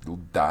 just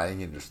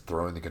dying and just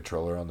throwing the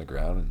controller on the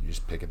ground and you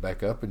just pick it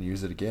back up and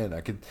use it again.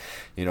 I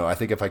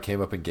think if I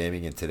came up in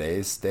gaming in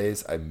today's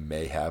days, I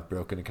may have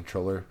broken a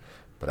controller,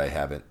 but I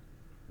haven't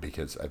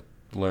because I've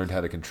learned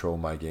how to control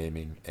my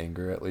gaming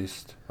anger, at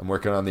least. I'm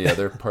working on the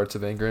other parts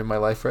of anger in my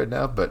life right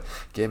now, but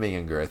gaming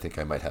anger I think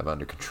I might have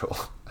under control.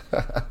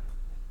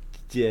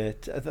 Yeah,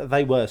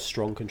 they were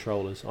strong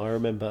controllers. I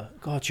remember.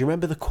 God, do you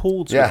remember the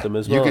cords with them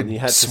as well? You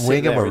could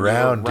swing them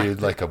around,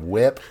 dude, like a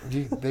whip.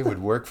 They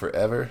would work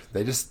forever.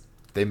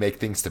 They make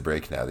things to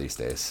break now these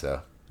days.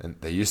 So, and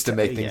they used to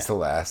make things to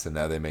last, and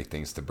now they make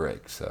things to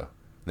break. So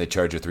they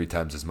charge you 3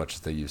 times as much as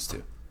they used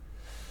to.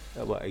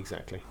 Well,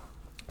 exactly.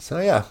 So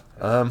yeah,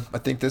 I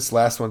think this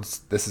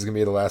is gonna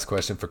be the last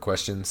question for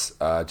questions.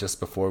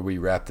 Just before we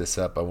wrap this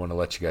up, I want to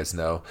let you guys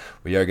know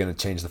we are going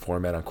to change the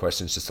format on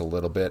questions just a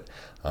little bit.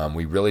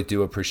 We really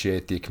do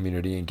appreciate the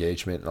community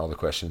engagement and all the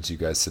questions you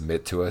guys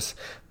submit to us,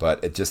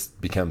 but it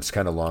just becomes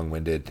kind of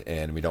long-winded,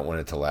 and we don't want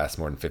it to last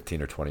more than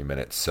 15 or 20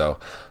 minutes. So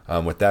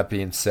with that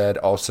being said,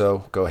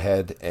 also go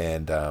ahead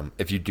and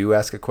if you do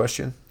ask a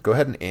question, go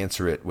ahead and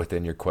answer it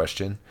within your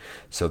question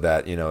so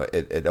that,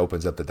 it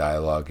opens up the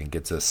dialogue and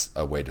gets us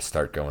a way to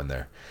start going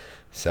there.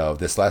 So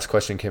this last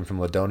question came from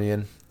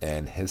Ladonian,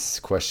 and his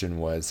question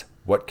was,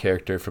 what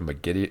character from a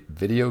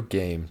video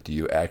game do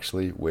you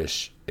actually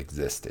wish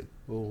existed?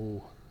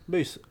 Oh,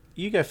 Moose,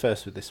 you go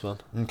first with this one.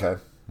 Okay.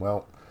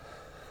 Well,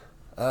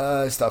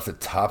 just off the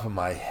top of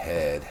my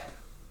head,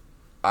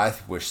 I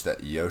wish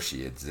that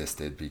Yoshi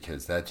existed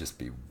because that'd just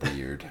be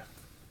weird.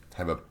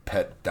 Have a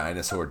pet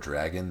dinosaur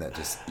dragon that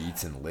just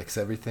eats and licks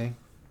everything.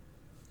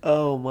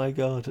 Oh my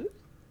god,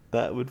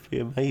 that would be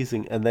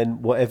amazing. And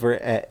then whatever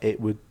it ate, it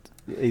would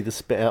either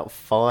spit out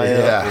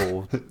fire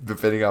or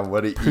depending on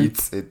what it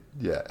eats.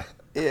 Yeah.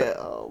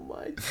 Oh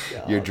my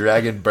god. Your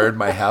dragon burned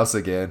my house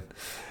again.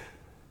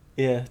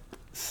 Yeah.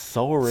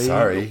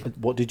 Sorry.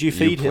 What did you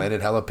feed him? You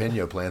planted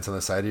jalapeno plants on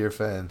the side of your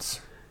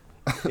fence.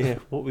 Yeah.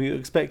 What were you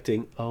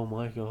expecting? Oh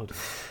my god.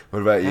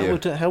 What about you?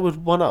 How would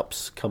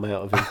 1-ups come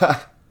out of him?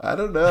 I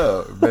don't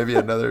know. Maybe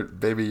another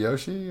baby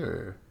Yoshi,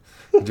 or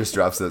he just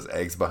drops those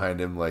eggs behind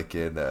him like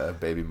in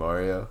Baby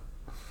Mario.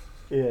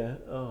 Yeah.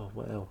 Oh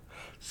wow.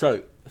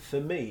 So for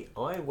me,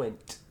 I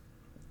went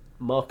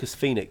Marcus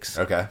Phoenix.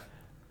 Okay.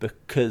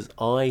 Because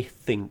I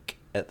think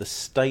at the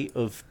state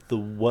of the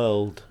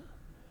world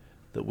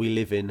that we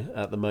live in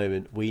at the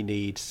moment, we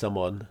need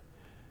someone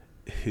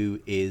who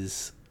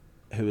has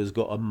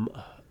got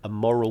a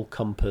moral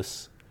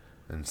compass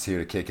and see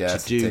to kick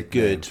ass to do and take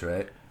good, names,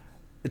 right?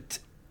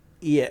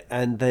 Yeah,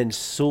 and then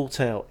sort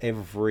out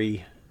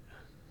every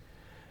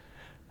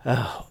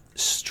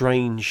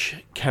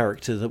strange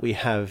character that we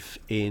have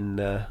in.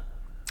 I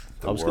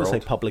was going to say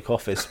public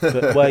office,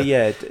 but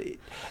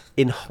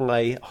in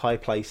high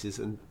places,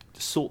 and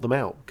sort them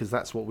out because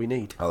that's what we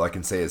need. All I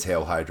can say is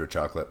Hail Hydra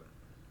chocolate.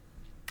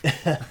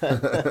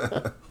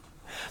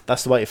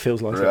 That's the way it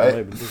feels like at the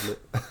moment, isn't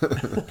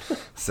it?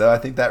 So I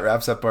think that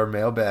wraps up our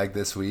mailbag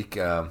this week.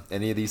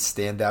 Any of these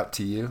stand out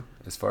to you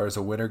as far as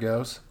a winner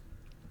goes?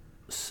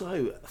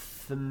 So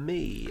for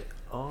me,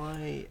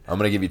 I'm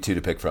going to give you 2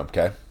 to pick from.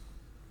 Okay.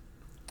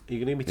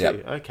 You're going to give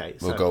me 2. Yep. Okay.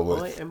 We'll go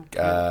with.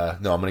 No,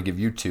 I'm going to give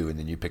you 2, and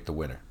then you pick the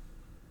winner.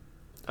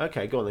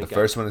 Okay, go on then. The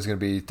first one is going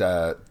to be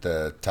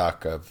the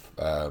talk of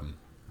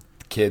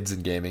kids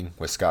and gaming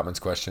with Scottman's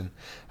question.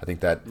 I think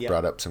that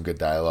brought up some good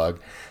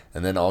dialogue.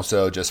 And then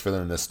also, just for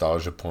the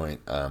nostalgia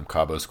point,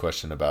 Cabo's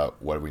question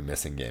about what are we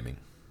missing gaming.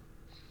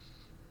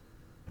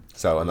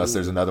 So unless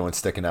there's another one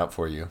sticking out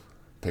for you,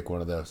 pick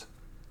one of those.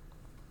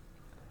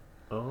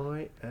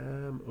 I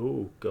am...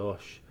 Oh,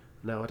 gosh.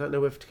 No, I don't know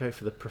whether to go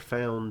for the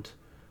profound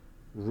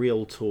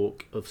real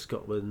talk of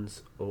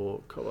Scotland's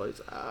or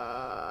Cabo's.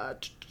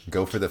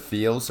 Go for the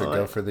feels or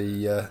go for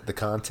the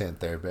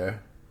content there,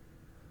 Bear?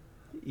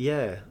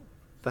 Yeah,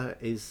 that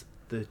is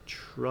the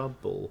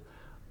trouble.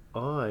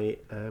 I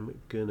am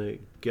going to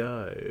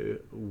go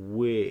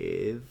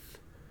with...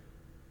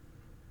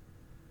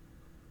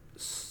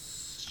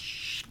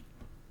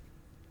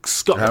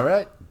 Scotland. All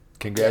right.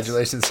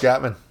 Congratulations,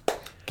 Scottman.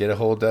 Get a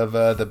hold of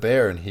the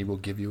Bear and he will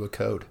give you a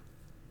code.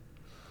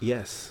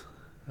 Yes.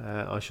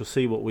 I shall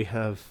see what we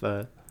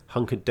have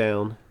hunkered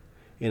down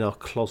in our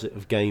closet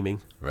of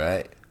gaming.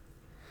 Right.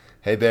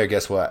 Hey, Bear,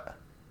 guess what?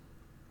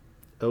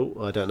 Oh,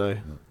 I don't know.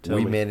 Tell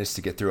we me. managed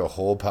to get through a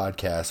whole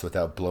podcast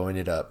without blowing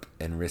it up,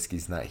 and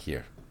Risky's not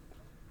here.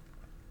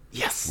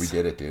 Yes! We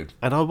did it, dude.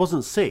 And I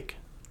wasn't sick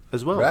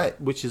as well, Right.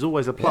 which is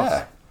always a plus.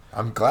 Yeah.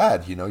 I'm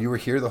glad. You were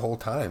here the whole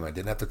time. I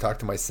didn't have to talk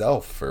to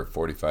myself for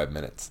 45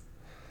 minutes.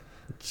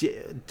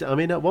 I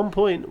mean, at one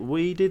point,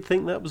 we did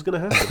think that was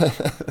going to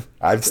happen.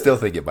 I still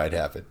think it might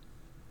happen.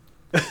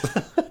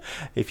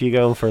 If you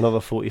go on for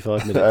another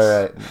 45 minutes,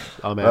 All right.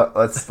 I'm out.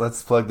 Well,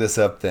 let's plug this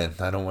up then.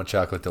 I don't want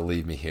Chocolate to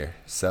leave me here.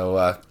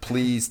 So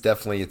please,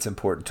 definitely, it's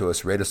important to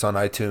us. Rate us on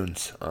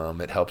iTunes.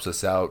 It helps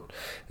us out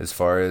as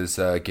far as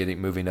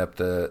moving up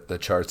the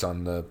charts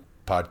on the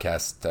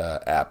podcast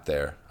app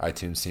there.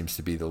 iTunes seems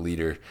to be the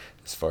leader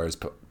as far as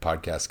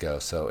podcasts go.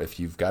 So if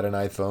you've got an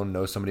iPhone,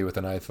 know somebody with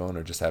an iPhone,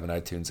 or just have an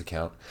iTunes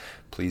account,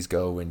 please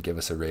go and give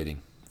us a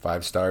rating.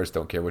 5 stars.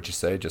 Don't care what you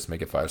say. Just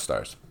make it 5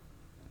 stars.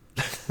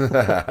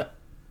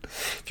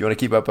 If you want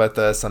to keep up with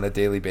us on a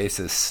daily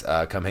basis,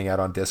 come hang out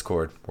on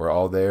Discord. We're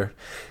all there.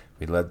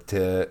 We'd love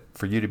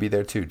for you to be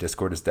there too.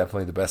 Discord is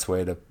definitely the best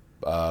way to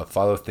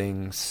follow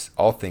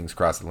all things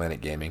Cross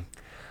Atlantic Gaming.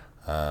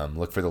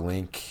 Look for the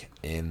link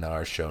in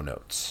our show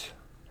notes.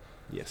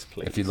 Yes,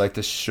 please. If you'd like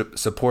to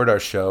support our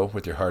show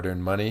with your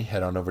hard-earned money,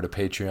 head on over to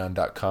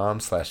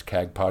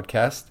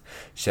patreon.com/CAGpodcast.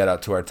 Shout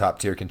out to our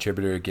top-tier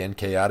contributor again,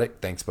 Chaotic.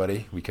 Thanks,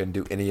 buddy. We couldn't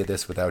do any of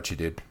this without you,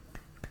 dude.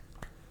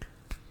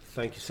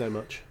 Thank you so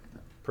much.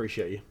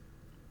 Appreciate you.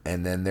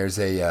 And then there's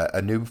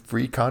a new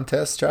free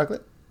contest,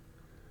 Chocolate?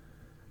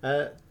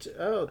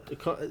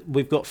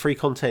 We've got free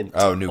content.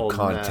 Oh, new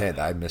content.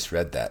 I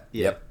misread that.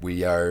 Yeah. Yep,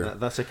 we are.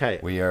 That's okay.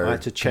 We are I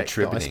had to check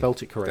that I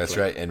spelt it correctly. That's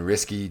right. And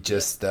Risky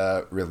just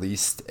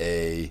released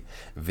a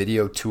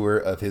video tour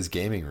of his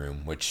gaming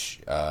room, which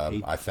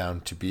I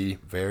found to be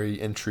very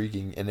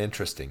intriguing and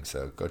interesting.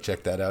 So go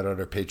check that out on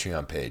our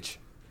Patreon page.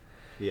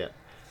 Yeah.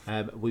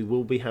 We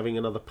will be having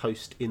another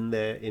post in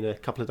there in a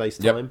couple of days'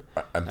 time.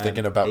 Yep. I'm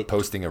thinking about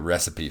posting a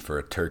recipe for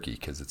a turkey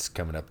because it's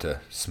coming up to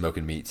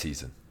smoking meat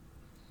season.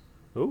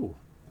 Ooh,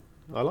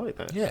 I like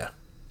that. Yeah.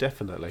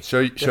 Definitely. Show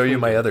you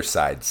my other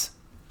sides.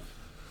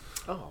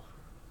 Oh.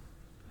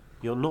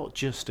 You're not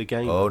just a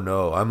gamer. Oh,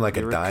 no. I'm like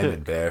a You're diamond,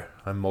 cook. Bear.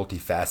 I'm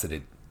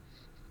multifaceted.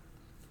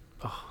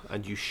 Oh,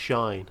 and you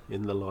shine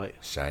in the light.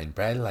 Shine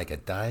bright like a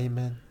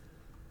diamond.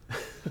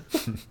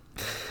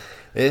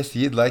 If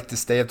you'd like to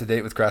stay up to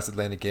date with Cross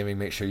Atlantic Gaming,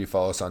 make sure you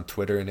follow us on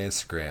Twitter and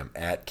Instagram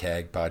at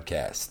CAG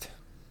Podcast.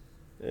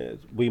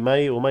 We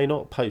may or may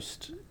not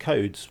post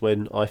codes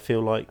when I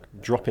feel like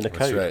dropping a code.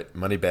 That's right.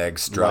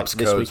 Moneybags drops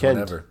this codes weekend.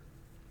 whenever.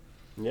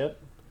 Yep.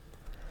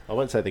 I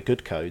won't say the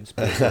good codes,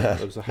 but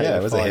it was a Halo 5. Yeah,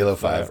 it was a Halo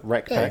 5.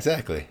 Rec Yeah, pack.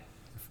 exactly.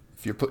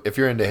 If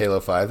you're into Halo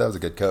 5, that was a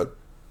good code.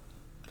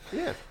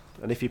 Yeah.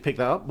 And if you pick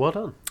that up, well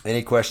done.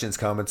 Any questions,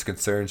 comments,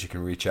 concerns, you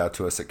can reach out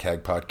to us at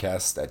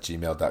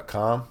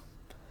cagpodcast@gmail.com.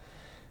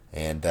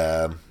 And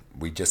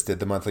we just did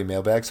the monthly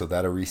mailbag, so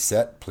that'll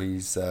reset.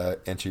 Please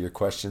enter your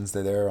questions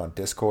there on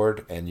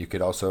Discord, and you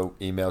could also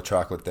email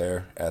Chocolate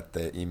there at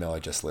the email I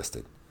just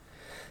listed.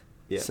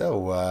 Yeah.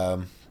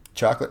 So,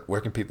 Chocolate,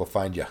 where can people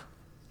find you?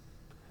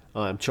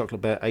 I'm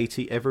Chocolate Bear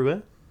 80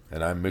 everywhere.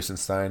 And I'm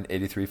Moosenstein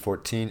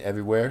 8314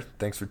 everywhere.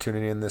 Thanks for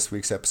tuning in this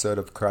week's episode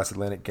of Cross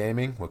Atlantic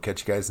Gaming. We'll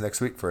catch you guys next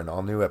week for an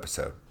all-new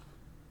episode.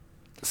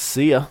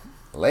 See ya.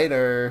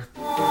 Later.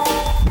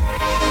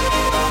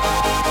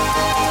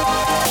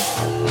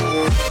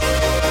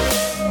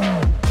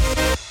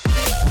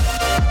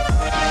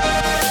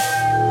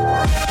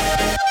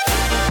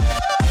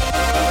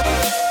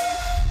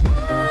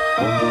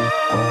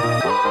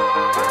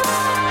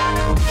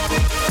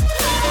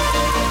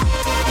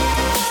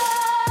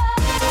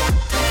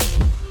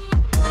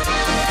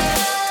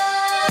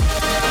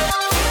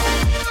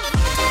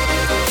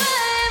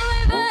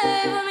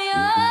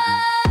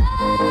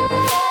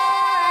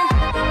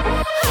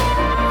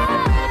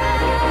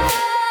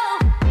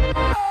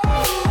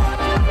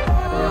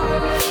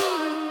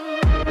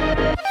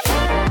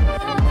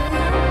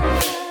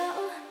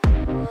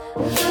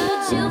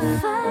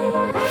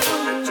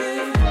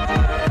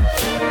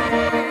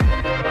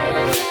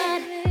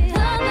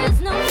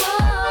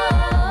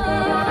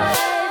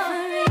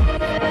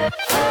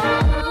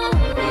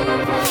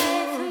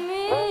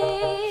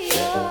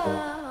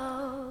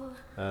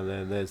 And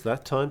then there's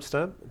that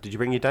timestamp. Did you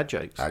bring your dad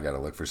jokes? I gotta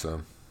look for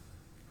some.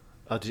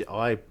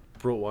 I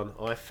brought one.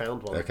 I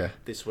found one Okay.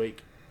 this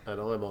week, and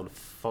I'm on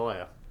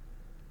fire.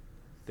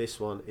 This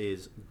one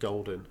is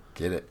golden.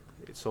 Get it.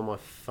 It's on my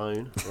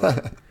phone.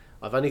 Right.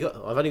 I've only got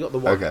the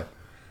one. Okay.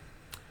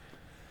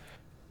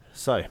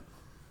 So,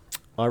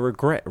 I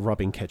regret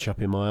rubbing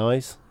ketchup in my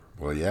eyes,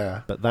 Well,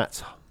 yeah. but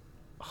that's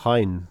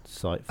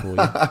hindsight for you.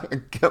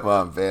 Come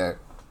on, Bear.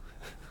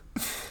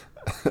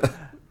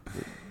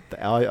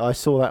 I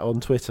saw that on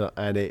Twitter,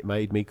 and it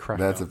made me crack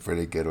That's a up.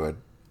 pretty good one.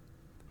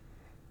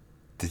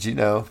 Did you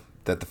know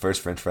that the first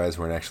French fries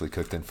weren't actually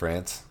cooked in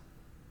France?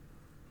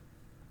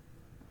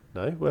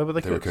 No? Where were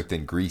they They were cooked? cooked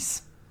in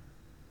Greece.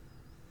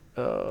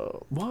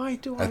 Why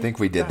do I... I think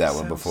we did that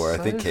one sounds before. I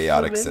think so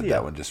Chaotic said familiar.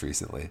 that one just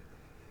recently.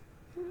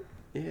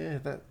 Yeah,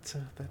 that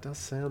does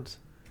sound.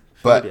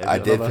 But I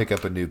did pick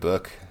up a new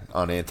book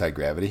on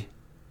anti-gravity.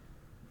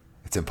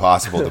 It's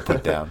impossible to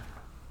put down.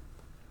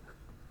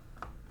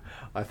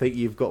 I think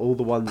you've got all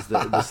the ones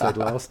that we said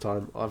last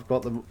time. I've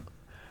got them.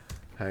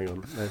 Hang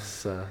on,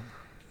 let's. I'm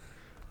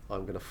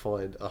going to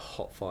find a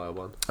hot fire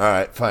one. All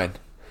right, fine.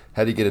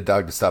 How do you get a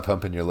dog to stop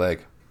humping your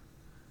leg?